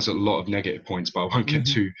 Obviously, it has a lot of negative points, but I won't get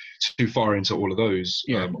too far into all of those.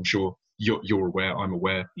 I'm sure you're aware. I'm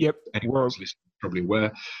aware. Anyone who's listening is probably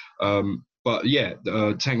aware. But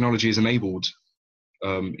technology has enabled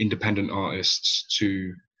independent artists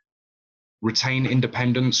to retain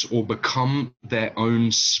independence or become their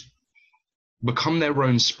own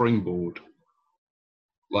springboard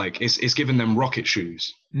Like it's given them rocket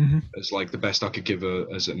shoes. Mm-hmm. As like the best I could give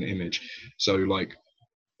as an image. So like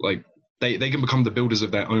they can become the builders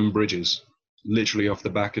of their own bridges, literally off the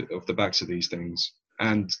backs of these things.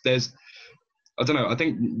 And there's, I don't know, I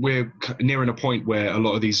think we're nearing a point where a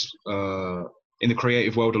lot of these in the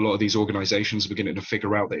creative world, a lot of these organizations are beginning to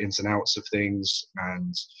figure out the ins and outs of things,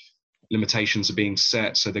 and limitations are being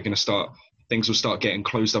set. So they're going to things will start getting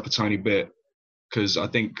closed up a tiny bit, because I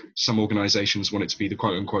think some organizations want it to be the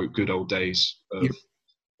quote unquote good old days of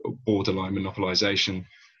borderline monopolization.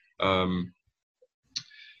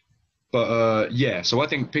 Yeah, so I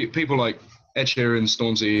think people like Ed Sheeran,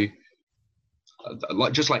 Stormzy,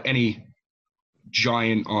 just like any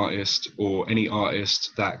giant artist or any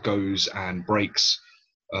artist that goes and breaks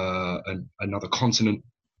another continent,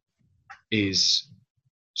 is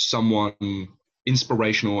someone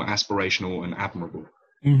inspirational, aspirational, and admirable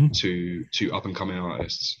to up and coming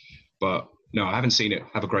artists. But no, I haven't seen it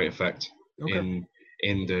have a great effect in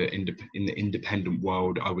the independent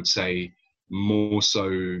world. I would say more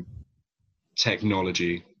so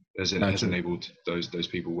technology has enabled those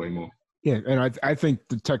people way more. Yeah, and I think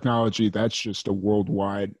the technology, that's just a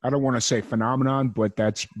worldwide, I don't want to say phenomenon, but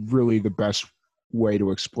that's really the best way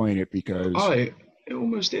to explain it, because it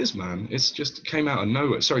almost is, man. It's just came out of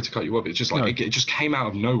nowhere. Sorry to cut you off. It's just like it just came out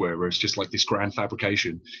of nowhere, where it's just like this grand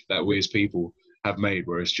fabrication that we as people have made,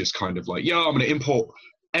 where it's just kind of like, yo, I'm going to import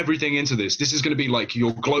everything into this. This is going to be like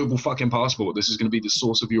your global fucking passport. This is going to be the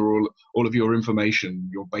source of all of your information.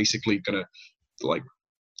 You're basically going to like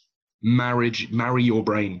marry your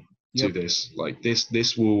brain to this. Like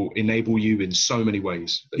this will enable you in so many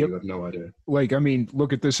ways that you have no idea. Like, I mean,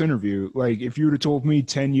 look at this interview. Like, if you would have told me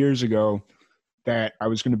 10 years ago that I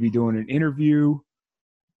was going to be doing an interview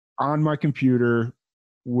on my computer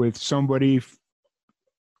with somebody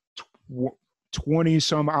 20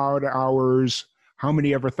 some odd hours, how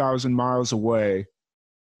many ever thousand miles away,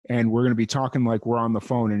 and we're going to be talking like we're on the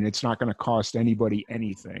phone, and it's not going to cost anybody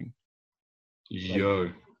anything. Yeah,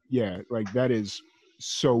 like that is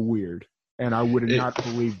so weird. And I would have not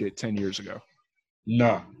believed it 10 years ago.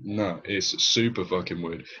 No, it's super fucking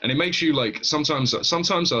weird. And it makes you like, sometimes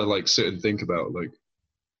I like sit and think about like,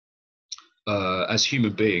 as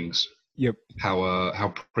human beings,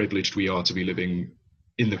 how privileged we are to be living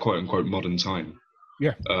in the quote unquote modern time.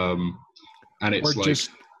 Yeah. And it's like,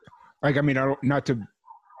 just like, I mean, I don't, not to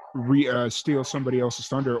steal somebody else's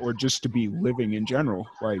thunder, or just to be living in general.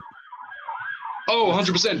 Like, oh,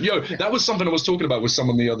 100%. Yo, that was something I was talking about with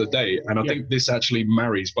someone the other day. And I think this actually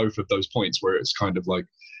marries both of those points, where it's kind of like,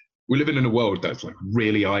 we're living in a world that's like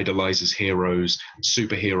really idolizes heroes,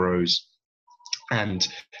 superheroes. And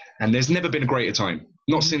there's never been a greater time.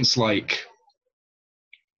 Not since like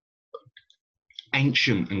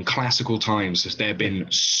ancient and classical times has there been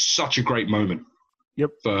such a great moment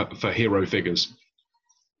for hero figures.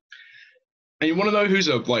 And you want to know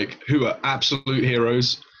who are absolute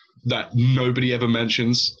heroes that nobody ever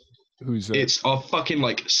mentions? Who's that? It's our fucking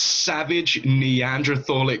like savage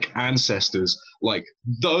Neanderthalic ancestors. Like,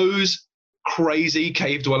 those crazy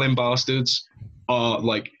cave dwelling bastards are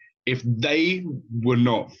like, if they were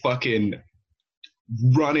not fucking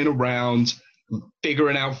running around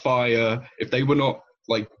figuring out fire, if they were not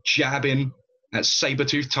like jabbing at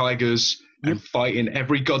saber-toothed tigers and fighting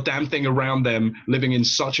every goddamn thing around them, living in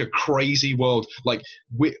such a crazy world, like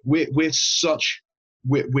we're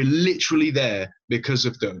literally there because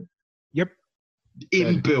of them.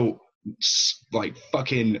 Inbuilt, like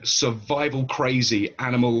fucking survival crazy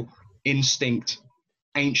animal instinct,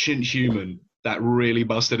 ancient human that really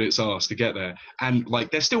busted its ass to get there. And like,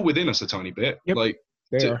 they're still within us a tiny bit. Like,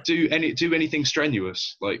 do anything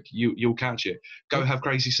strenuous, like you'll catch it. Go have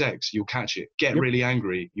crazy sex, you'll catch it. Get really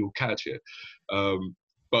angry, you'll catch it.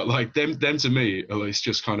 But like them to me, it's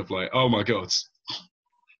just kind of like, oh my god,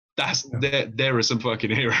 there are some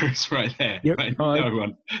fucking heroes right there. Like,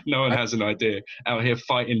 no one has an idea. Out here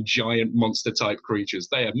fighting giant monster type creatures,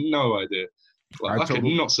 they have no idea. Like, I could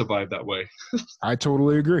not survive that way. I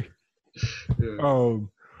totally agree.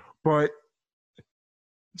 But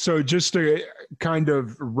so just to kind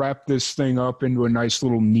of wrap this thing up into a nice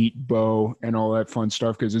little neat bow and all that fun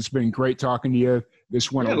stuff, because it's been great talking to you.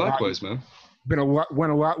 This went likewise, man. Went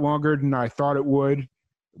a lot longer than I thought it would.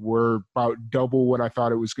 We're about double what I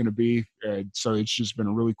thought it was going to be. So it's just been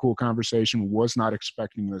a really cool conversation. Was not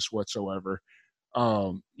expecting this whatsoever.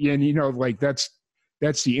 And you know, like that's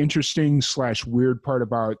the interesting / weird part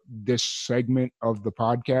about this segment of the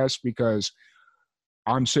podcast, because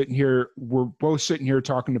we're both sitting here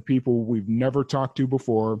talking to people we've never talked to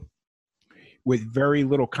before, with very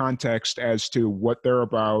little context as to what they're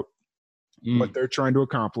about, what they're trying to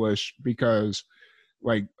accomplish, because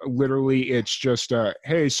Like literally it's just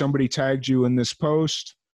hey, somebody tagged you in this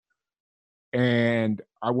post and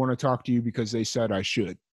I want to talk to you because they said I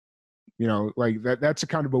should. You know, like that's a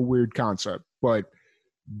kind of a weird concept, but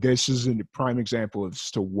this is a prime example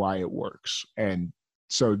as to why it works. And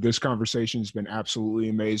so this conversation has been absolutely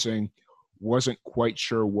amazing. Wasn't quite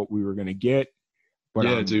sure what we were going to get, but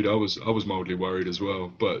yeah, dude, I was mildly worried as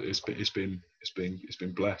well, but it's been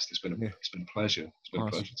blessed. It's been a pleasure. It's been a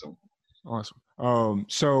pleasure, Tom. Awesome.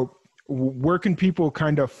 So where can people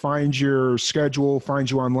kind of find your schedule,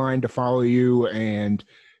 find you online to follow you and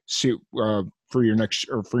see for your next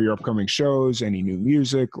or for your upcoming shows, any new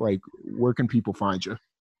music? Like, where can people find you?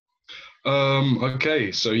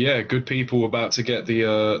 Okay, so yeah, good people about to get the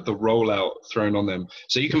rollout thrown on them.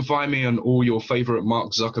 So you can find me on all your favorite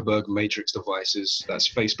Mark Zuckerberg Matrix devices.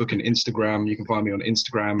 That's Facebook and Instagram. You can find me on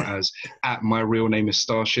Instagram as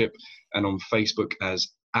 @myrealnameisstarship and on Facebook as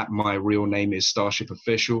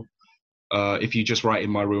 @myrealnameisstarshipofficial. If you just write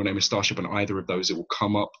in My Real Name is Starship on either of those, it will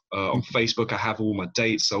come up. On Facebook, I have all my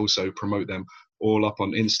dates. I also promote them all up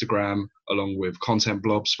on Instagram, along with content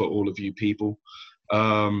blobs for all of you people.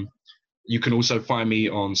 You can also find me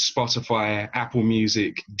on Spotify, Apple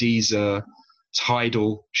Music, Deezer,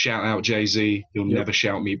 Tidal. Shout out Jay-Z. He'll never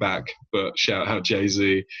shout me back, but shout out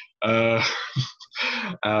Jay-Z.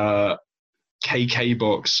 KK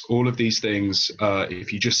Box, all of these things.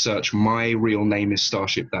 If you just search My Real Name is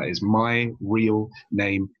Starship, that is My Real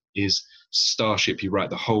Name is Starship. You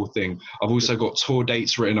write the whole thing. I've also got tour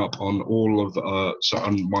dates written up on all of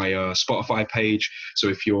on my Spotify page. So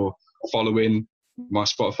if you're following my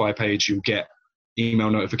Spotify page, you'll get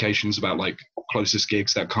email notifications about like closest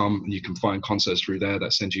gigs that come, and you can find concerts through there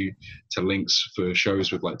that send you to links for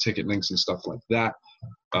shows with like ticket links and stuff like that.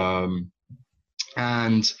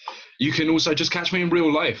 And you can also just catch me in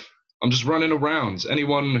real life. I'm just running around.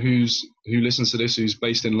 Anyone who listens to this, who's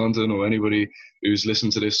based in London, or anybody who's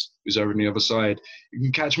listened to this, who's over on the other side, you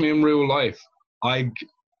can catch me in real life. I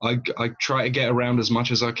try to get around as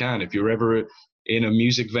much as I can. If you're ever in a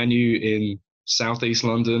music venue in Southeast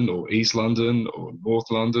London or East London or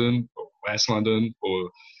North London or West London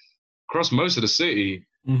or across most of the city,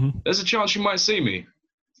 there's a chance you might see me.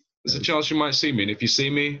 And if you see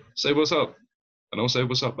me, say what's up. And I'll say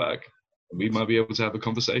what's up back. And we might be able to have a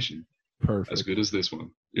conversation. Perfect. As good as this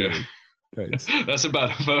one. Yeah. That's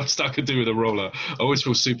about the most I could do with a roller. I always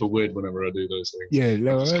feel super weird whenever I do those things. Yeah,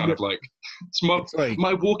 no, it's kind of like it's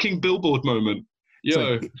my walking billboard moment. Yo,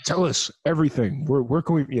 like, tell us everything. Where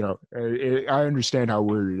can we? You know, I understand how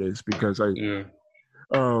weird it is because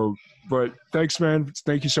but thanks, man.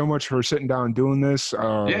 Thank you so much for sitting down and doing this.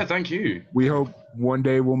 Yeah, thank you. We hope one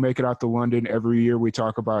day we'll make it out to London. Every year we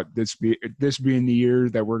talk about this being the year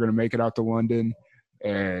that we're going to make it out to London,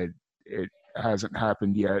 and it hasn't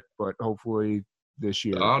happened yet. But hopefully this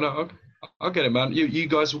year. Oh no, I'll get it, man. You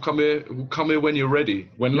guys will come here. We'll come here when you're ready.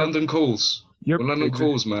 When London calls. When London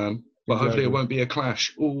calls, man. But hopefully it won't be a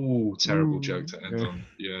clash. Ooh, terrible joke to end on.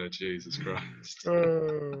 Yeah, Jesus Christ.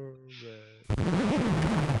 Oh,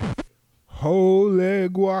 man. Holy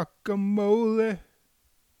guacamole.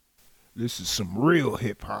 This is some real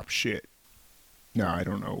hip-hop shit. No, I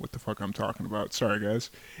don't know what the fuck I'm talking about. Sorry, guys.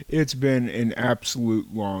 It's been an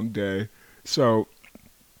absolute long day. So,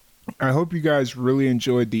 I hope you guys really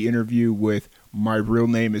enjoyed the interview with My Real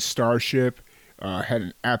Name is Starship. Had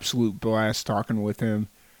an absolute blast talking with him.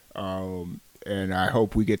 And I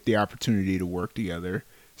hope we get the opportunity to work together.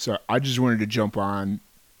 So I just wanted to jump on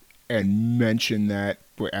and mention that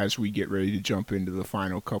as we get ready to jump into the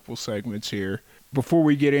final couple segments here. Before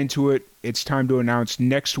we get into it, it's time to announce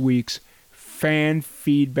next week's Fan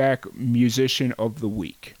Feedback Musician of the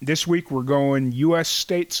Week. This week we're going U.S.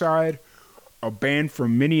 stateside, a band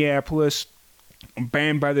from Minneapolis, a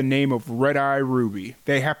band by the name of Red Eye Ruby.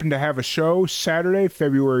 They happen to have a show Saturday,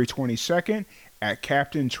 February 22nd at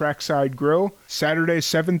Captain Trackside Grill, Saturday,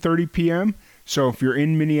 7:30 p.m., So if you're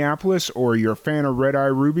in Minneapolis or you're a fan of Red Eye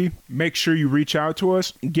Ruby, make sure you reach out to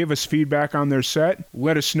us, give us feedback on their set,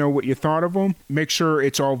 let us know what you thought of them. Make sure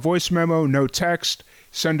it's all voice memo, no text.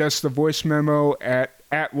 Send us the voice memo at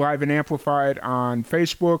Live and Amplified on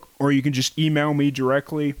Facebook, or you can just email me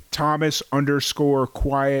directly,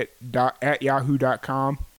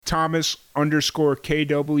 thomas_quiet@yahoo.com,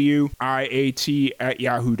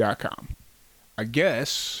 thomas_KWIAT@yahoo.com.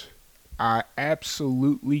 I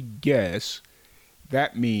absolutely guess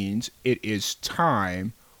that means it is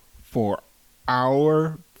time for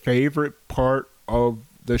our favorite part of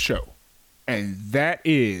the show. And that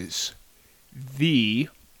is the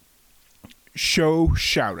show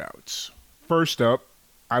shoutouts. First up,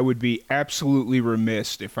 I would be absolutely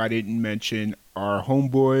remiss if I didn't mention our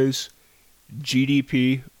homeboys,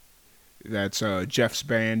 GDP. That's Jeff's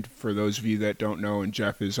band, for those of you that don't know, and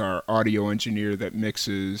Jeff is our audio engineer that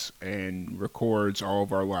mixes and records all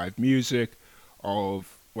of our live music.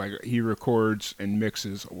 He records and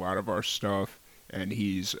mixes a lot of our stuff, and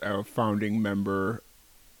he's a founding member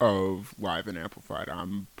of Live and Amplified.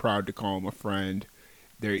 I'm proud to call him a friend.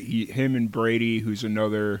 Him and Brady, who's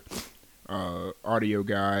another audio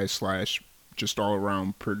guy / just all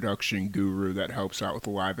around production guru that helps out with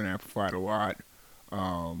Live and Amplified a lot.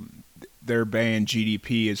 Their band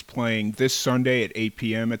GDP is playing this Sunday at 8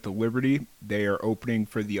 p.m. at the Liberty. They are opening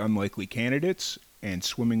for the Unlikely Candidates and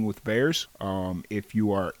Swimming with Bears. If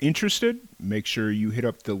you are interested, make sure you hit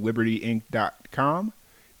up thelibertyinc.com.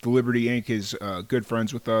 The Liberty Inc. is good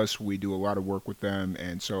friends with us. We do a lot of work with them,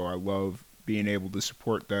 and so I love being able to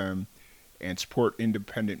support them and support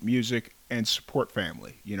independent music and support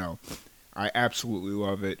family. I absolutely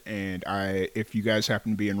love it. And if you guys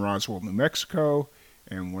happen to be in Roswell, New Mexico,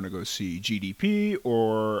 and want to go see GDP,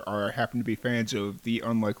 or happen to be fans of the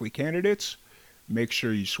Unlikely Candidates, make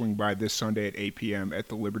sure you swing by this Sunday at 8 p.m. at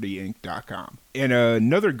thelibertyinc.com. And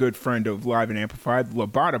another good friend of Live and Amplified,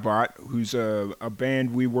 Lobotabot, who's a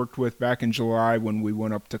band we worked with back in July when we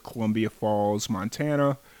went up to Columbia Falls,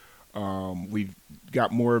 Montana. We've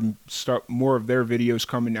got more of their videos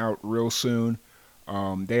coming out real soon.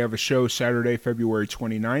 They have a show Saturday, February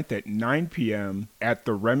 29th at 9 p.m. at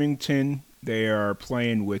the Remington. They are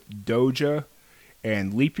playing with Doja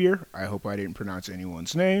and Leap Year. I hope I didn't pronounce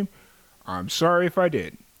anyone's name. I'm sorry if I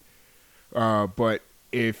did. But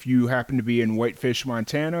if you happen to be in Whitefish,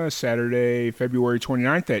 Montana, Saturday, February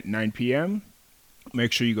 29th at 9 p.m.,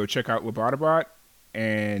 make sure you go check out Lobotabot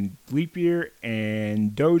and Leap Year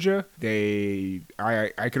and Doja.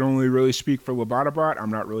 I can only really speak for Lobotabot. I'm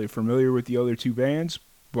not really familiar with the other two bands,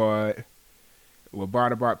 but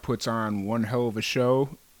Lobotabot puts on one hell of a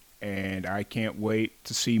show, and I can't wait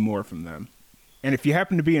to see more from them. And if you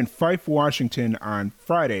happen to be in Fife, Washington on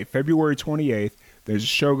Friday, February 28th, there's a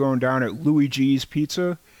show going down at Louis G's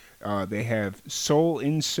Pizza. They have Soul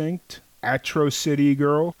Instinct, Atro City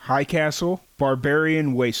Girl, High Castle,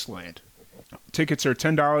 Barbarian Wasteland. Tickets are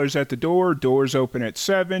 $10 at the door. Doors open at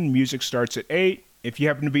 7. Music starts at 8. If you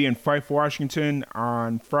happen to be in Fife, Washington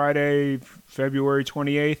on Friday, February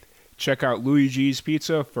 28th, check out Louis G's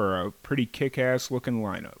Pizza for a pretty kick-ass looking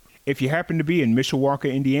lineup. If you happen to be in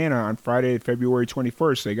Mishawaka, Indiana on Friday, February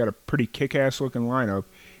 21st, they got a pretty kick-ass looking lineup.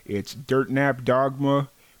 It's Dirt Nap Dogma,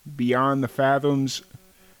 Beyond the Fathoms,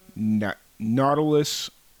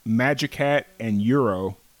 Nautilus, Magic Hat, and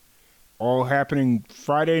Euro. All happening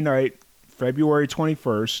Friday night, February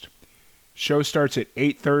 21st. Show starts at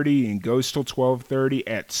 8:30 and goes till 12:30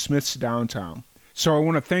 at Smith's Downtown. So I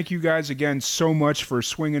want to thank you guys again so much for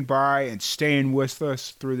swinging by and staying with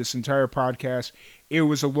us through this entire podcast. It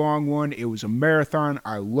was a long one. It was a marathon.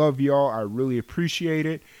 I love y'all. I really appreciate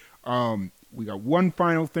it. We got one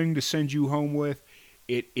final thing to send you home with.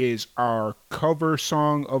 It is our cover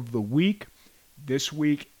song of the week. This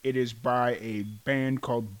week it is by a band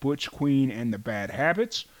called Butch Queen and the Bad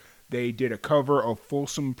Habits. They did a cover of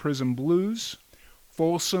Folsom Prison Blues.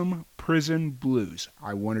 Folsom Prison Blues.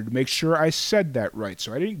 I wanted to make sure I said that right,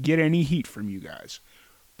 so I didn't get any heat from you guys.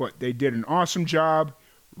 But they did an awesome job.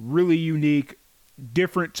 Really unique,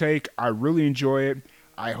 different take. I really enjoy it.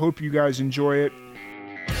 I hope you guys enjoy it.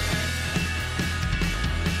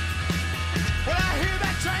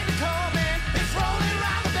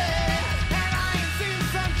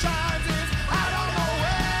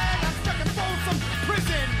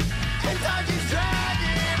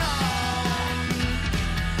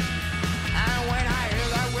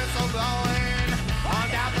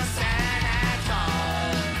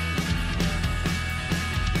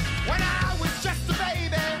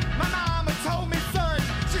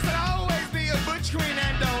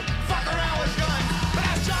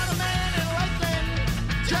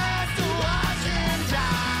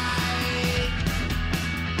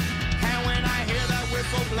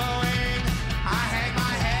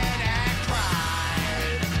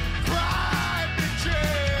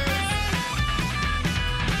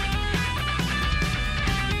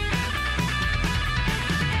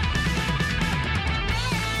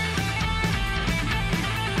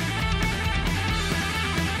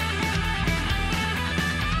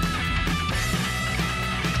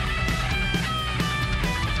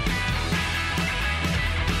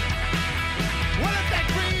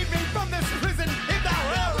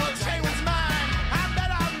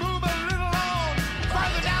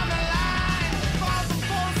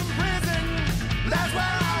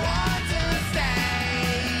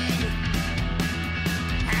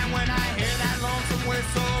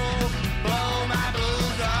 Whistle, blow my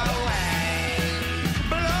blues away.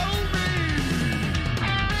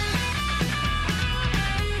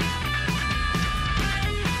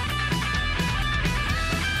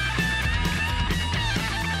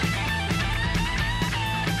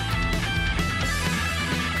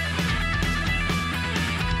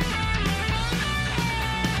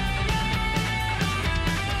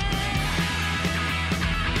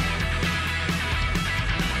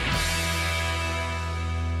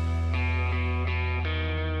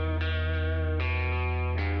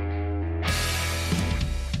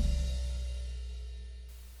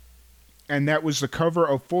 and that was the cover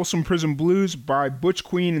of Folsom Prison Blues by Butch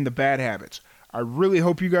Queen and the Bad Habits. I really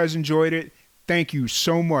hope you guys enjoyed it. Thank you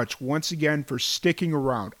so much once again for sticking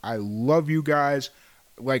around. I love you guys.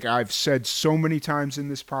 Like I've said so many times in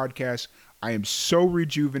this podcast, I am so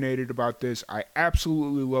rejuvenated about this. I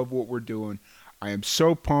absolutely love what we're doing. I am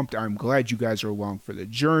so pumped. I'm glad you guys are along for the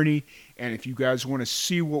journey. And if you guys want to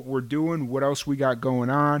see what we're doing, what else we got going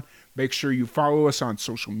on, make sure you follow us on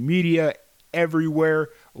social media everywhere,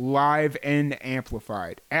 Live and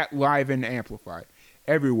Amplified, at Live and Amplified,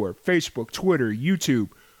 everywhere, Facebook, Twitter, YouTube,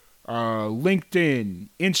 LinkedIn,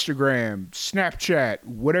 Instagram, Snapchat,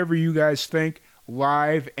 whatever you guys think,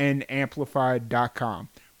 liveandamplified.com.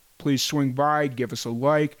 Please swing by, give us a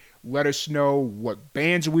like, let us know what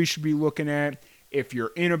bands we should be looking at. If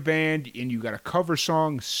you're in a band and you got a cover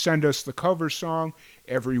song, send us the cover song.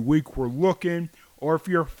 Every week we're looking. Or if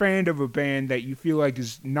you're a fan of a band that you feel like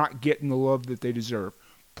is not getting the love that they deserve,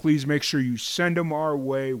 please make sure you send them our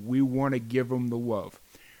way. We want to give them the love.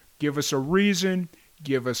 Give us a reason,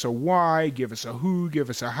 give us a why, give us a who,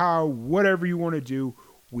 give us a how, whatever you want to do.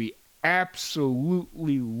 We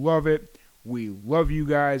absolutely love it. We love you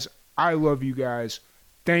guys. I love you guys.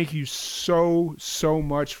 Thank you so, so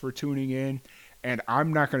much for tuning in. And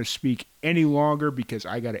I'm not going to speak any longer because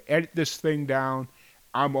I got to edit this thing down.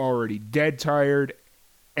 I'm already dead tired,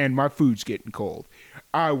 and my food's getting cold.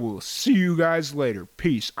 I will see you guys later.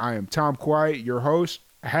 Peace. I am Tom Quiet, your host.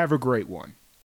 Have a great one.